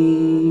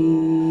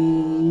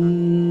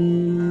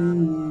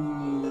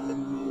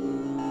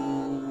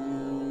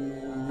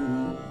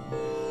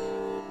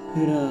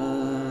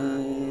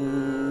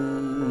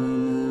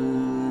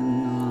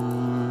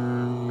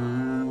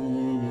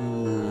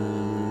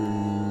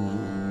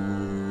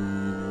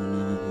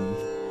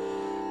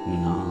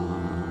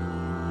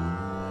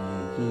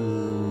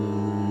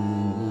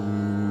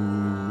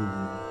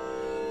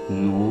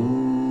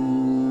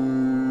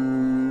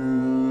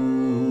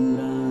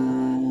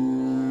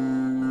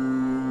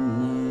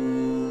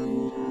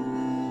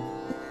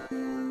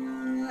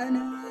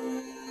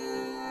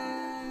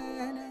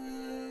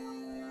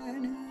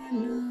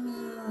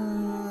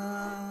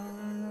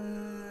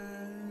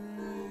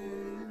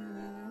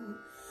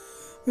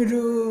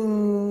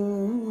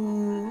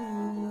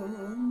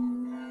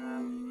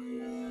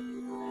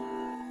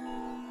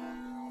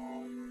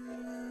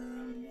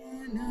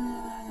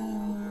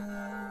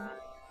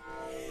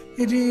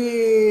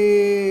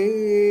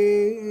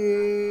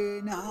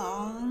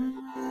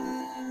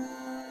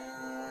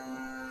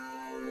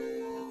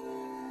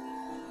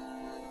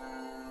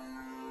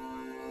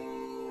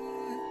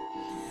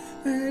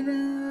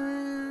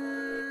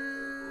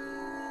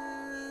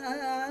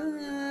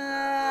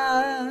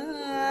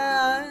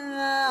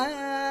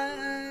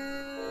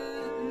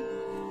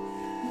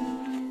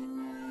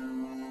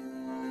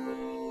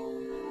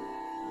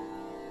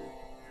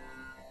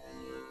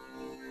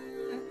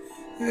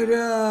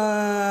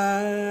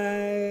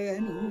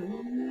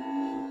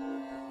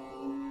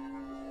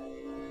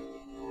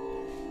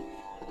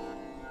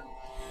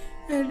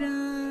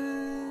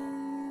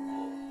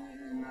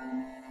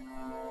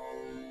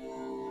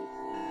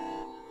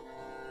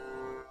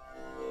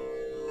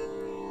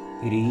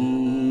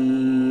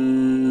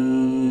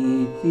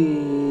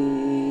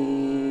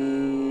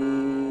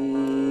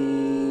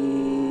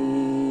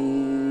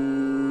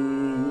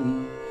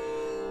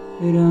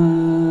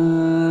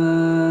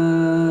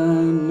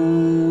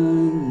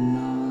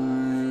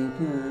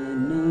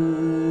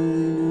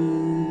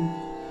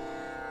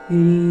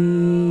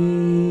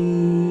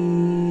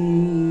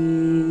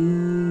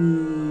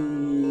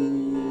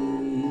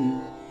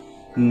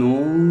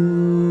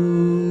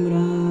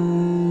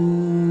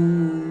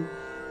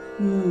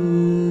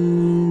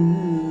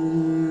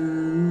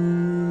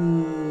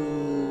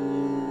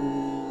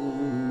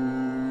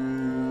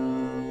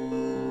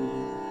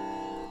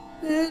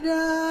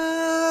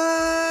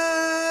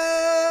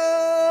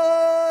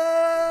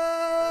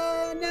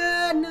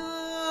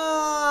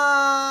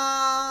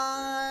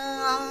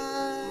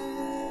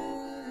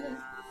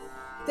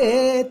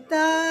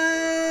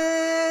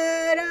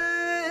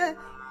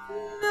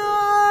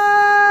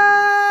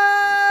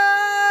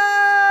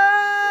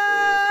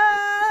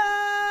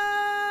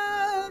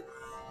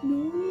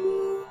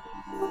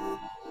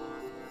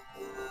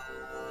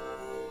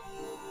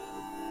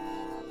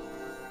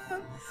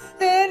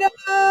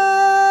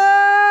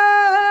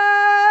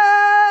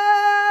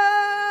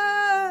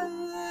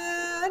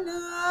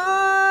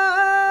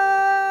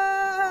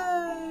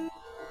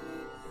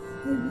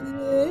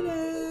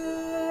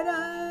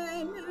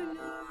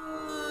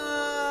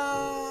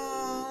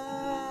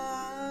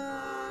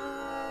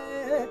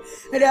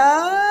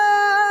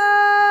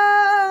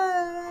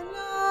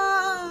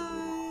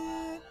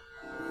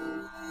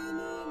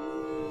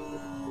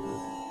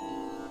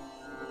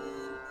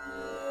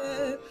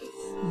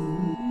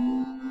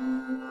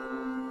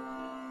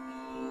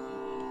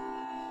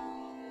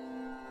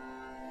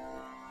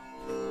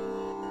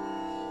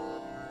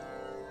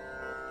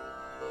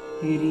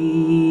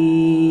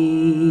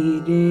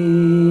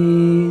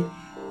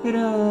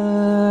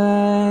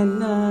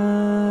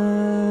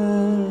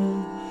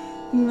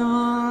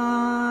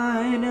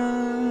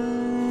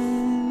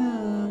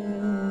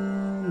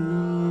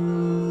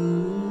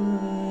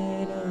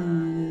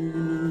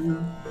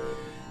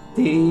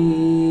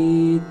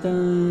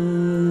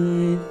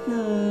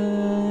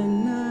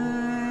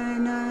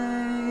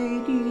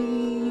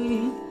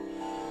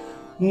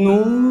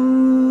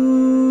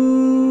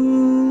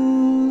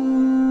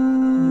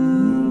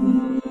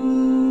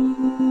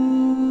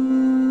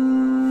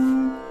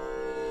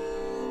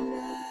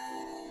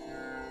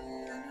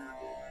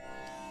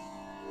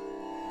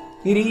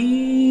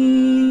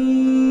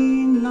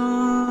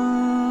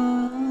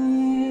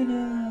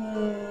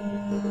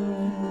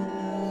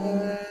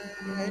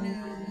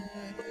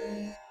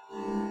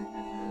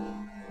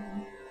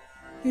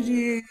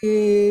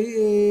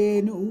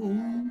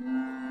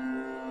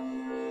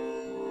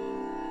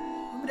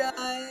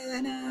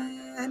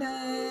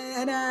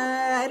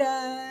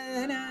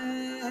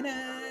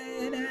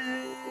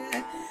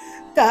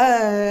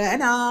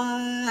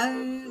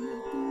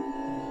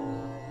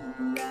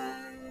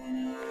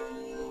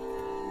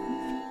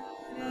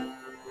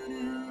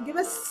Give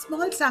a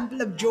small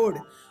sample of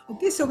Jod.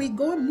 Okay, so we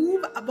go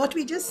move. What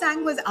we just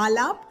sang was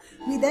Alap.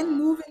 We then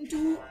move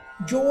into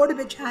Jod,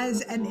 which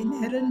has an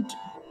inherent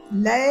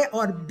lay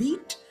or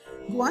beat.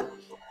 Go on.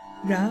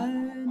 Ra,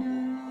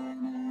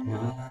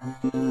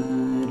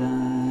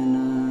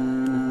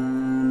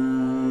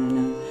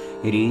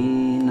 Re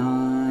na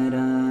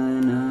ra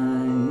na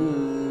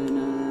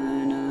na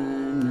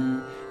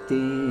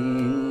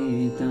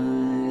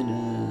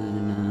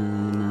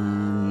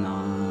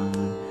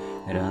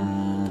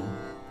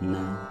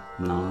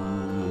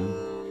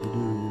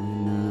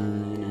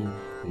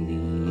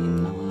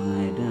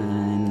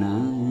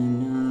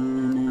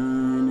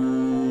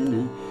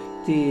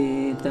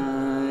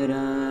Titarana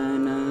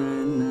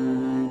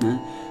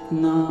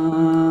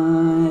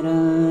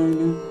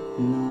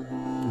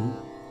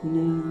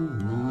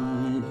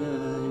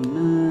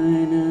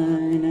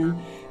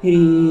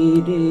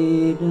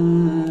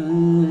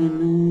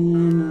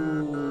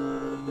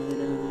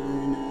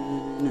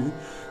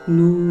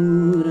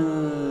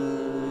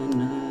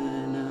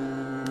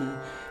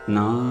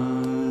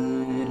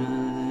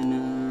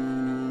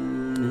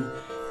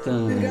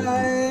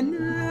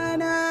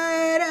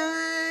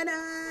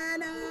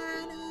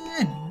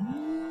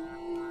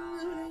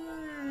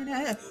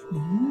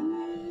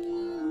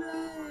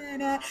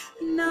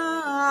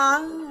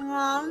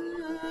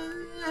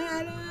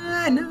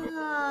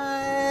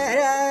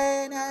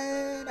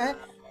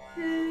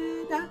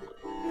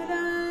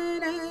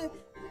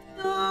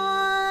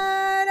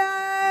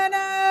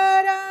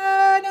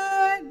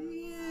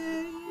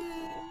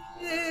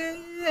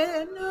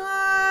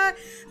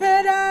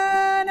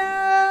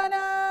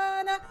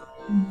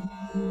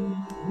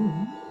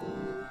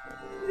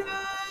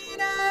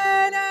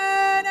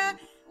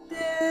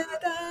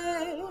Narana Narana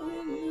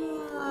Rirana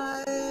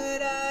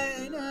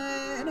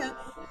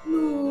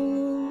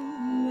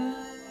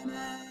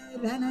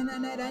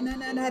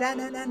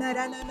Nurana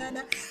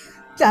Narana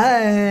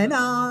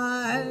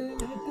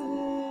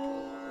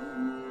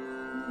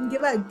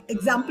Give an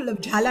example of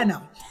jhala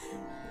now,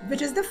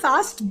 which is the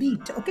fast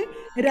beat. Okay,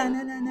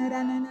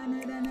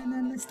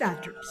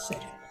 start,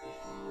 Sajan.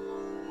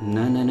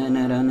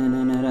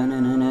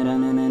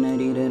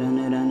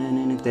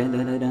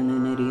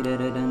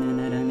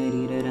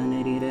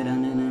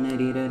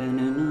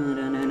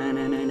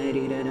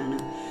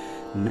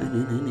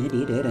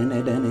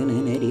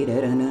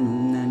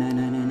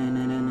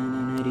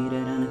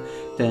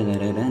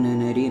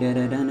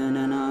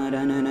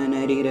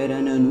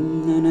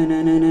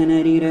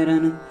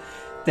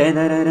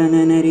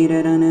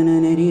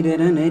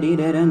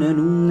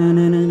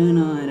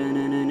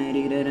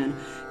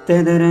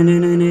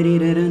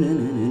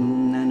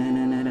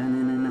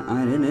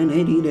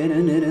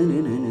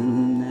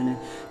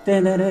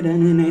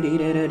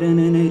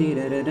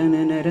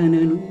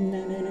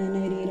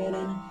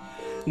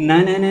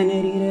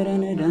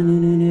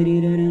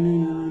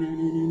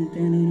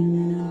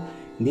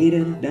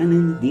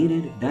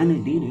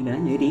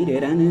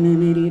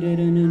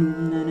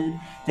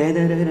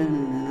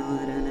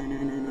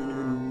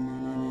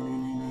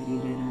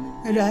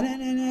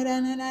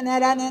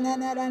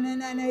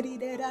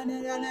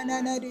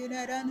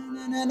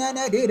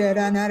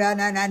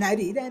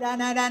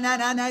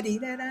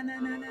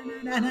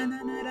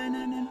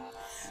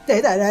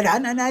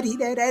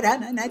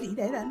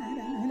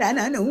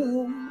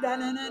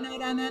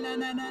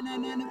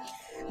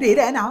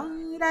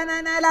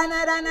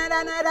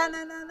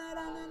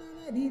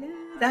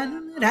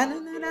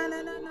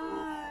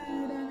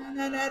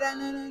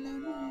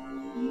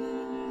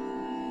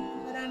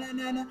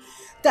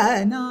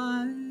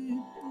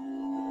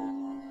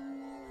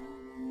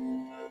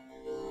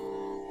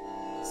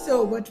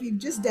 So what we've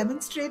just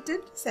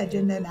demonstrated,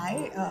 Sajan and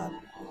I,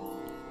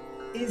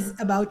 is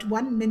about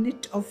 1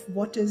 minute of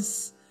what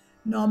is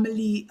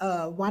normally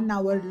a 1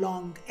 hour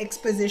long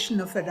exposition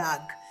of a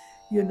rag,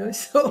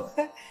 so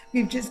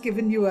we've just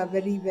given you a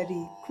very,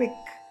 very quick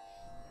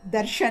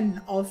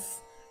darshan of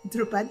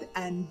Dhrupad,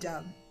 and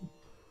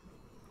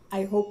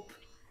I hope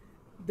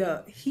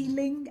the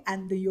healing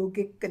and the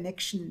yogic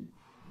connection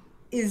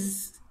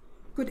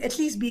could at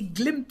least be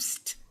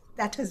glimpsed.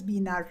 That has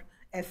been our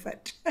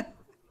effort.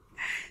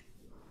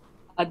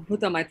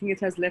 Adbhutam. I think it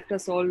has left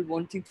us all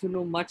wanting to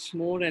know much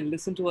more and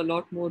listen to a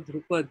lot more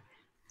Dhrupad.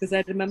 Because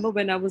I remember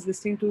when I was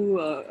listening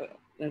to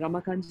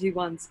Ramakanji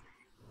once,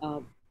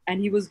 and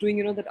he was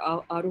doing, that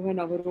Aroha and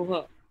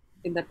Avaroha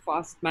in that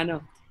fast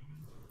manner.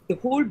 The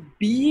whole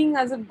being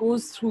as it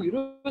goes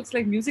through, it's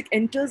like music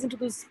enters into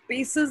those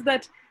spaces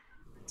that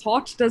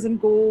thought doesn't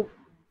go,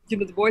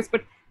 the voice,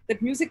 but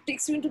that music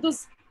takes you into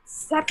those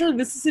subtle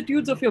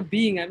vicissitudes of your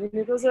being. I mean,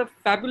 it was a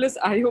fabulous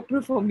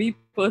eye-opener for me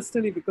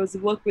personally, because to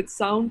work with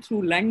sound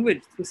through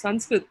language, through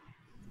Sanskrit,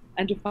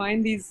 and to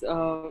find these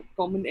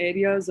common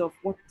areas of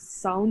what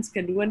sounds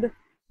can do, and the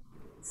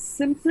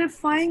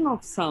simplifying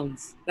of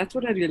sounds. That's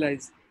what I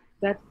realized,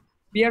 that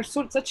we are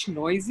such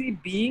noisy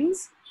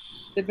beings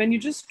that when you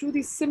just do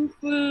these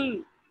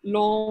simple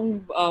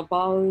long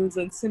vowels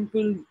and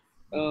simple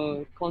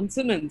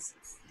consonants,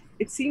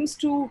 it seems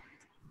to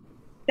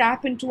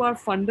tap into our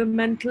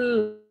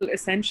fundamental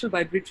essential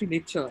vibratory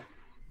nature.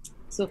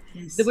 So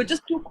there were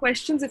just two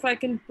questions, if I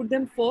can put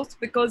them forth,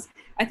 because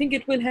I think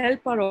it will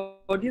help our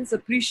audience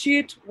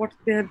appreciate what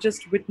they have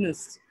just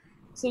witnessed.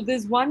 So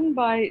there's one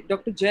by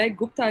Dr. Jay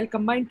Gupta. I'll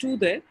combine two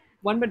there.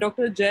 One by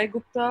Dr. Jay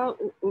Gupta,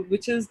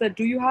 which is that,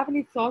 do you have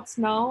any thoughts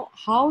now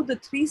how the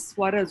three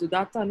swaras,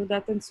 Udatta,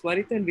 Anudatta, and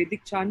Swarita in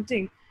Vedic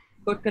chanting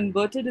got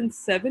converted in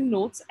 7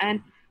 notes,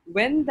 and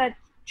when that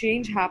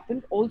change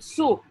happened,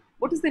 also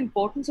what is the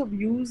importance of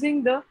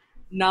using the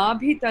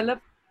Nabhi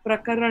Tala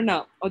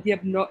Prakarana, or the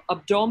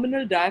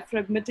abdominal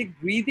diaphragmatic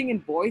breathing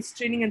in voice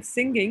training and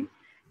singing?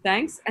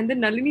 Thanks. And then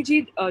Nalini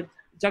ji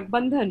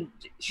Jagbandhan,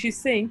 she's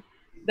saying,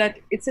 that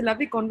it's a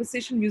lovely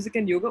conversation, music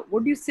and yoga.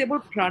 What do you say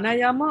about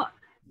pranayama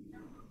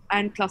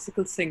and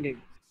classical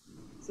singing?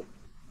 So,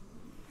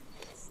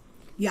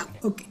 Yeah,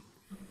 okay.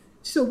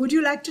 So would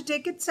you like to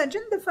take it,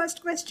 Sajan, the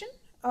first question?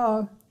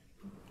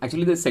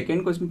 Actually, the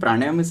second question,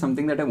 pranayama, is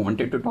something that I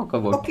wanted to talk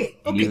about Okay,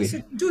 so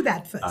anyway. do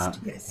that first.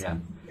 Yes. Yeah.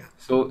 Yeah.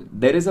 So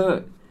there is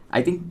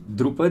I think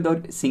Dhrupad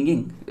or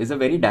singing is a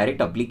very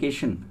direct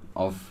application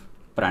of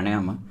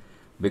pranayama,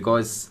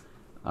 because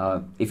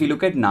if you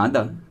look at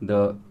nada,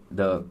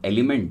 the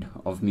element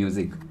of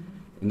music,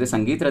 in the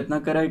Sangeet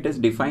Ratnakara, it is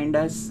defined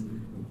as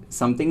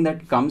something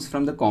that comes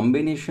from the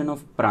combination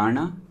of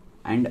prana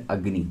and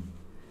agni.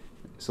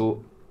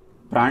 So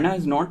prana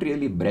is not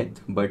really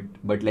breath, but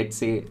let's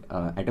say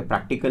at a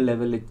practical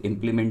level,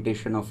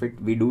 implementation of it,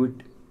 we do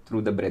it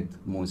through the breath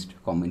most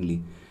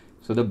commonly.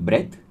 So the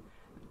breath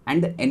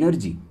and the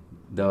energy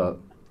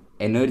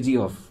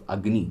of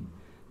agni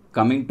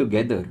coming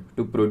together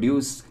to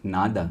produce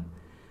nada,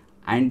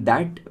 and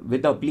that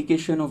with the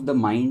application of the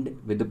mind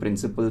with the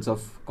principles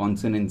of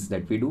consonance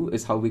that we do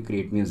is how we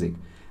create music.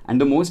 And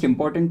the most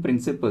important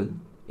principle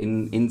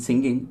in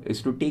singing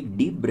is to take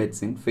deep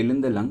breaths in, fill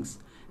in the lungs,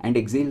 and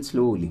exhale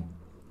slowly.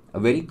 A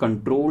very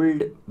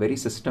controlled, very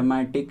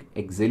systematic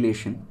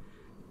exhalation.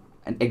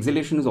 And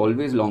exhalation is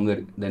always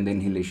longer than the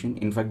inhalation.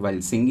 In fact,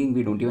 while singing,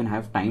 we don't even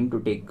have time to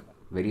take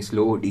very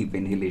slow, deep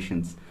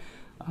inhalations.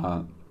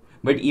 Uh,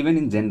 but even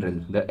in general,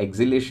 the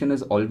exhalation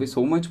is always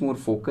so much more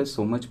focused,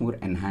 so much more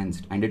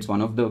enhanced. And it's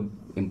one of the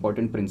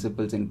important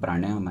principles in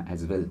pranayama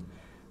as well,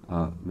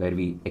 where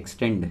we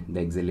extend the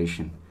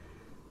exhalation.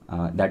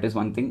 That is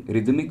one thing.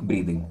 Rhythmic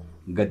breathing,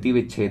 Gati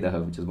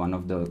Vichhedaha, which is one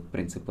of the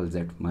principles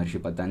that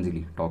Maharishi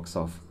Patanjali talks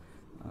of.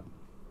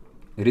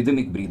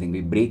 Rhythmic breathing,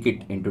 we break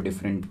it into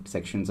different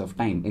sections of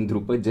time. In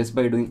Dhrupad, just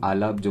by doing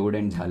alap, jod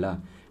and jhala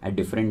at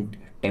different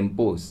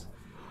tempos,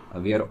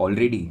 we are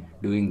already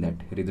doing that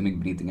rhythmic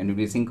breathing. And when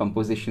we sing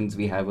compositions,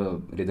 we have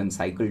a rhythm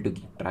cycle to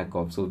keep track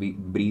of. So we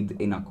breathe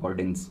in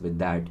accordance with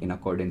that, in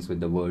accordance with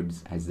the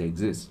words as they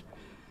exist.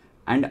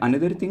 And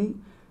another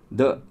thing,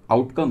 the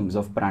outcomes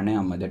of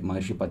pranayama that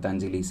Maharishi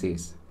Patanjali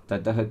says,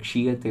 tatah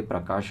kshiyate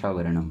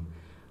prakashavaranam,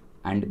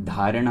 and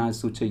dharana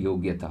sucha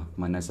yogyata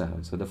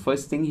manasaha. So the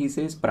first thing he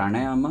says,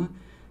 pranayama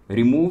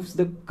removes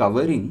the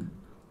covering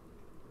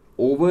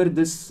over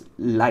this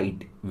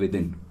light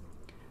within.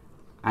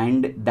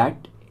 And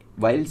that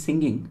while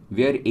singing,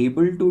 we are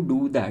able to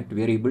do that,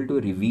 we are able to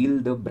reveal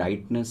the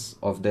brightness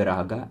of the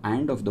raga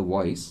and of the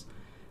voice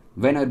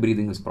when our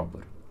breathing is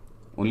proper.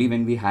 Only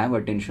when we have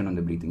attention on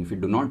the breathing. If we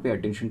do not pay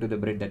attention to the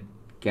breath, that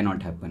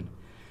cannot happen.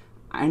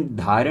 And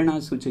dharana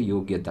sucha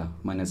yogyata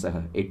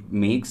manasaha, it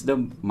makes the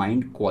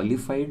mind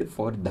qualified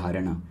for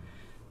dharana.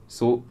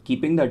 So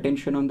keeping the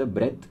attention on the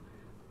breath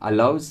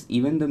allows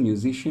even the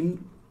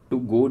musician to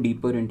go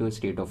deeper into a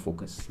state of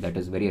focus. That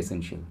is very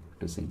essential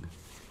to sing.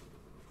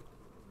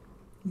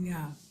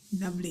 Yeah,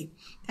 lovely.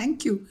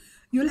 Thank you.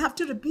 You'll have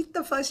to repeat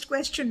the first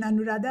question,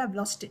 Anuradha. I've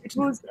lost it. it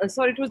was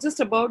sorry, it was just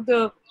about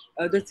the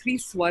three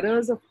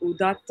swaras of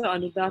Udatta,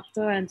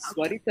 Anudatta, and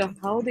Swarita,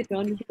 how they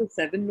turn into the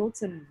seven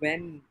notes and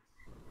when.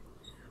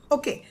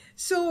 Okay,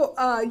 so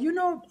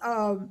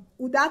Udatta,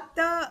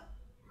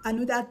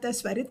 Anudatta,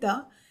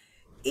 Swarita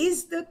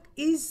is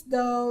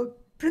the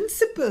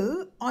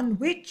principle on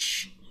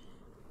which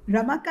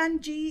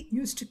Ramakanji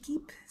used to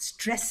keep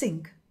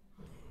stressing.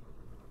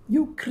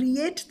 You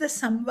create the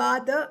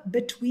samvada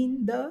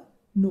between the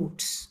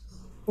notes,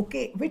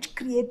 okay, which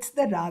creates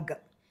the raga.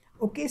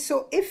 Okay,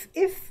 so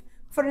if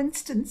for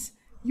instance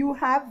you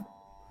have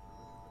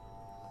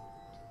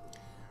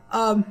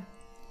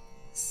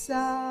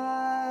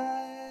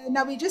sa,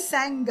 now we just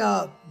sang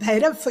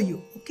Bhairav for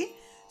you, okay?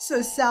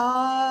 So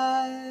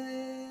sa,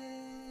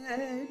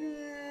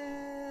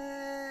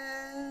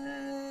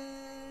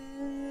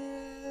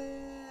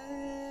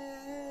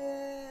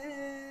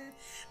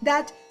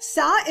 that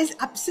sa is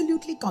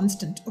absolutely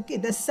constant, okay?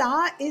 The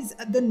sa is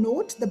the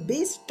note, the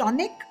bass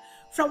tonic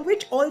from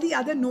which all the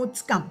other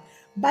notes come.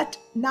 But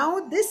now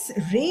this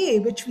re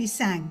which we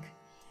sang,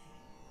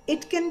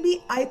 it can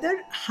be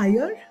either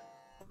higher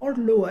or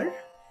lower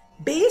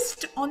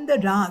based on the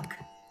rag,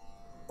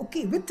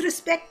 okay, with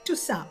respect to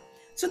sa.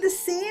 So the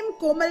same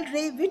komal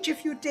re, which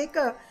if you take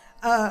a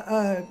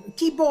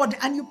keyboard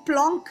and you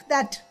plonk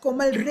that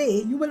komal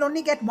re, you will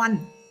only get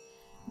one,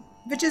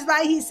 which is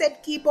why he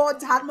said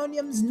keyboards,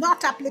 harmoniums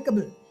not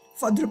applicable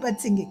for Dhrupad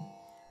singing,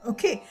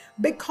 okay,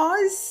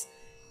 because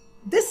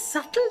this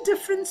subtle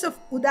difference of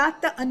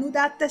Udatta,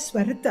 Anudatta,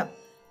 Swarita,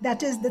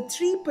 that is the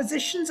three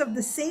positions of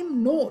the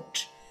same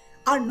note,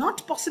 are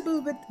not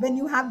possible with when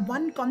you have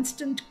one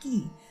constant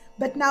key.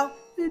 But now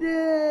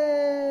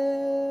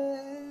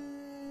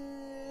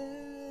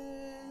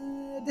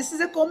this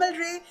is a komal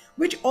re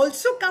which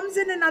also comes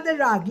in another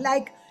rag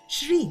like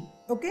Shri,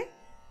 okay?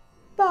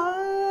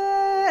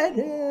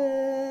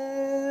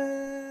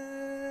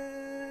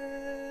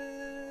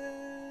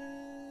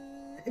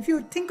 If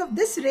you think of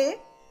this re,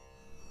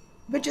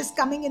 which is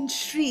coming in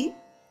Shri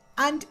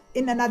and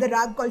in another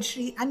rag called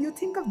Shri, and you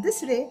think of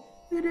this re,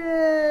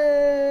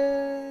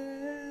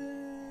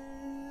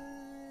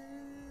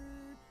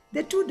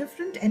 They're two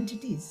different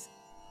entities.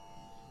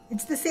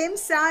 It's the same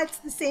sa, it's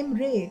the same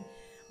re,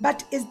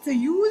 but it's the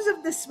use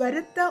of the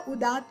swarata,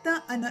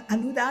 udatta, and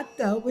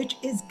anudatta which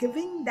is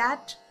giving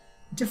that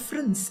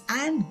difference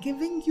and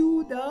giving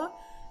you the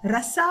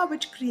rasa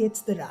which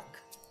creates the rag.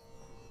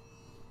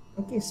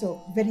 Okay, so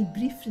very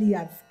briefly,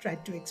 I've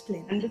tried to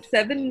explain. And the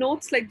 7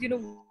 notes, like,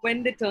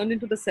 when they turn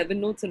into the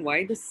 7 notes and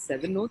why the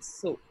 7 notes?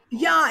 So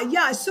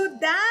Yeah. So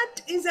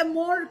that is a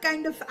more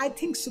kind of, I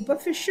think,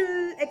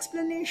 superficial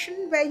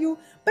explanation where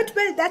but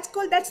well,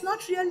 that's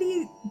not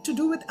really to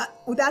do with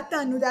udatta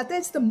and udatta.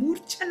 It's the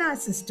murchana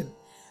system.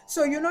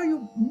 So,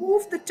 you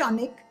move the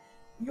tonic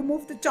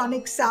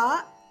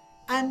sa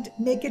and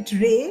make it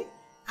re,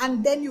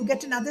 and then you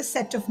get another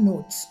set of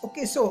notes.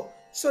 Okay, so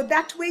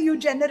that way you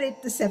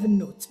generate the 7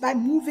 notes by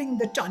moving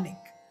the tonic.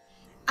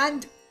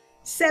 And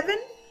 7,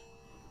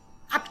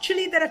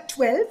 actually there are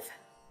 12,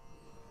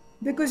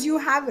 because you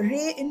have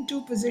re in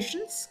 2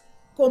 positions,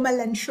 komal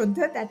and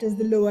shuddha, that is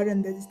the lower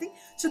and this thing.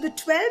 So the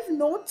 12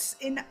 notes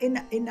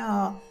in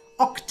a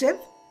octave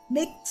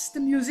makes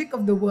the music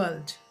of the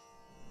world.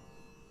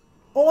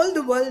 All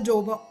the world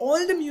over,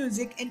 all the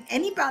music in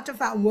any part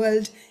of our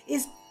world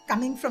is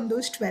coming from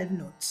those 12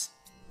 notes.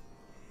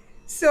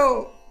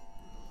 So,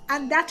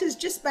 and that is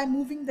just by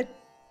moving the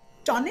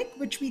tonic,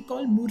 which we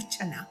call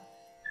murchana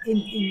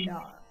in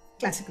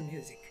classical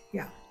music.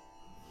 Yeah.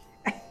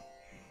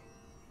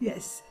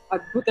 Yes.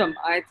 Adbhutam.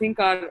 I think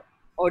our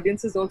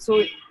audience is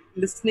also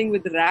listening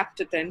with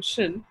rapt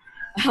attention.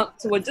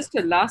 So just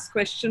a last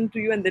question to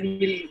you, and then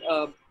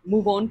we'll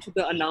move on to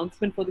the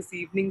announcement for this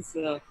evening's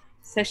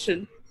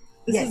session.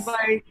 This is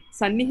by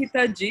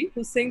Sannihita Ji,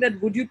 who's saying that,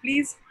 would you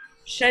please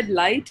shed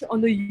light on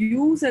the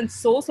use and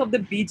source of the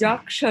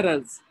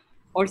bijaksharas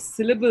or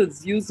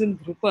syllables used in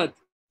Dhrupad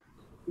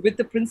with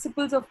the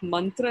principles of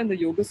mantra and the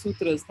Yoga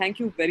Sutras? Thank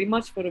you very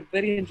much for a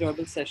very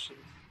enjoyable session.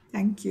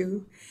 Thank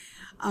you.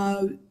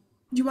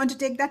 You want to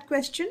take that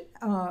question?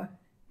 No,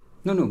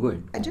 go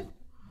ahead. Sajan?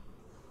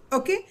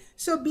 Okay,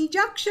 so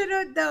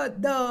bijakshara,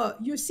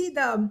 you see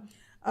the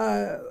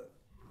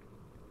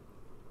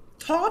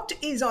thought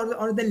is,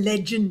 or the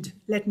legend,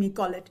 let me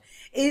call it,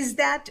 is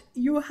that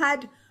you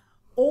had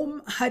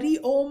Om Hari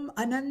Om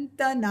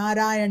Ananta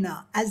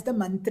Narayana as the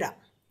mantra.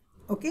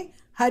 Okay,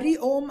 Hari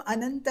Om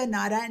Ananta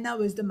Narayana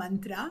was the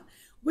mantra,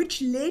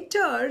 which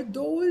later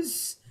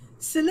those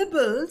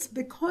syllables,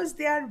 because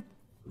they are,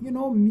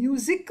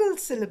 musical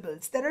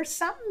syllables, there are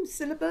some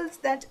syllables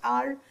that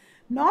are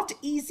not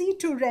easy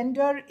to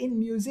render in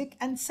music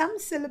and some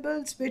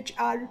syllables which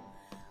are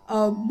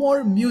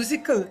more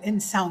musical in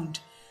sound.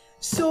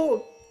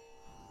 So,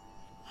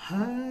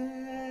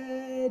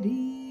 Hari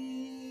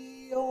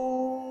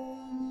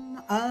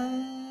Om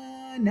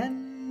Ananta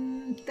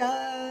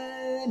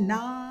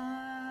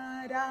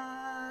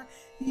Narayana.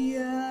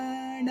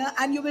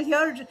 And you will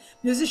hear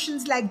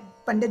musicians like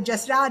Pandit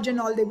Jasraj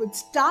and all, they would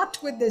start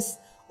with this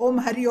Om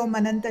Hari Om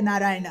Ananta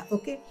Narayana.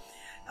 Okay?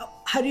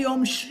 Hari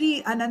Om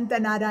Shri Ananta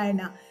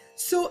Narayana.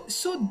 So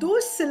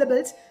those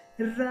syllables,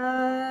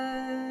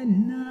 Ra,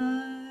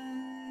 Na,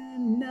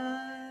 Na,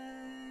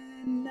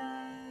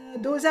 Na,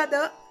 those are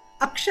the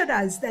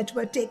aksharas that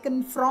were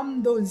taken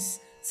from those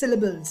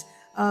syllables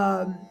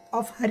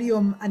of Hari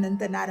Om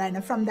Ananta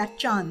Narayana, from that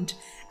chant.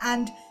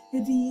 And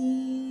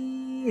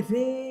Ri,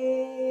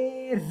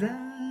 Re, Ra,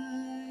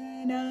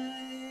 Na,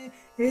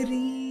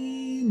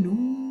 Ri, Nu,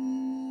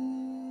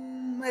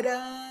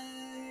 Ra.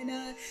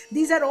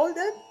 These are all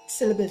the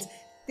syllables.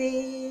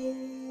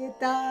 Te,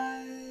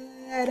 ta,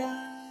 ra,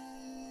 na.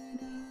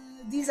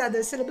 These are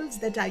the syllables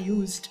that are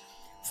used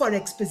for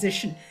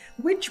exposition,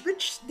 which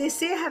they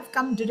say have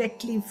come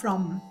directly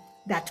from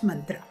that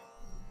mantra,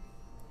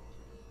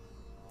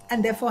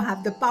 and therefore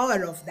have the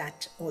power of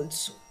that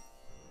also.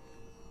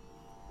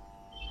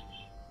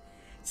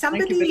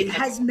 Somebody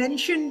has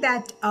mentioned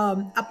that,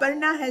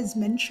 Aparna has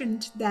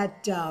mentioned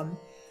that,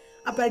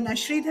 Aparna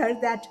Sridhar,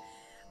 that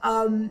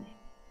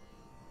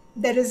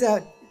there is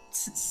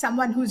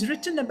someone who's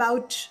written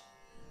about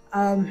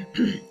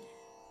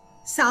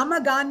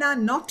Samagana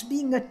not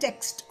being a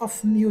text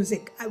of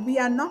music. We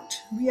are not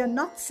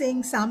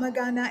saying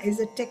Samagana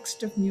is a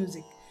text of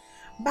music,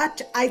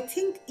 but I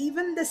think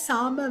even the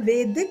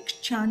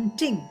Samavedic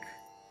chanting,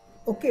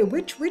 okay,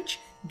 which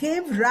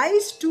gave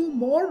rise to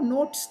more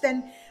notes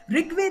than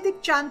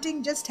Rigvedic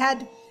chanting. Just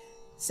had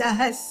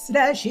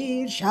Sahasra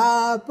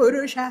Shirsha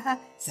Purusha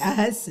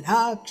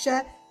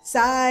Sahasraksha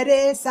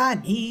Sare Sa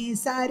Ni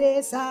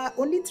Sare Sa,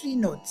 only 3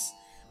 notes.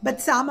 But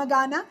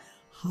Samagana,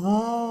 Ha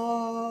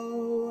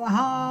Ha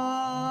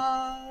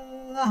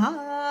Ha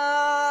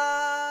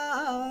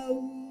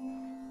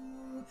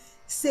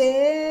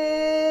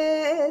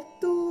Se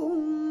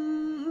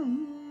Tum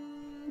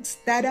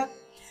Stara.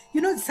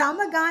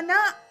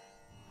 Samagana,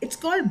 it's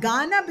called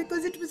Gana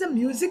because it was a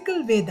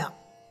musical Veda.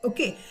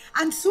 Okay,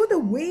 and so the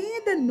way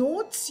the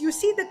notes, you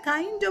see the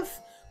kind of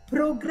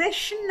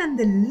progression and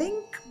the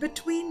link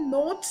between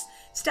notes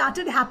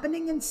started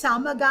happening in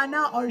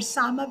Samagana or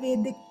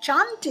Samavedic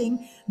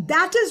chanting.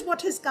 That is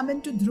what has come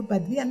into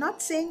Dhrupad. We are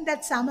not saying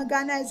that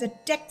Samagana is a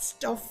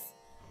text of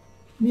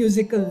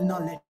musical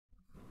knowledge.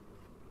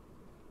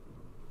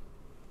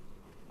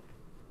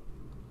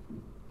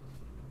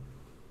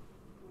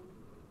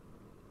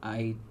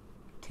 I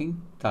think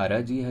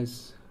Taraji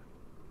has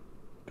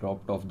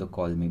dropped off the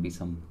call, maybe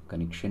some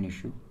connection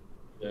issue.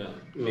 Yeah,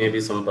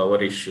 maybe some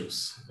power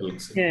issues.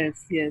 Looks like.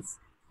 Yes, yes.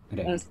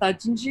 Right.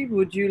 Sajanji,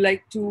 would you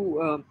like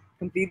to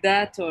complete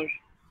that, or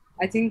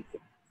I think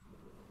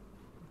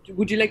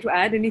would you like to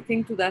add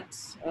anything to that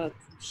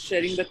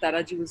sharing that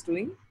Taraji was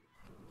doing?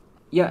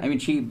 Yeah, I mean,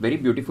 she very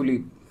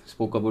beautifully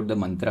spoke about the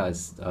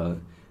mantras.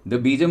 The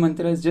Bija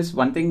mantra is just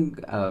one thing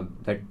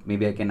that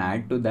maybe I can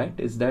add to that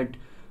is that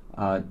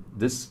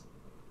this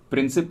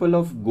principle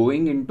of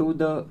going into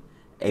the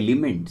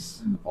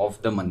elements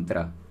of the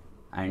mantra.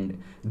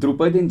 And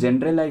Drupad in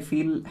general, I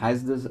feel,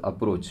 has this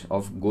approach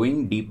of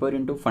going deeper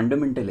into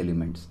fundamental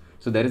elements.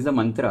 So there is the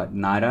mantra,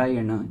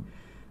 Narayana.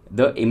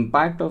 The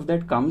impact of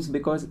that comes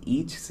because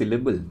each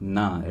syllable,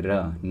 na,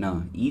 ra,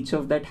 na, each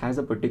of that has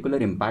a particular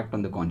impact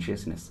on the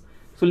consciousness.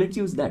 So let's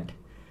use that.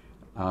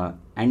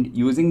 And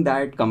using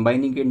that,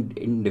 combining it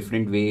in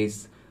different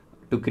ways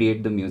to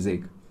create the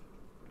music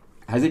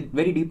has a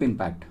very deep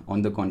impact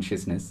on the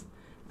consciousness.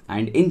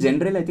 And in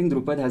general, I think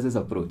Drupad has this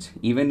approach.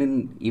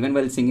 Even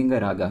while singing a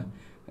raga,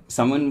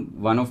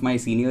 one of my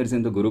seniors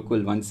in the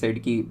Gurukul once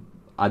said ki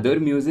other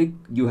music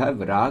you have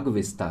rag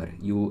vistar,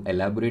 you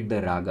elaborate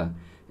the raga.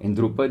 In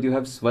Drupad you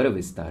have swara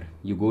vistar,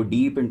 you go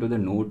deep into the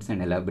notes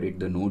and elaborate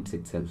the notes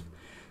itself.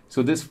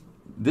 So this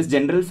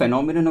general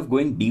phenomenon of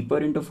going deeper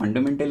into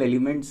fundamental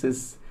elements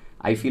is,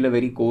 I feel, a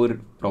very core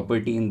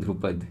property in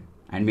Drupad,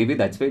 and maybe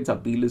that's why its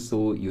appeal is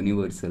so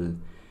universal,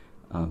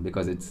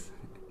 because it's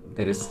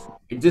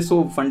just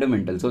so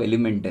fundamental, so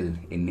elemental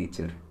in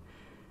nature.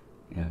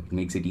 Yeah, it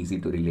makes it easy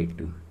to relate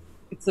to.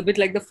 It's a bit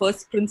like the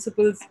first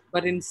principles,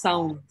 but in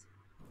sound.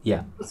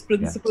 Yeah. First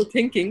principle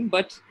thinking,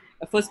 but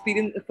a first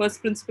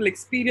principle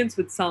experience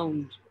with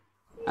sound.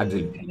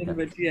 Absolutely.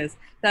 Yeah. Yes.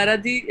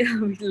 Taraji,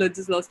 we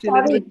just lost you a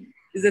Sorry. little bit.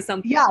 Is there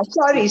something? Yeah,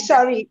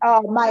 sorry.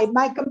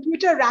 My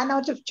computer ran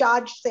out of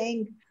charge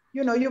saying,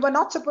 you were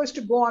not supposed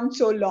to go on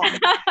so long.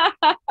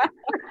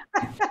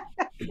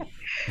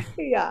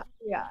 Yeah.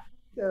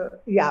 So,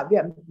 yeah.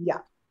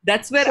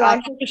 That's where So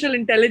artificial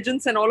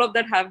intelligence and all of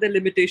that have their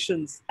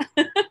limitations.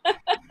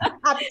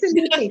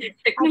 Absolutely.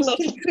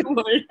 Technological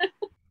world.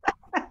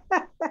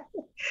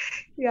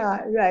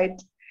 Yeah,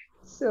 right.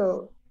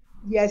 So,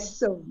 yes.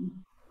 So,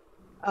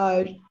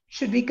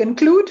 should we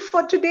conclude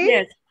for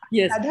today?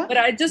 Yes. Radha? But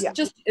I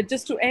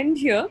just to end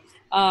here,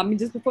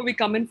 just before we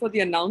come in for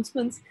the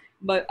announcements,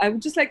 but I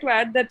would just like to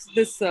add that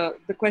this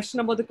the question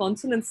about the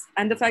consonants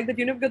and the fact that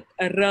you've got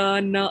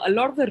a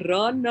lot of the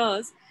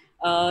runners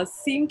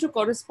seem to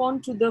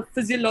correspond to the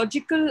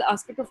physiological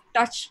aspect of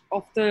touch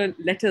of the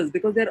letters,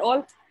 because they're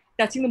all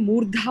touching the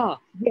murdha.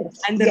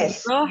 Yes. And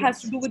the ra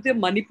has to do with the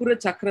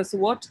Manipura chakra. So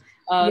what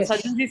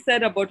Sajanji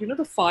said about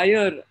the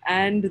fire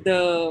and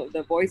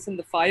the voice and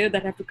the fire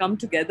that have to come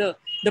together,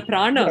 the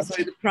prana,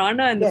 the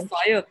prana and the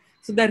fire.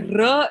 So the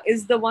ra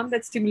is the one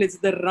that stimulates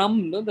the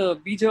ram, the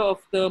bija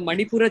of the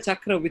Manipura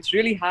chakra, which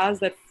really has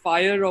that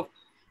fire of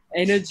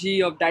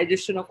energy, of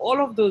digestion, of all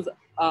of those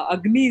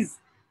agnis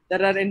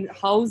that are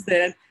housed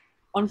there. And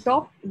on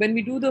top, when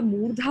we do the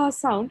murdha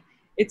sound,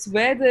 it's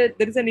where there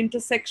is an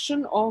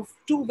intersection of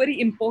two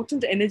very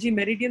important energy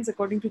meridians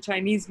according to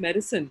Chinese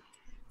medicine.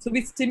 So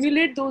we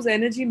stimulate those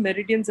energy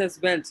meridians as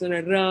well. So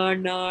ra,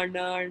 na,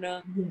 na,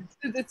 na.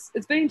 It's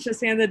very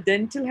interesting. And the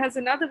dental has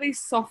another very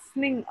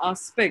softening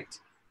aspect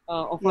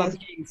of our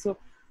being. So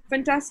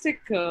fantastic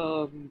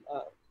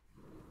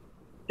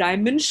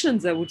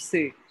dimensions, I would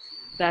say,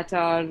 that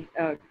are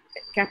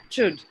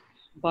captured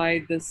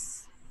by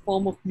this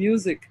form of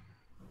music.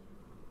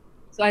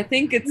 So I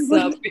think it's...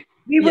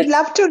 we would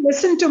love to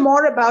listen to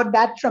more about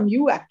that from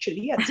you,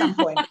 actually, at some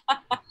point.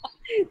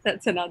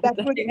 That's another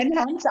That would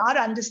enhance our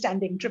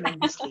understanding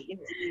tremendously.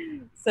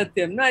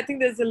 Satyam. No, I think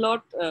there's a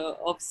lot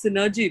of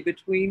synergy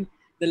between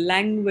the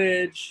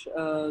language,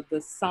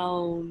 the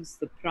sounds,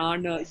 the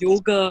prana,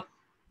 yoga.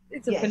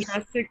 It's a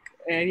fantastic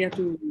area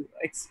to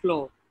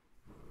explore.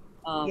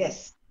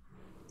 Yes.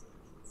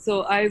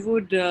 So I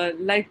would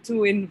like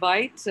to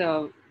invite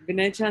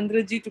Vinay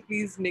Chandraji to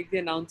please make the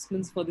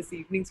announcements for this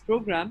evening's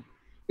program,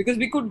 because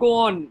we could go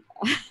on.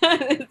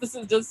 This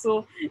is just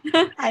so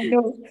I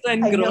know. so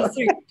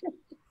engrossing.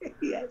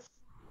 Yes.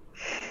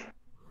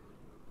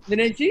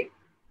 Vinayji?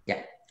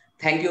 Yeah.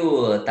 Thank you,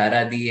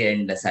 Taradi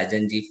and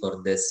Sajanji,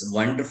 for this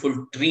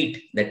wonderful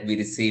treat that we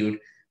received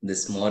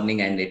this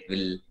morning, and it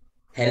will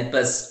help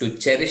us to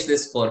cherish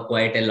this for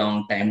quite a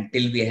long time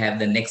till we have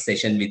the next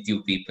session with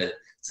you people.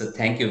 So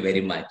thank you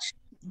very much.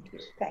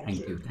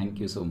 Thank you. Thank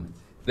you so much.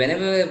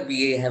 Whenever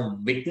we have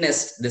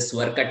witnessed this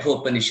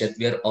Varkathopanishad,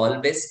 we are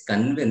always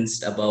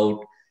convinced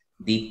about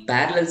the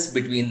parallels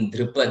between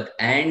Dhrupad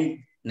and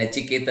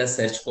Nachiketa's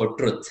search for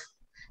truth.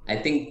 I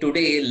think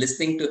today,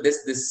 listening to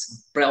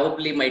this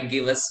probably might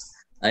give us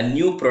a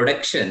new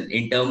production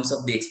in terms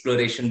of the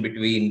exploration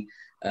between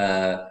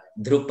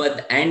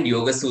Dhrupad and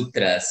Yoga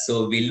Sutras.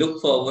 So we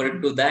look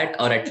forward to that,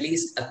 or at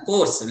least a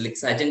course. Like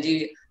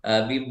Sajanji,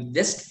 we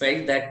just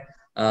felt that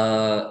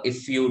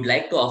if you'd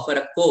like to offer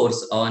a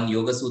course on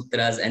Yoga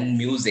Sutras and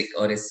music,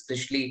 or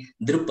especially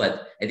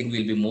Dhrupad, I think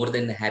we'll be more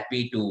than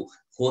happy to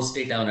host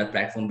it on our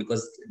platform,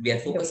 because we are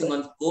focusing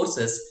on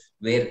courses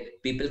where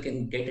people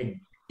can get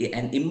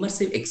an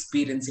immersive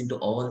experience into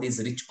all these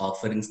rich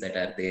offerings that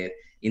are there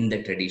in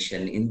the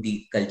tradition, in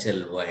the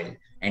cultural world,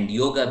 and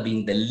yoga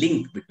being the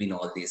link between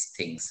all these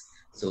things.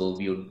 So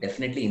we would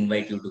definitely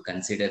invite you to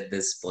consider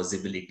this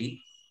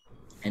possibility,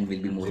 and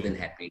we'll be more than Absolutely.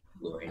 happy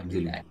to go ahead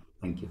with that. Absolutely.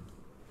 Thank you.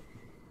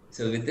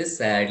 So with this,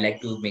 I'd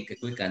like to make a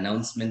quick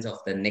announcement of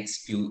the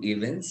next few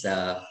events.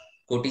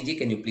 Kotiji,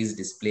 can you please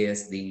display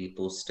us the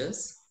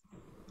posters?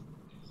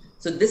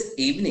 So this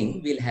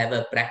evening, we'll have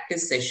a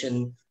practice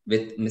session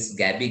with Miss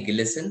Gabby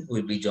Gillison, who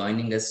will be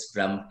joining us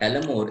from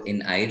Tullamore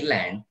in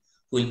Ireland,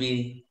 who will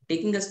be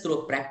taking us through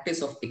a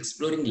practice of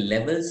exploring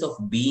levels of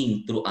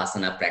being through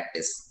asana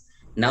practice.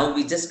 Now,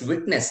 we just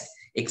witnessed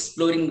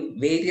exploring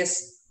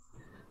various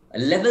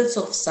levels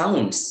of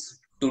sounds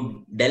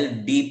to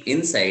delve deep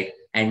inside.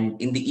 And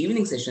in the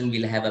evening session,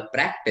 we'll have a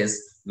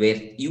practice where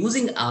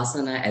using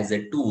asana as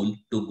a tool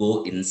to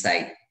go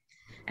inside.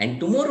 And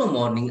tomorrow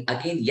morning,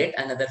 again, yet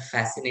another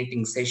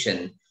fascinating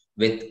session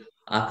with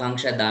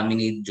Akanksha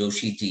Damini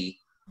Joshi ji,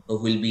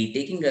 who will be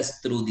taking us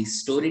through the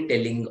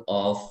storytelling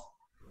of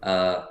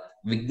uh,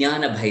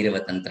 Vijnana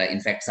Bhairava Tantra.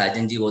 In fact,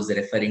 Sajan ji was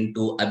referring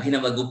to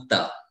Abhinava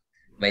Gupta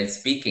while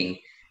speaking.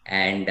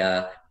 And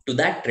to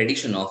that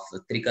tradition of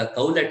Trika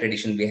Kaula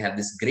tradition, we have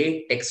this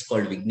great text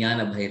called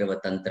Vijnana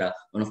Bhairava Tantra,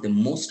 one of the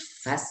most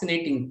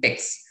fascinating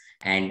texts.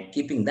 And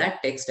keeping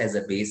that text as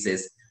a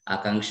basis,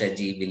 Akanksha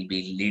ji will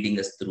be leading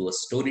us through a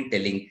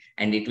storytelling,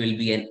 and it will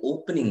be an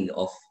opening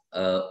of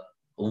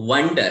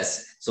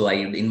wonders. So I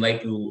would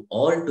invite you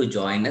all to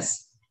join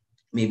us.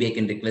 Maybe I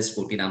can request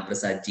Koti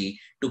Ramprasad ji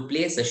to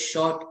place a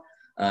short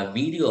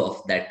video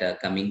of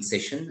that coming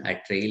session, a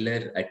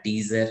trailer, a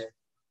teaser.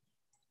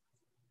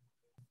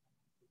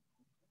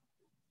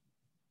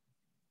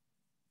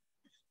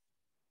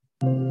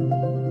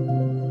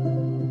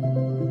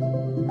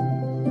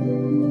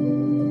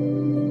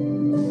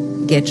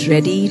 Get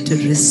ready to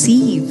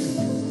receive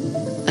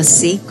a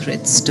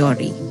sacred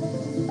story.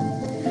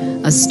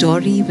 A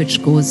story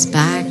which goes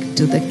back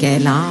to the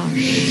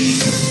Kailash.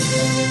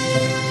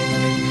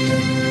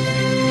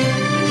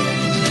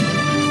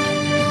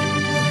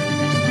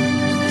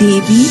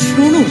 Devi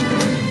Shunu,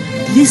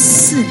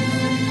 listen.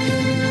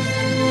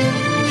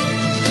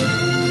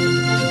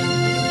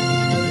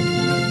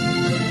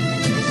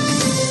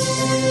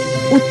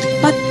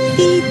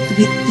 Utpatti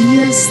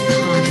Dvitiya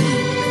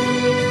Sthani.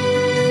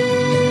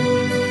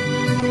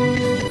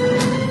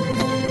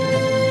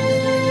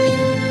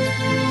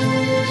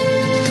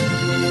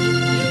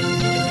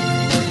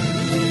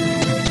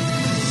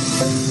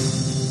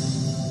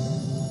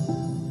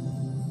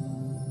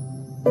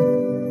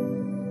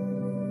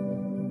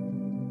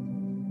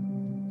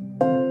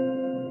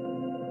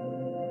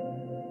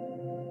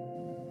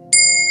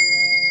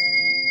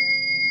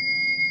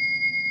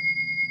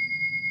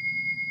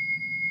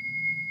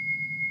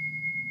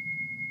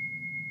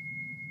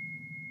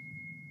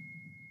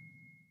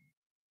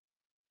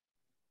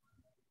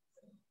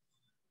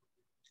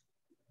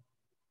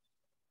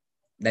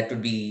 That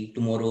would be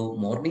tomorrow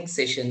morning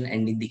session,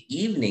 and in the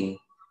evening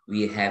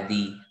we have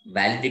the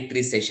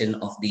valedictory session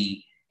of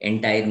the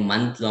entire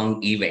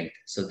month-long event.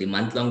 So the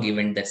month-long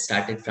event that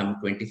started from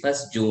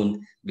 21st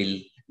June will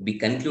be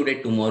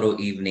concluded tomorrow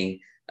evening.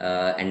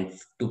 And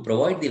to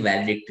provide the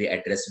valedictory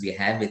address, we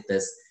have with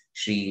us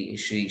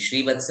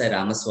Srivatsa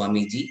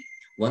Ramaswamy ji,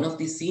 one of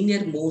the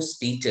senior most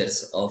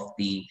teachers of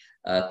the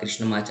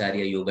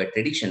Krishnamacharya yoga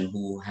tradition,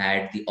 who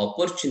had the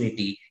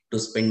opportunity to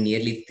spend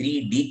nearly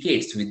 3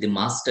 decades with the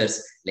masters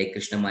like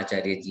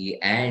Krishnamacharya ji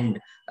and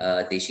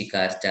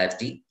Deshikar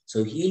ji.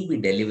 So he'll be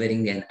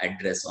delivering an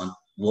address on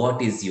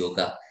what is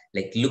yoga,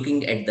 like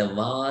looking at the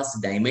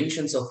vast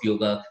dimensions of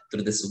yoga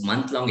through this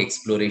month-long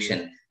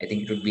exploration. I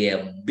think it would be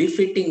a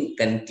befitting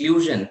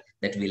conclusion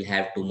that we'll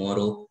have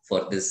tomorrow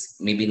for this,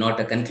 maybe not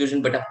a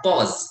conclusion, but a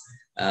pause,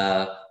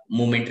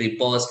 momentary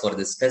pause for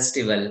this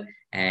festival.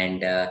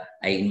 And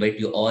I invite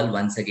you all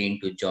once again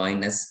to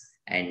join us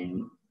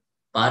and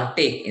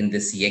partake in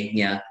this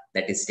yajna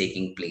that is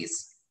taking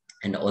place.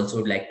 And also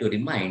would like to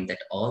remind that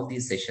all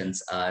these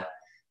sessions are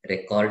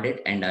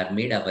recorded and are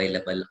made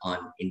available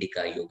on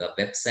Indica Yoga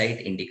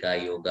website, Indica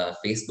Yoga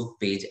Facebook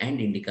page, and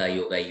Indica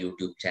Yoga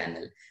YouTube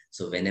channel.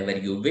 So whenever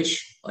you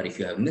wish, or if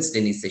you have missed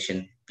any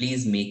session,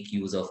 please make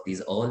use of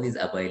all these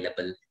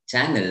available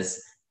channels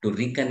to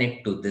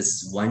reconnect to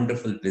this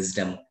wonderful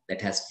wisdom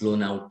that has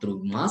flown out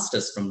through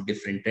masters from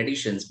different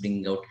traditions,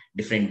 bringing out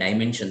different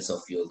dimensions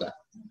of yoga.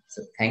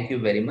 So thank you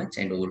very much,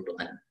 and over to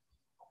Anna.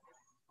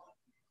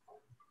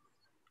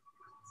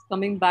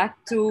 Coming back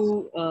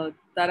to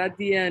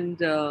Tarati and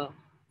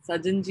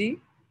Sajanji,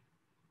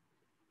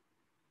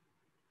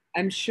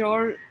 I'm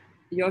sure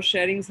your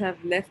sharings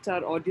have left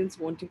our audience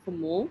wanting for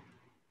more.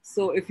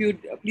 So if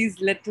you'd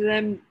please let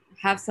them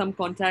have some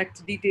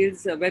contact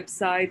details,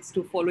 websites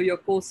to follow your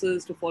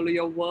courses, to follow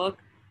your work,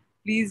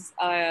 please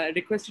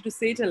request you to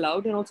say it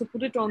aloud and also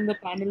put it on the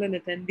panel and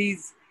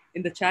attendees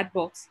in the chat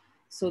box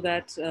so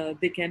that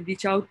they can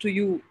reach out to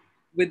you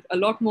with a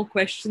lot more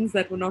questions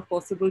that were not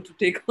possible to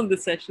take on the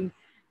session,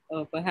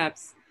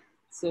 perhaps.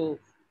 So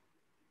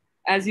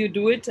as you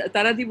do it,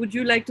 Taradi, would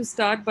you like to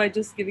start by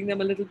just giving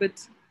them a little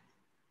bit,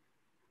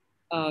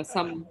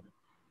 some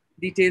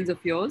details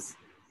of yours?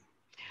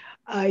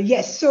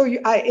 Yes, so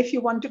if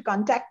you want to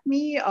contact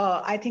me,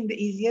 I think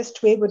the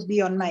easiest way would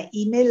be on my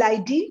email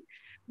ID,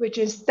 which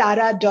is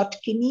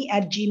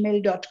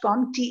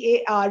tara.kini@gmail.com,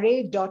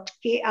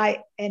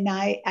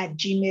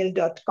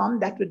 tara.kini@gmail.com.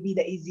 That would be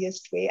the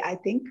easiest way, I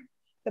think,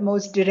 the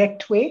most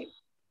direct way.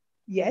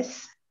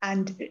 Yes,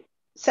 and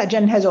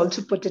Sajan has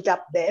also put it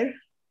up there.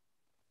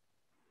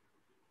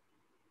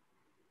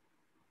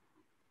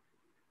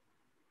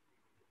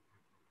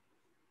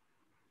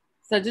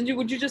 Sajanji,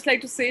 would you just like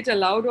to say it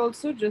aloud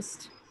also,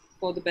 just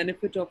for the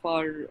benefit of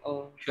our...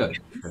 Sure.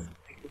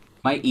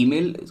 My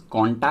email is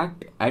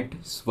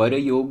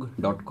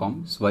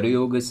contact@swarayog.com.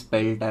 Swarayog is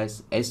spelled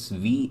as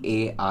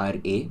SVARAYOG.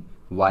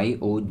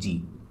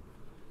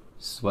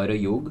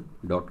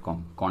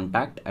 Swarayog.com.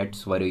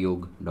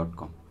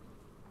 Contact@swarayog.com.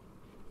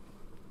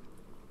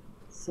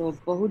 So,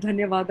 Bahu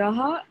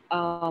Dhanyavadaha.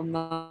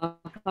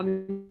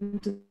 Coming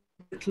to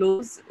the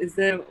close,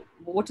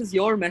 what is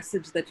your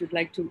message that you'd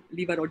like to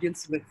leave our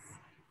audience with?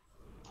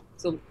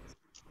 So,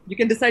 you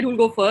can decide who'll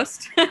go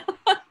first.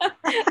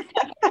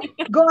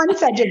 Go on,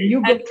 Sajan,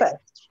 you go first.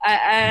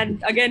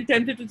 And again,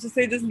 tempted to just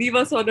say, just leave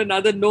us on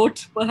another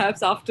note,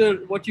 perhaps after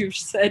what you've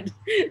said.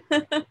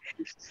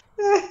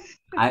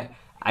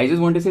 I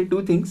just want to say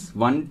two things.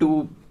 One,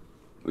 to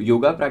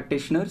yoga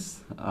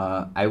practitioners,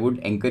 I would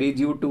encourage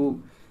you to,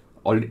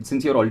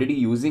 since you're already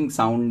using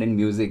sound and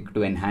music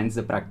to enhance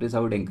the practice, I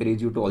would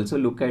encourage you to also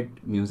look at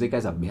music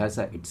as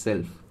abhyasa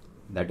itself.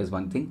 That is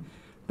one thing.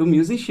 To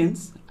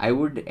musicians, I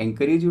would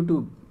encourage you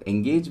to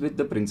engage with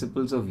the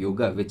principles of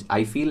yoga, which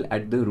I feel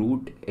at the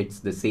root it's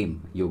the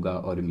same, yoga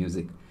or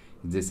music,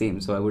 it's the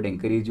same. So I would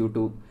encourage you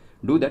to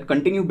do that.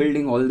 Continue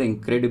building all the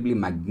incredibly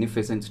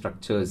magnificent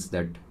structures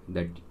that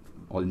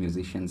all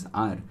musicians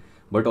are,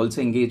 but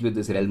also engage with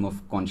this realm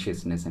of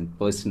consciousness and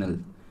personal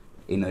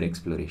inner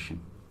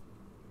exploration.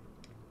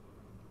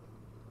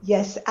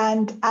 Yes,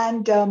 and I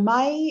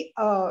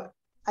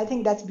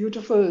think that's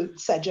beautiful,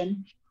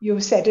 Sajan.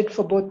 You've said it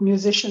for both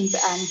musicians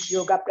and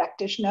yoga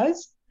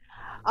practitioners.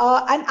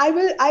 And I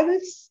will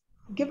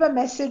give a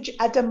message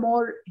at a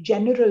more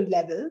general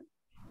level,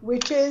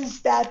 which is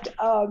that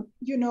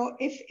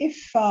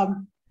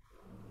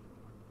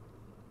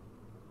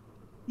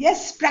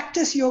yes,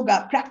 practice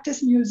yoga,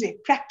 practice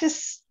music,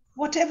 practice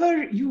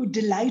whatever you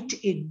delight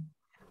in,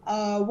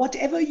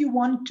 whatever you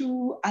want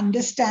to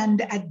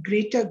understand at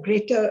greater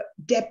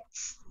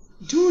depths.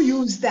 Do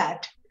use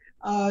that.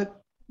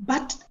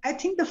 But I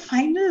think the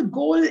final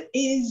goal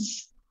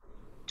is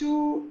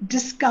to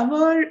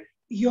discover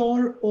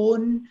your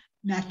own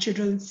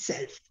natural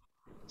self.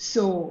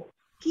 So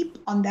keep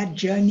on that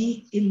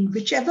journey in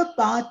whichever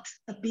path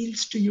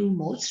appeals to you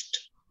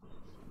most,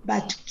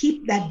 but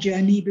keep that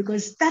journey,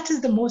 because that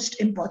is the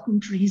most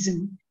important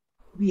reason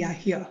we are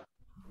here.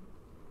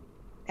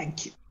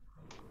 Thank you.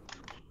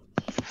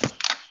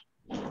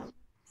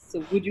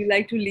 So would you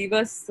like to leave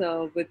us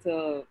on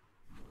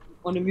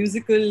a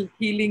musical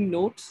healing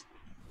note?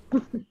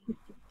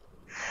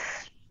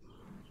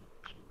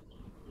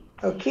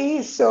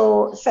 Okay,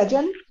 so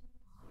Sajan,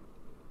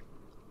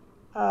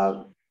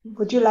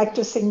 would you like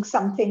to sing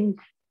something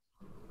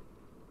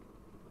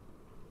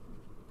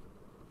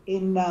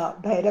in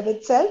Bhairav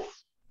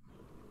itself?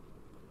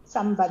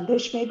 Some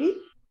Bandish maybe?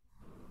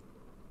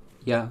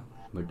 Yeah,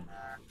 but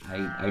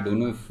I don't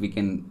know if we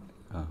can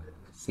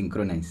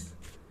synchronize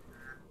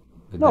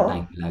with the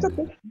time lag. It's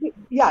okay.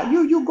 Yeah,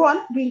 you go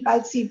on.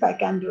 I'll see if I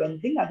can do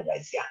anything.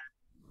 Otherwise, yeah.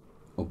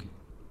 Okay.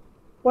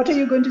 What are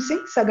you going to sing?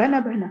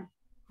 Sagana Bhana?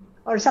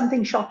 Or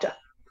something shorter?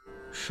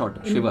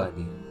 Shorter. Shiva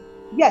Adi.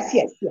 Yes.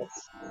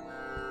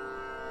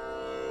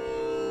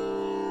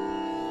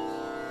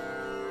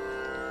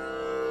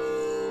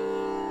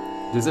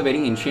 This is a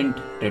very ancient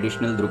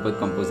traditional Dhrupad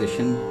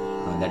composition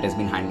that has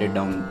been handed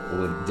down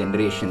over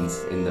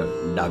generations in the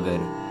Dagar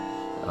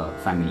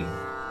family.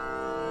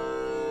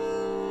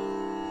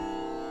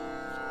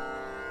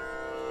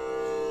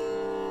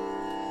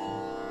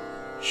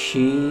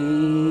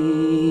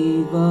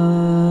 Shiva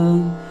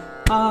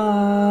Adi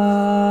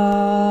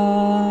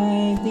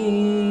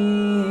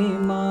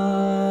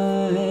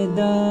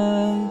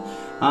Madam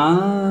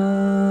Anta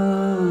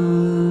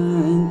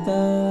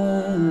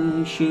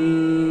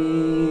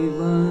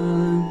Shiva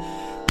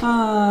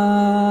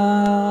Adi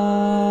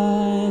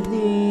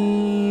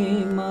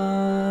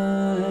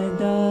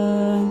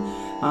Madam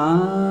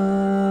Anta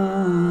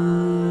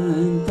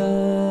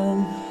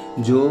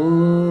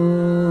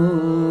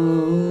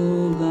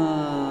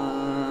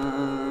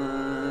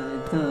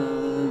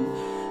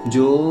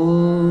Jogi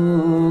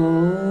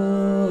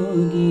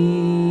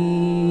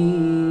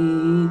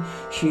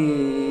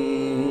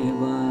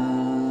Shiva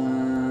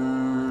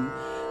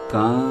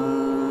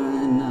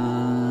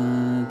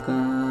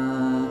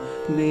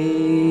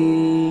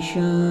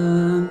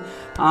Vesham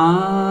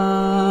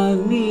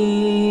Ami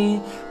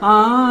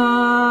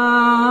Adi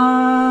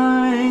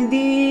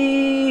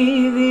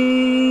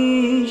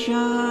Vishaya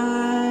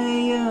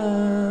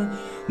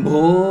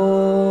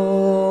Bhogi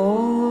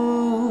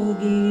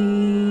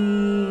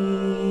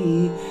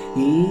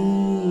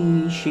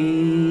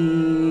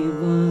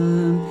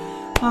Shivam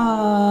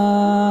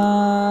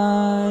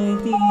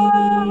Adi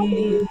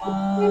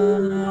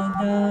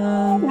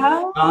Madam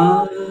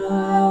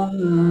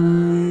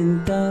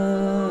Anta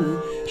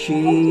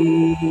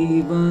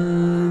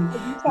Shivam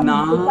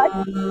Nabhi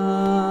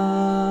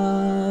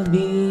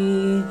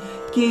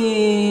Ke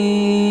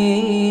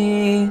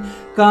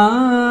Kamalati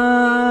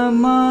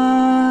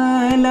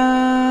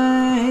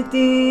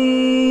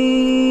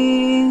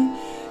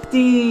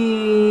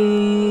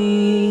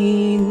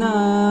Tina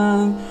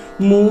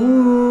Murata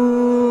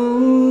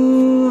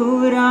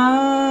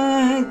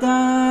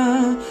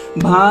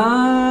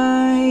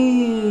Bhai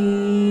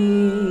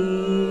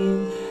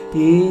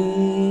Ena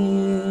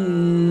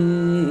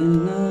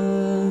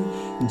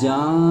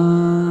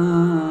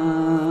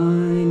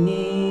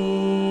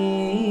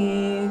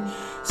Jane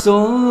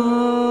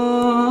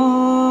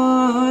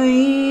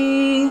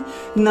Soi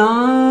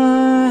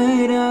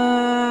Naraka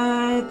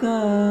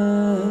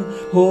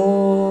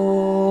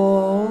Hoi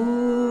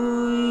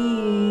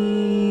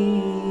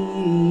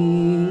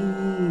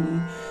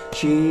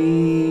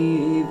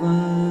Shiva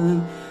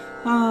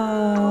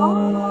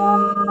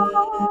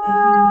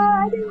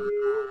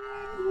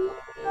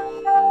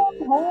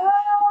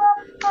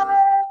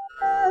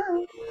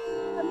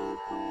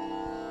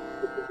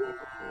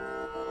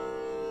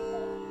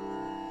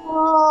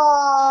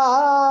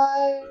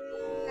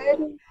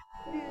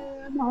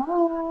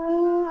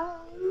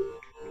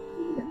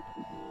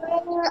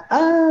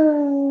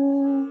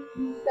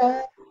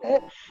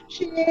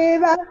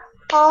Shiva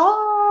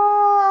Hari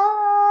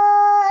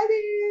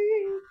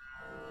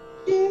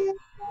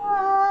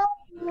Shiva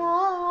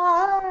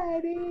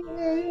Hari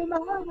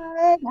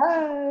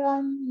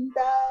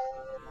Madhavanta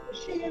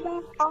Shiva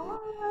Hari.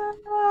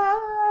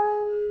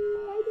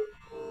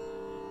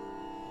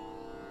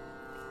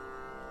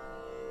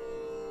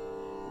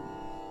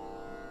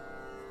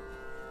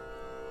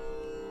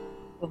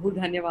 Bahu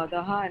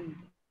Dhanyavadaha and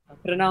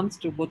pranams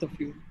to both of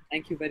you.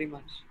 Thank you very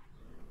much.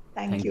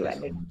 Thank you, so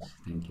Anita. much.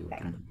 Thank you.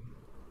 Thank you. Pranam.